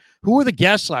watch it. Who were the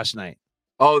guests last night?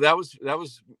 Oh, that was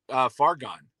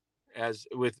Fargan, as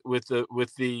with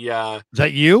the. Is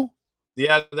that you?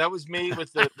 Yeah, that was me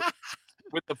with the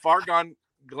with the Fargan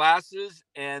glasses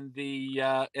and the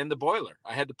boiler.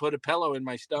 I had to put a pillow in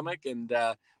my stomach and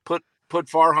put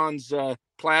Farhan's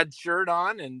plaid shirt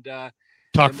on and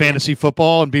talk fantasy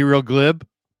football and be real glib.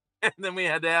 And then we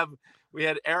had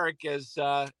Eric as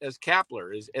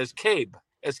Kapler, as Cabe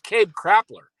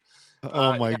Krapler.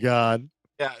 Oh my God.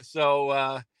 Yeah.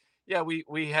 So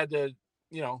we had to,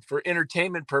 for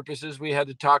entertainment purposes, we had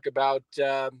to talk about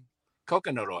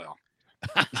coconut oil.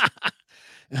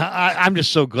 I'm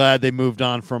just so glad they moved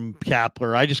on from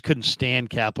Kapler. I just couldn't stand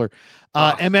Kapler.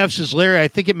 MF says, Larry, I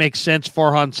think it makes sense.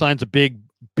 Farhan signs a big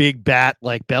bat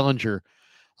like Bellinger.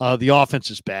 The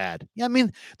offense is bad. Yeah, I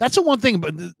mean, that's the one thing.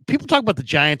 But people talk about the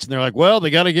Giants and they're like, well, they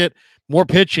got to get more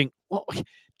pitching. Well,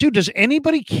 dude, does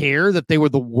anybody care that they were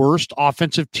the worst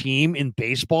offensive team in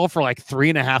baseball for like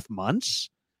 3.5 months?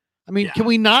 I mean, Can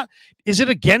we not? Is it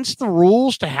against the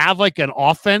rules to have like an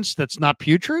offense that's not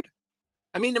putrid?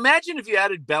 I mean, imagine if you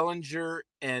added Bellinger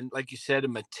and, like you said, a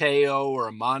Mateo or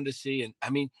a Mondesi, and I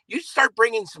mean, you start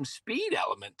bringing some speed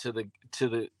element to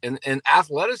the and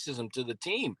athleticism to the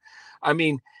team. I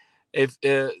mean, if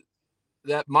that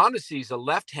Mondesi's a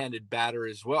left-handed batter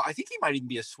as well, I think he might even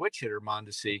be a switch hitter.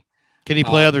 Mondesi, can he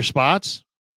play other spots?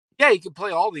 Yeah, he can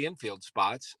play all the infield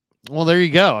spots. Well, there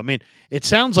you go. I mean, it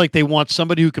sounds like they want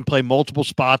somebody who can play multiple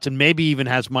spots and maybe even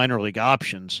has minor league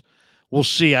options. We'll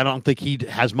see. I don't think he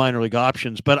has minor league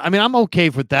options, but I mean, I'm okay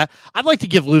with that. I'd like to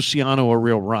give Luciano a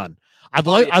real run. I'd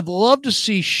love to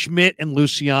see Schmidt and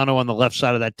Luciano on the left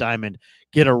side of that diamond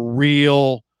get a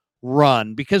real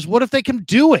run, because what if they can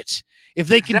do it? If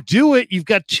they can do it, you've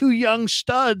got 2 young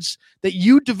studs that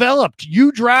you developed,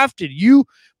 you drafted, you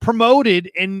promoted,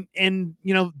 and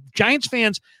Giants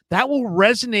fans, that will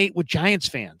resonate with Giants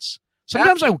fans.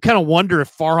 sometimes I kind of wonder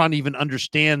if Farhan even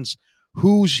understands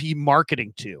who's he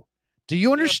marketing to. Do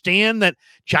you understand that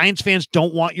Giants fans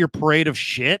don't want your parade of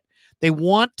shit? They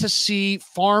want to see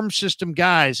farm system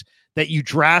guys that you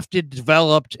drafted,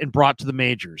 developed, and brought to the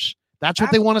majors. That's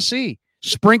what they want to see,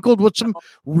 sprinkled with some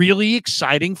really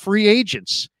exciting free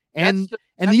agents. And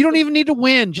you don't even need to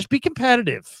win. Just be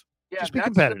competitive. Yeah, just be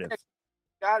competitive.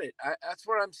 Got it. That's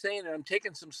what I'm saying. And I'm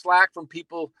taking some slack from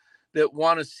people that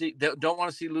don't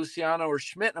want to see Luciano or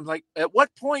Schmidt. I'm like, at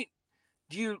what point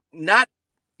do you got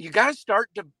to start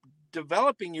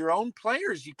developing your own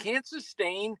players. You can't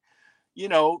sustain,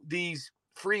 these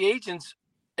free agents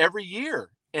every year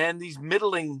and these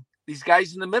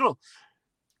guys in the middle.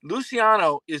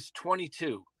 Luciano is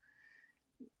 22.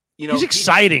 He's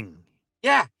exciting.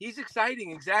 He's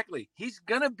exciting. Exactly. He's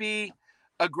going to be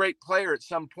a great player at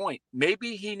some point.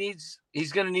 Maybe he's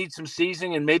going to need some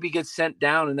seasoning and maybe get sent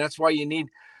down. And that's why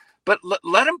but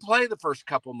let him play the first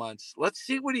couple months. Let's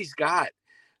see what he's got,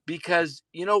 because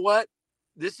you know what?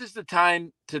 This is the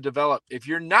time to develop. If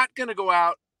you're not going to go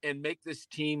out and make this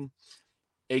team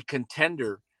a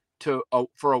contender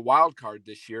for a wild card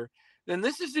this year, then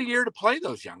this is the year to play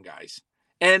those young guys.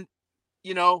 And,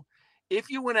 if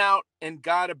you went out and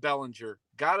got a Bellinger,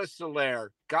 got a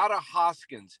Soler, got a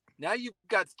Hoskins, now you've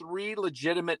got 3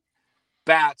 legitimate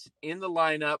bats in the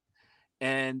lineup,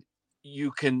 and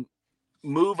you can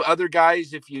move other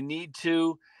guys if you need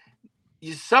to.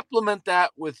 You supplement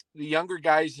that with the younger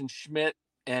guys in Schmidt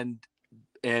and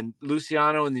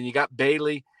Luciano, and then you got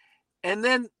Bailey. And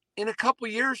then in a couple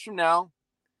years from now,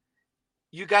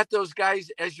 you got those guys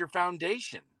as your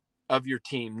foundation of your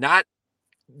team.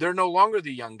 They're no longer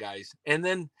the young guys. And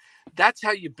then that's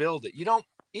how you build it.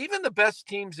 Even the best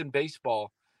teams in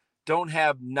baseball don't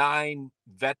have 9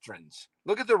 veterans.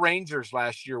 Look at the Rangers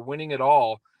last year winning it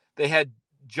all. They had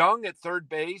Jung at third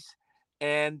base,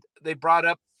 and they brought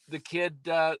up the kid,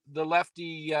 the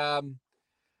lefty, Evan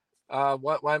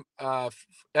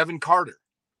Carter.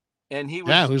 And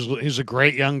he's a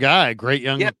great young guy, great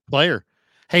young player.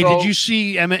 Hey, did you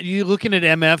see, you looking at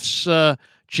MF's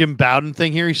Jim Bowden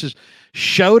thing here? He says,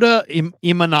 Shota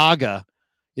Imanaga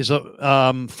is a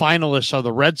finalist of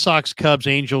the Red Sox, Cubs,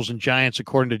 Angels, and Giants,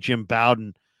 according to Jim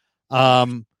Bowden.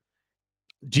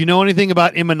 Do you know anything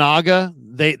about Imanaga?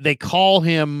 They call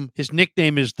him, his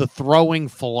nickname is the throwing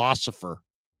philosopher.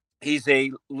 He's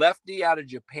a lefty out of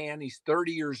Japan. He's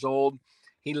 30 years old.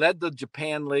 He led the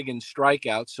Japan League in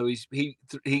strikeouts, so he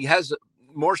has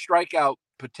more strikeout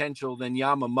potential than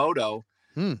Yamamoto.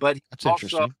 But he's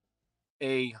also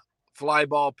a fly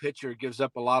ball pitcher, gives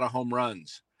up a lot of home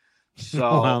runs. So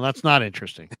well, that's not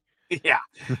interesting. Yeah.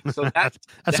 So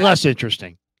that's less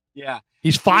interesting. Yeah.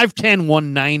 He's 5'10",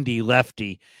 190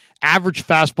 lefty. Average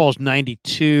fastball is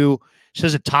 92.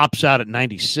 Says it tops out at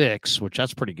 96, which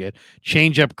that's pretty good.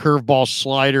 Changeup, curveball,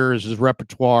 slider is his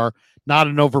repertoire. Not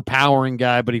an overpowering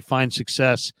guy, but he finds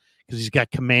success because he's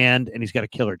got command and he's got a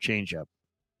killer changeup.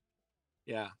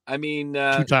 Yeah. I mean,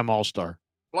 2-time All-Star.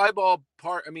 Fly ball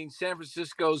part. I mean, San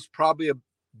Francisco's probably a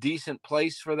decent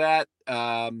place for that.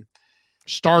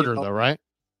 Starter, though, right?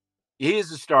 He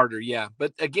is a starter, yeah.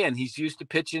 But again, he's used to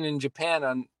pitching in Japan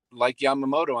on, like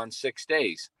Yamamoto, on 6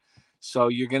 days. So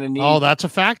you're going to need. Oh, that's a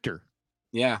factor.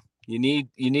 Yeah, you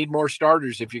need more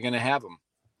starters if you're going to have him.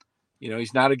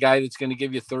 He's not a guy that's going to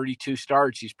give you 32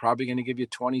 starts. He's probably going to give you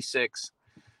 26.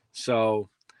 So,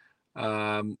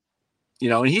 and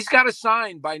he's got to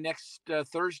sign by next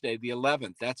Thursday, the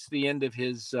 11th. That's the end of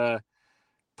his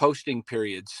posting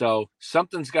period. So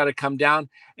something's got to come down.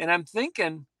 And I'm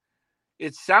thinking,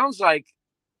 it sounds like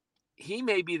he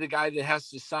may be the guy that has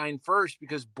to sign first,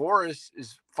 because Boris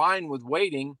is fine with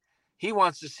waiting. He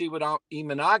wants to see what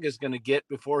Imanaga is going to get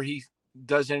before he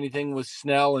does anything with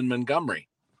Snell and Montgomery.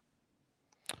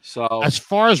 So as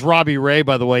far as Robbie Ray,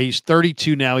 by the way, he's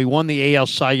 32 now. He won the AL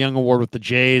Cy Young Award with the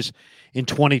Jays in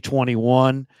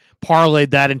 2021.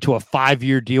 Parlayed that into a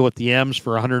 5-year deal with the M's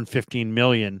for $115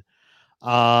 million.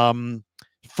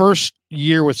 First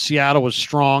year with Seattle was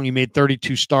strong. He made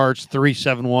 32 starts,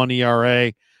 3.71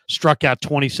 ERA, struck out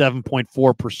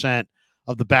 27.4%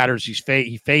 of the batters he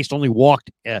faced, only walked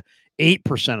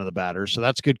 8% of the batters. So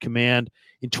that's good command.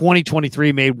 In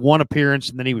 2023, made 1 appearance,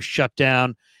 and then he was shut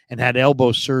down and had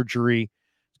elbow surgery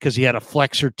because he had a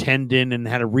flexor tendon and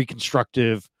had a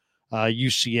reconstructive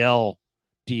UCL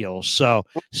deal. So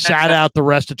sat out the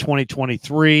rest of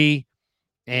 2023.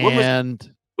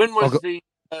 And when was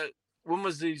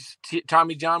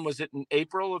Tommy John? Was it in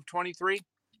April of 23?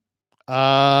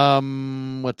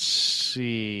 Let's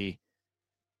see.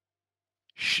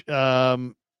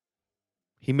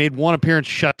 He made one appearance,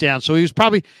 shut down. So he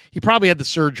probably had the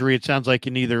surgery. It sounds like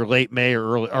in either late May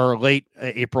or late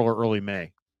April or early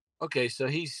May. Okay, so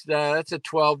he's that's a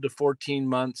 12 to 14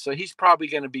 months. So he's probably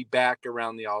going to be back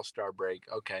around the All-Star break.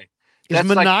 Okay. Is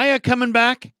Mania coming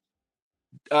back?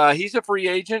 He's a free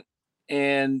agent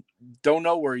and don't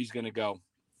know where he's going to go.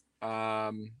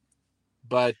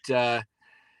 But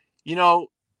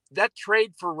that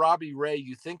trade for Robbie Ray,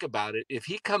 you think about it, if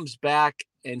he comes back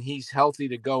and he's healthy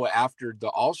to go after the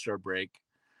All-Star break,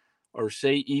 or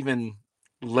say even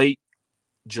late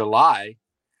July,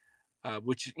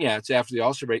 which, it's after the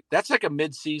All-Star break, that's like a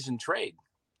mid-season trade.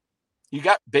 You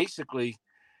got basically,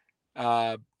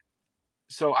 so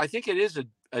I think it is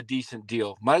a decent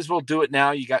deal. Might as well do it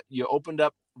now. You opened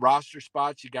up roster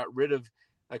spots. You got rid of,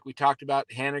 like we talked about,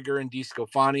 Haniger and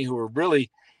DeSclafani, who are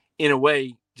really, in a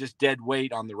way, just dead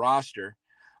weight on the roster.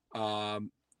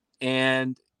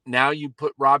 And now you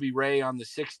put Robbie Ray on the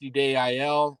 60-day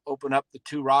IL, open up the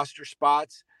 2 roster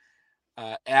spots,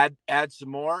 add some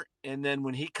more. And then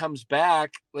when he comes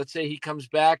back, let's say he comes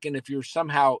back, and if you're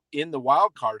somehow in the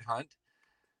wild card hunt,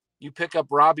 you pick up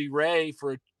Robbie Ray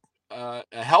for a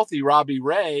healthy Robbie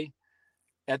Ray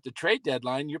at the trade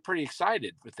deadline. You're pretty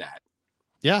excited with that.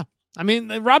 Yeah. I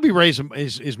mean, Robbie Ray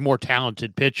is more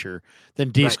talented pitcher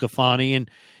than DeSclafani, right.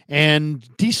 and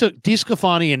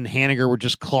DeSclafani and Haniger were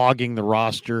just clogging the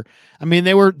roster. I mean,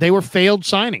 they were failed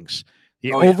signings.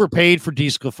 You overpaid for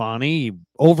DeSclafani, you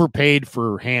overpaid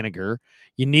for Haniger.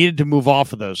 You needed to move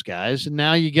off of those guys, and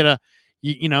now you get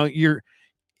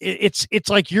it's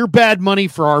like your bad money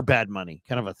for our bad money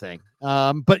kind of a thing.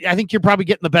 But I think you're probably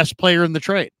getting the best player in the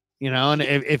trade. And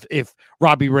if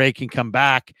Robbie Ray can come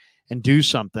back and do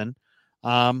something.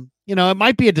 It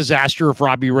might be a disaster if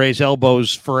Robbie Ray's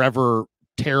elbow's forever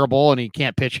terrible and he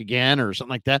can't pitch again or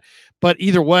something like that. But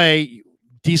either way,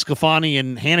 DeSclafani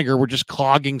and Haniger were just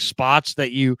clogging spots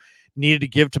that you needed to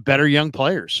give to better young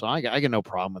players. So I got no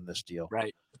problem in this deal.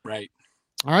 Right.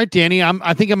 All right, Danny,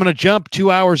 I think I'm going to jump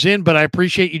 2 hours in, but I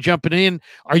appreciate you jumping in.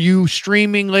 Are you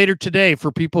streaming later today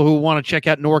for people who want to check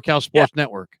out NorCal Sports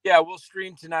Network? Yeah, we'll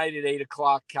stream tonight at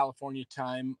 8:00 California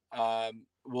time.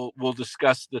 We'll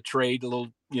discuss the trade a little,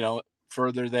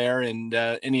 further there, and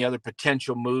any other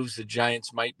potential moves the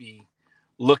Giants might be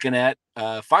looking at.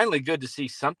 Finally, good to see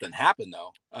something happen,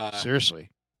 though. Seriously,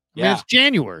 I mean, it's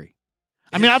January.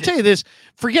 I mean, I'll tell you this: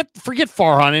 forget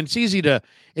Farhan, and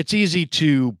it's easy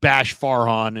to bash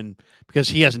Farhan, and because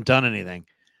he hasn't done anything,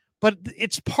 but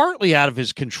it's partly out of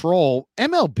his control.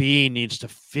 MLB needs to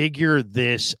figure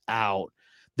this out.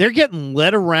 They're getting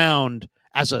led around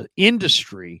as an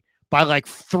industry by like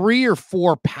 3 or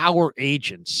 4 power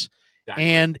agents. Exactly.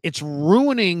 And it's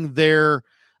ruining their,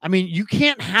 I mean, you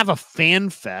can't have a fan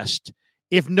fest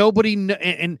if nobody,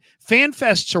 and fan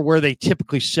fests are where they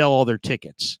typically sell all their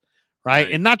tickets, right?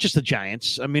 And not just the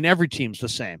Giants. I mean, every team's the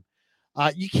same.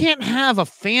 You can't have a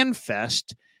fan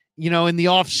fest, in the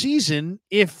off season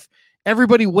if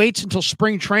everybody waits until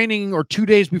spring training or 2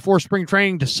 days before spring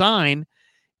training to sign.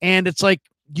 And it's like,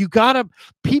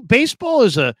 baseball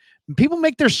is people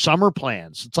make their summer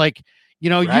plans. It's like,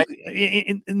 in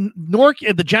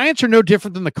the Giants are no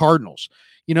different than the Cardinals.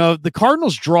 The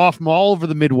Cardinals draw from all over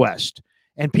the Midwest,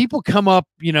 and people come up,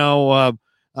 whatever,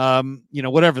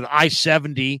 the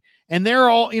I-70, and they're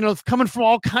all, coming from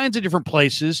all kinds of different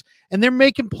places, and they're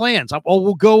making plans.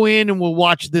 We'll go in and we'll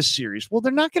watch this series. Well,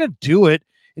 they're not going to do it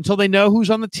until they know who's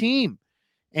on the team.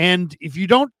 And if you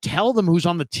don't tell them who's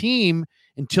on the team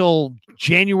until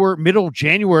January, middle of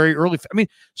January,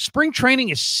 spring training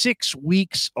is 6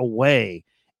 weeks away,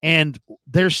 and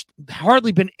there's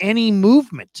hardly been any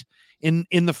movement in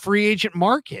the free agent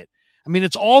market. I mean,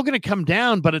 it's all going to come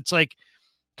down, but it's like,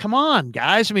 come on,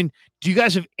 guys. I mean, do you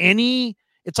guys have any?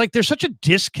 It's like there's such a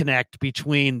disconnect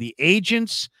between the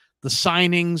agents, the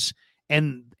signings,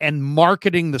 and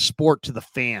marketing the sport to the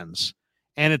fans.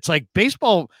 And it's like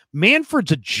baseball,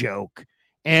 Manfred's a joke.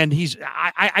 And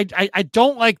I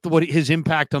don't like his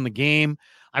impact on the game.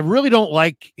 I really don't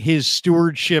like his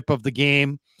stewardship of the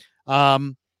game.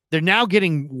 They're now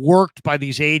getting worked by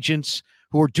these agents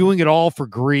who are doing it all for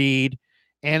greed.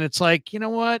 And it's like, you know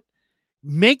what?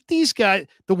 Make these guys,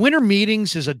 the winter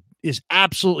meetings is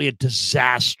absolutely a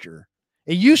disaster.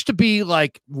 It used to be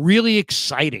like really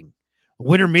exciting.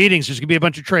 Winter meetings, there's gonna be a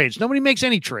bunch of trades. Nobody makes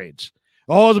any trades.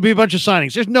 Oh, there'll be a bunch of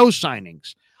signings. There's no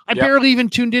signings. I barely even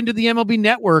tuned into the MLB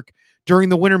network during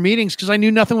the winter meetings because I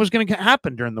knew nothing was going to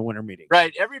happen during the winter meetings.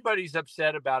 Right. Everybody's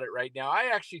upset about it right now. I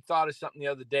actually thought of something the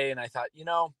other day, and I thought,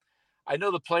 I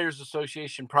know the Players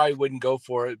Association probably wouldn't go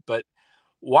for it, but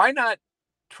why not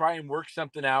try and work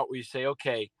something out where you say,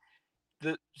 okay,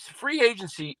 the free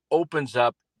agency opens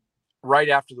up right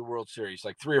after the World Series,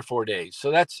 like 3 or 4 days.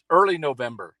 So that's early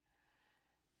November.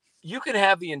 You could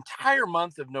have the entire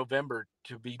month of November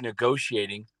to be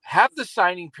negotiating, have the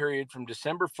signing period from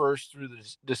December 1st through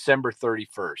December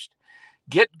 31st.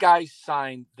 Get guys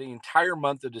signed the entire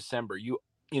month of December. You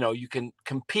can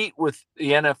compete with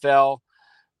the NFL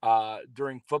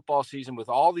during football season with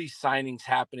all these signings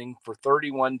happening for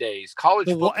 31 days. College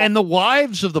football. And the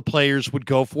wives of the players would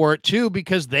go for it too,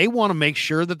 because they want to make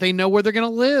sure that they know where they're going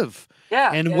to live.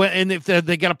 Yeah. And if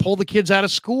they got to pull the kids out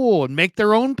of school and make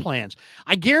their own plans.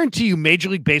 I guarantee you Major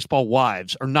League Baseball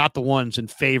wives are not the ones in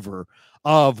favor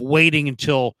of waiting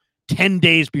until 10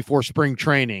 days before spring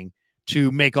training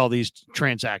to make all these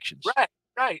transactions.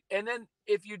 Right. And then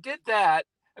if you did that,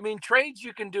 I mean, trades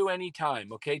you can do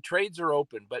anytime, okay? Trades are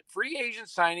open, but free agent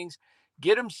signings,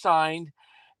 get them signed,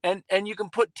 and you can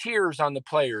put tiers on the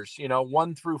players,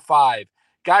 1 through 5.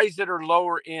 Guys that are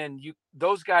lower in,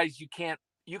 those guys you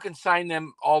can sign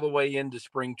them all the way into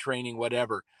spring training,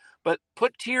 whatever. But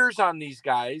put tiers on these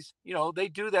guys. They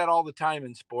do that all the time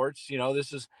in sports.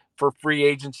 This is for free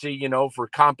agency, for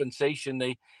compensation.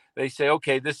 They say,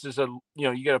 okay, this is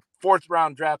you get a 4th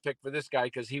round draft pick for this guy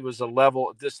because he was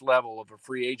this level of a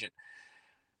free agent.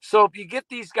 So if you get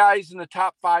these guys in the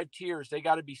top 5 tiers, they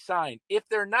got to be signed. If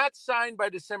they're not signed by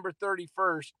December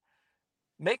 31st,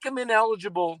 make them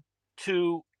ineligible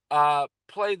to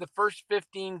play the first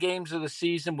 15 games of the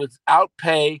season without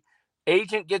pay.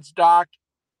 Agent gets docked,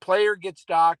 player gets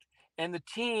docked, and the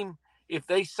team, if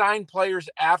they sign players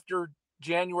after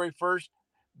January 1st,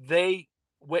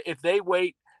 if they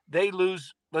wait, they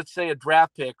lose, let's say, a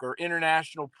draft pick or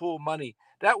international pool money.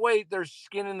 That way there's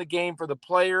skin in the game for the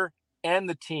player and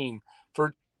the team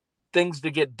for things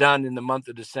to get done in the month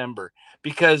of December,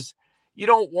 because you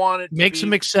don't want it to make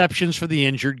some exceptions for the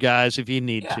injured guys if you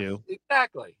need to.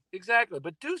 Exactly.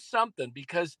 But do something,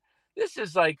 because this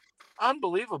is like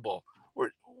unbelievable.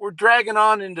 We're dragging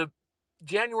on into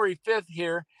January 5th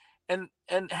here, and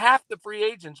half the free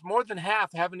agents, more than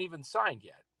half, haven't even signed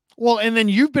yet. Well, and then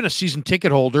you've been a season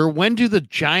ticket holder. When do the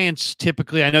Giants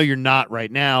typically, I know you're not right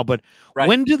now, but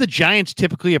when do the Giants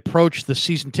typically approach the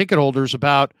season ticket holders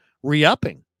about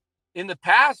re-upping? In the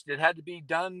past, it had to be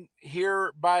done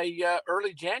here by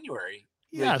early January.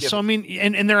 Yeah. So, I mean,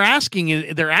 and they're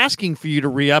asking for you to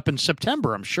re-up in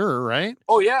September, I'm sure, right?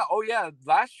 Oh yeah.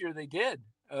 Last year they did.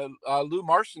 Lou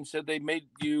Marston said they made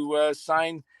you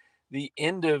sign the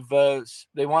end of,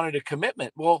 they wanted a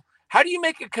commitment. Well, how do you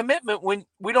make a commitment when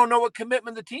we don't know what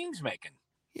commitment the team's making?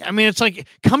 I mean, it's like,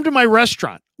 come to my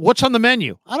restaurant. What's on the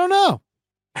menu? I don't know.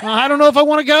 I don't know if I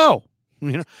want to go. I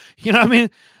mean,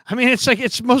 it's like,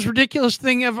 it's the most ridiculous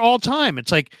thing of all time.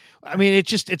 It's like, I mean,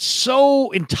 it's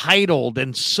so entitled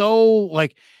and so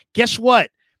like, guess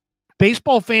what?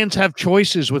 Baseball fans have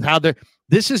choices with how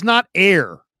this is not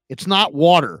air. It's not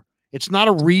water. It's not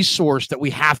a resource that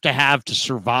we have to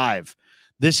survive.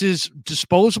 This is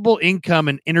disposable income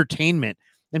and entertainment,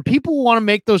 and people want to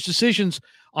make those decisions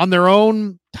on their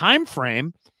own time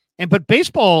frame. But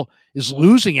baseball is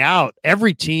losing out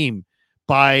every team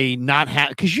by not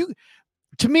having, because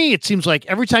to me, it seems like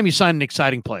every time you sign an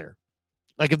exciting player,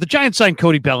 like if the Giants sign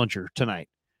Cody Bellinger tonight,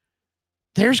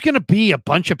 there's going to be a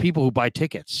bunch of people who buy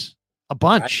tickets, a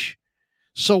bunch.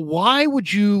 So why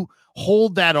would you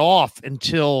hold that off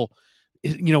until,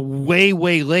 way,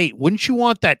 way late? Wouldn't you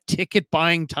want that ticket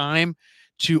buying time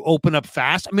to open up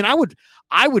fast? I mean,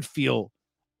 I would feel,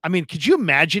 could you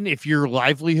imagine if your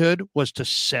livelihood was to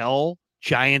sell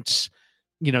Giants,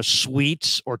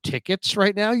 suites or tickets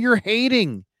right now? You're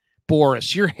hating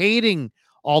Boris. You're hating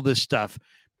all this stuff.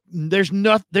 There's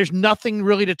nothing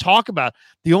really to talk about.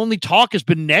 The only talk has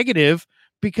been negative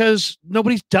because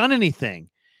nobody's done anything.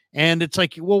 And it's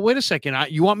like, well, wait a second.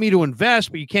 You want me to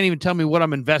invest, but you can't even tell me what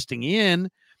I'm investing in.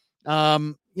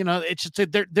 It's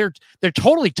just, they're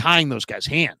totally tying those guys'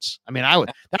 hands. I mean,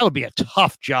 that would be a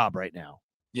tough job right now.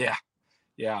 Yeah.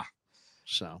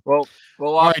 So, well,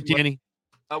 all right, Danny.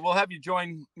 We'll have you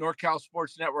join NorCal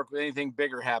Sports Network when anything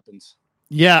bigger happens.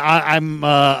 Yeah, I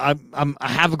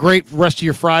have a great rest of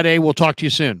your Friday. We'll talk to you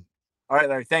soon. All right,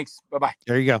 Larry. Thanks. Bye-bye.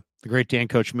 There you go. The great Dan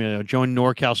Coachmino. Join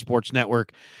NorCal Sports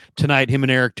Network tonight. Him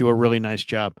and Eric do a really nice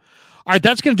job. All right,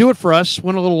 that's going to do it for us.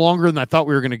 Went a little longer than I thought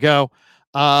we were going to go.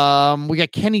 We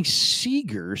got Kenny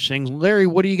Seeger saying, Larry,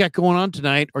 what do you got going on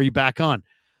tonight? Are you back on?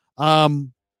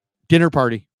 Dinner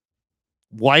party.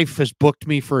 Wife has booked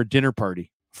me for a dinner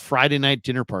party. Friday night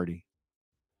dinner party.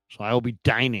 So I will be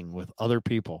dining with other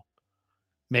people,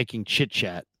 making chit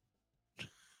chat.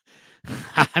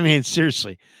 I mean,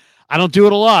 seriously, I don't do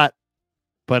it a lot,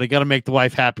 but I got to make the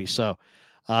wife happy. So,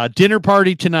 dinner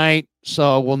party tonight.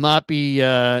 So we'll not be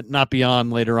on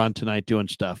later on tonight doing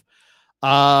stuff.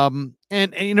 And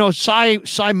you know,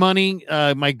 Cy Money,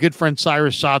 my good friend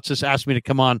Cyrus Satsis asked me to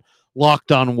come on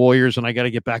Locked On Warriors, and I got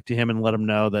to get back to him and let him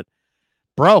know that,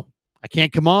 bro, I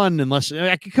can't come on unless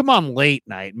I can come on late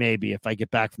night, maybe if I get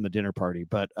back from the dinner party.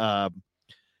 But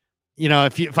you know,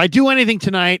 if I do anything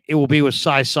tonight, it will be with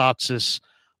Cy Satsis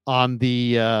on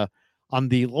the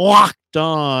Locked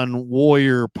On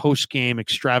Warrior post game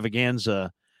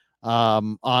extravaganza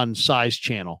on Cy's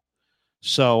channel.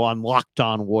 So on Locked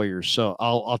On Warriors. So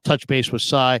I'll touch base with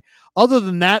Cy. Other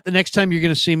than that, the next time you're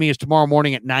going to see me is tomorrow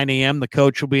morning at 9 a.m. The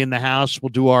coach will be in the house. We'll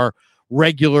do our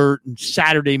regular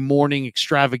Saturday morning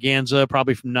extravaganza,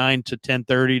 probably from 9 to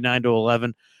 10:30, 9 to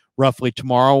 11, roughly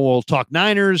tomorrow. We'll talk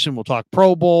Niners, and we'll talk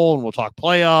Pro Bowl, and we'll talk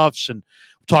playoffs, and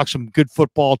we'll talk some good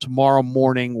football tomorrow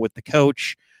morning with the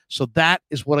coach. So that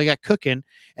is what I got cooking.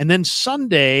 And then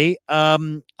Sunday,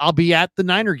 I'll be at the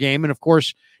Niner game. And, of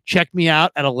course, check me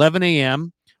out at 11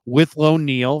 a.m. with Lone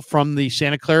Neal from the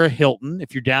Santa Clara Hilton.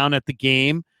 If you're down at the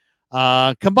game,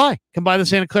 come by the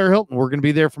Santa Clara Hilton. We're going to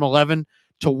be there from 11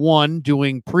 to 1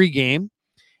 doing pregame.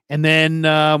 And then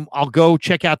I'll go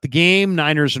check out the game,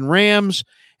 Niners and Rams.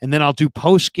 And then I'll do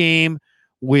postgame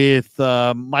with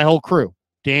my whole crew,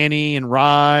 Danny and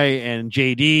Rye and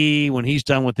JD when he's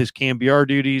done with his CamBR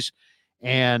duties.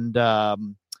 And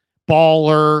Baller,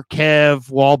 Kev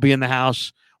will all be in the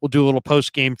house. We'll do a little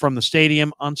post game from the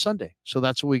stadium on Sunday. So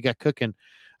that's what we got cooking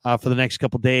for the next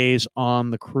couple days on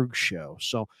the Krueger Show.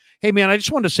 So, hey, man, I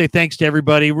just wanted to say thanks to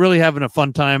everybody. Really having a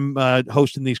fun time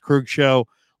hosting these Krueger Show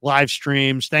live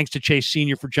streams. Thanks to Chase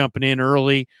Sr. for jumping in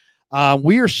early.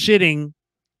 We're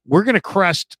going to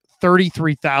crest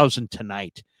 33,000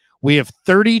 tonight. We have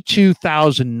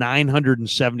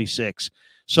 32,976.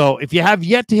 So if you have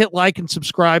yet to hit like and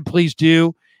subscribe, please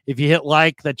do. If you hit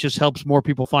like, that just helps more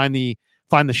people find the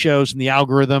shows in the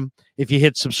algorithm. If you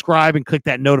hit subscribe and click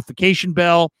that notification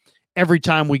bell, every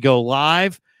time we go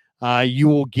live, you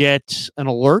will get an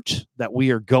alert that we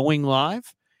are going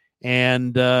live,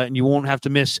 and you won't have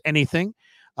to miss anything.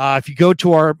 If you go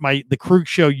to the Krueger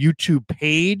Show YouTube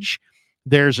page,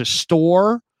 there's a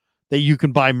store that you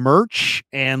can buy merch,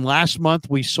 and last month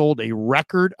we sold a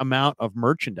record amount of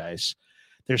merchandise.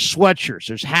 There's sweatshirts,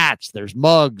 there's hats, there's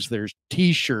mugs, there's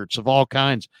T-shirts of all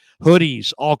kinds,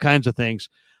 hoodies, all kinds of things.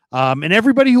 And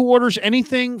everybody who orders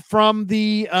anything from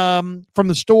the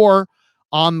store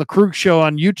on the Krueger Show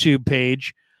on YouTube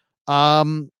page,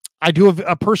 I do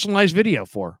a personalized video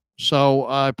for. So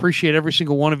I appreciate every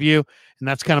single one of you, and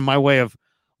that's kind of my way of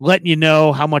letting you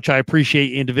know how much I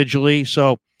appreciate you individually.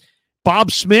 So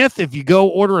Bob Smith, if you go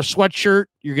order a sweatshirt,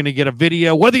 you're going to get a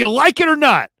video, whether you like it or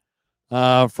not.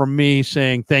 From me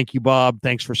saying thank you, Bob.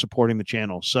 Thanks for supporting the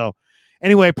channel. So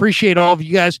anyway, appreciate all of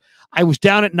you guys. I was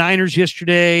down at Niners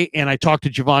yesterday, and I talked to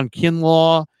Javon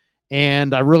Kinlaw,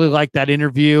 and I really liked that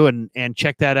interview, and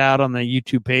check that out on the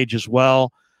YouTube page as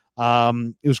well.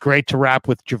 It was great to rap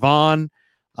with Javon,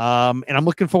 and I'm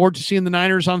looking forward to seeing the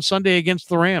Niners on Sunday against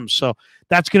the Rams. So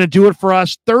that's going to do it for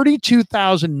us.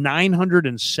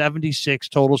 32,976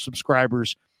 total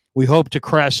subscribers. We hope to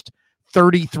crest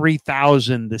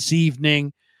 33,000 this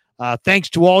evening. Thanks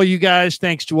to all you guys.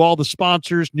 Thanks to all the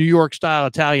sponsors, New York Style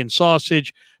Italian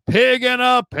Sausage, Pig and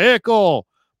a Pickle,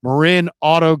 Marin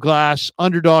Auto Glass,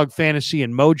 Underdog Fantasy,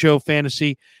 and Mojo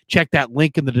Fantasy. Check that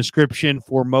link in the description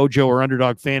for Mojo or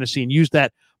Underdog Fantasy and use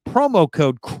that promo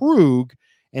code Krug,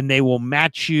 and they will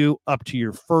match you up to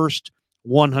your first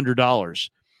 $100.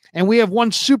 And we have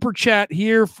one super chat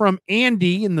here from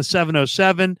Andy in the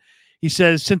 707. He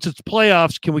says, since it's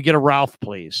playoffs, can we get a Ralph,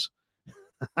 please?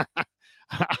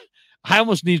 I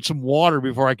almost need some water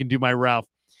before I can do my Ralph.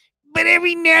 But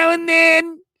every now and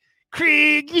then,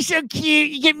 Craig, you're so cute.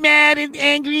 You get mad and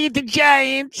angry at the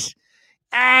Giants.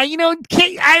 I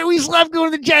always love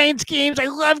going to the Giants games. I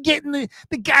love getting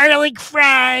the garlic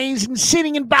fries and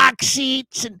sitting in box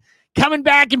seats and coming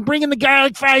back and bringing the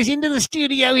garlic fries into the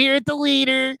studio here at the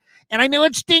Leader. And I know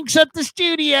it stinks up the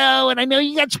studio, and I know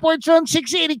you got Sports Zone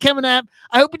 680 coming up.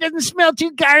 I hope it doesn't smell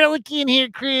too garlicky in here,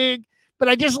 Krug, but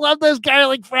I just love those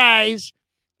garlic fries.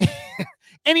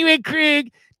 Anyway, Krug,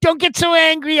 don't get so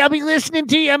angry. I'll be listening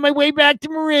to you on my way back to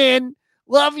Marin.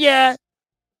 Love ya.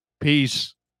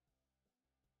 Peace.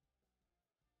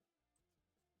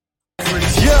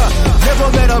 Yeah,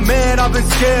 never met a man I've been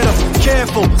scared of.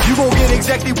 Careful, you gon' get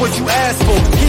exactly what you asked for.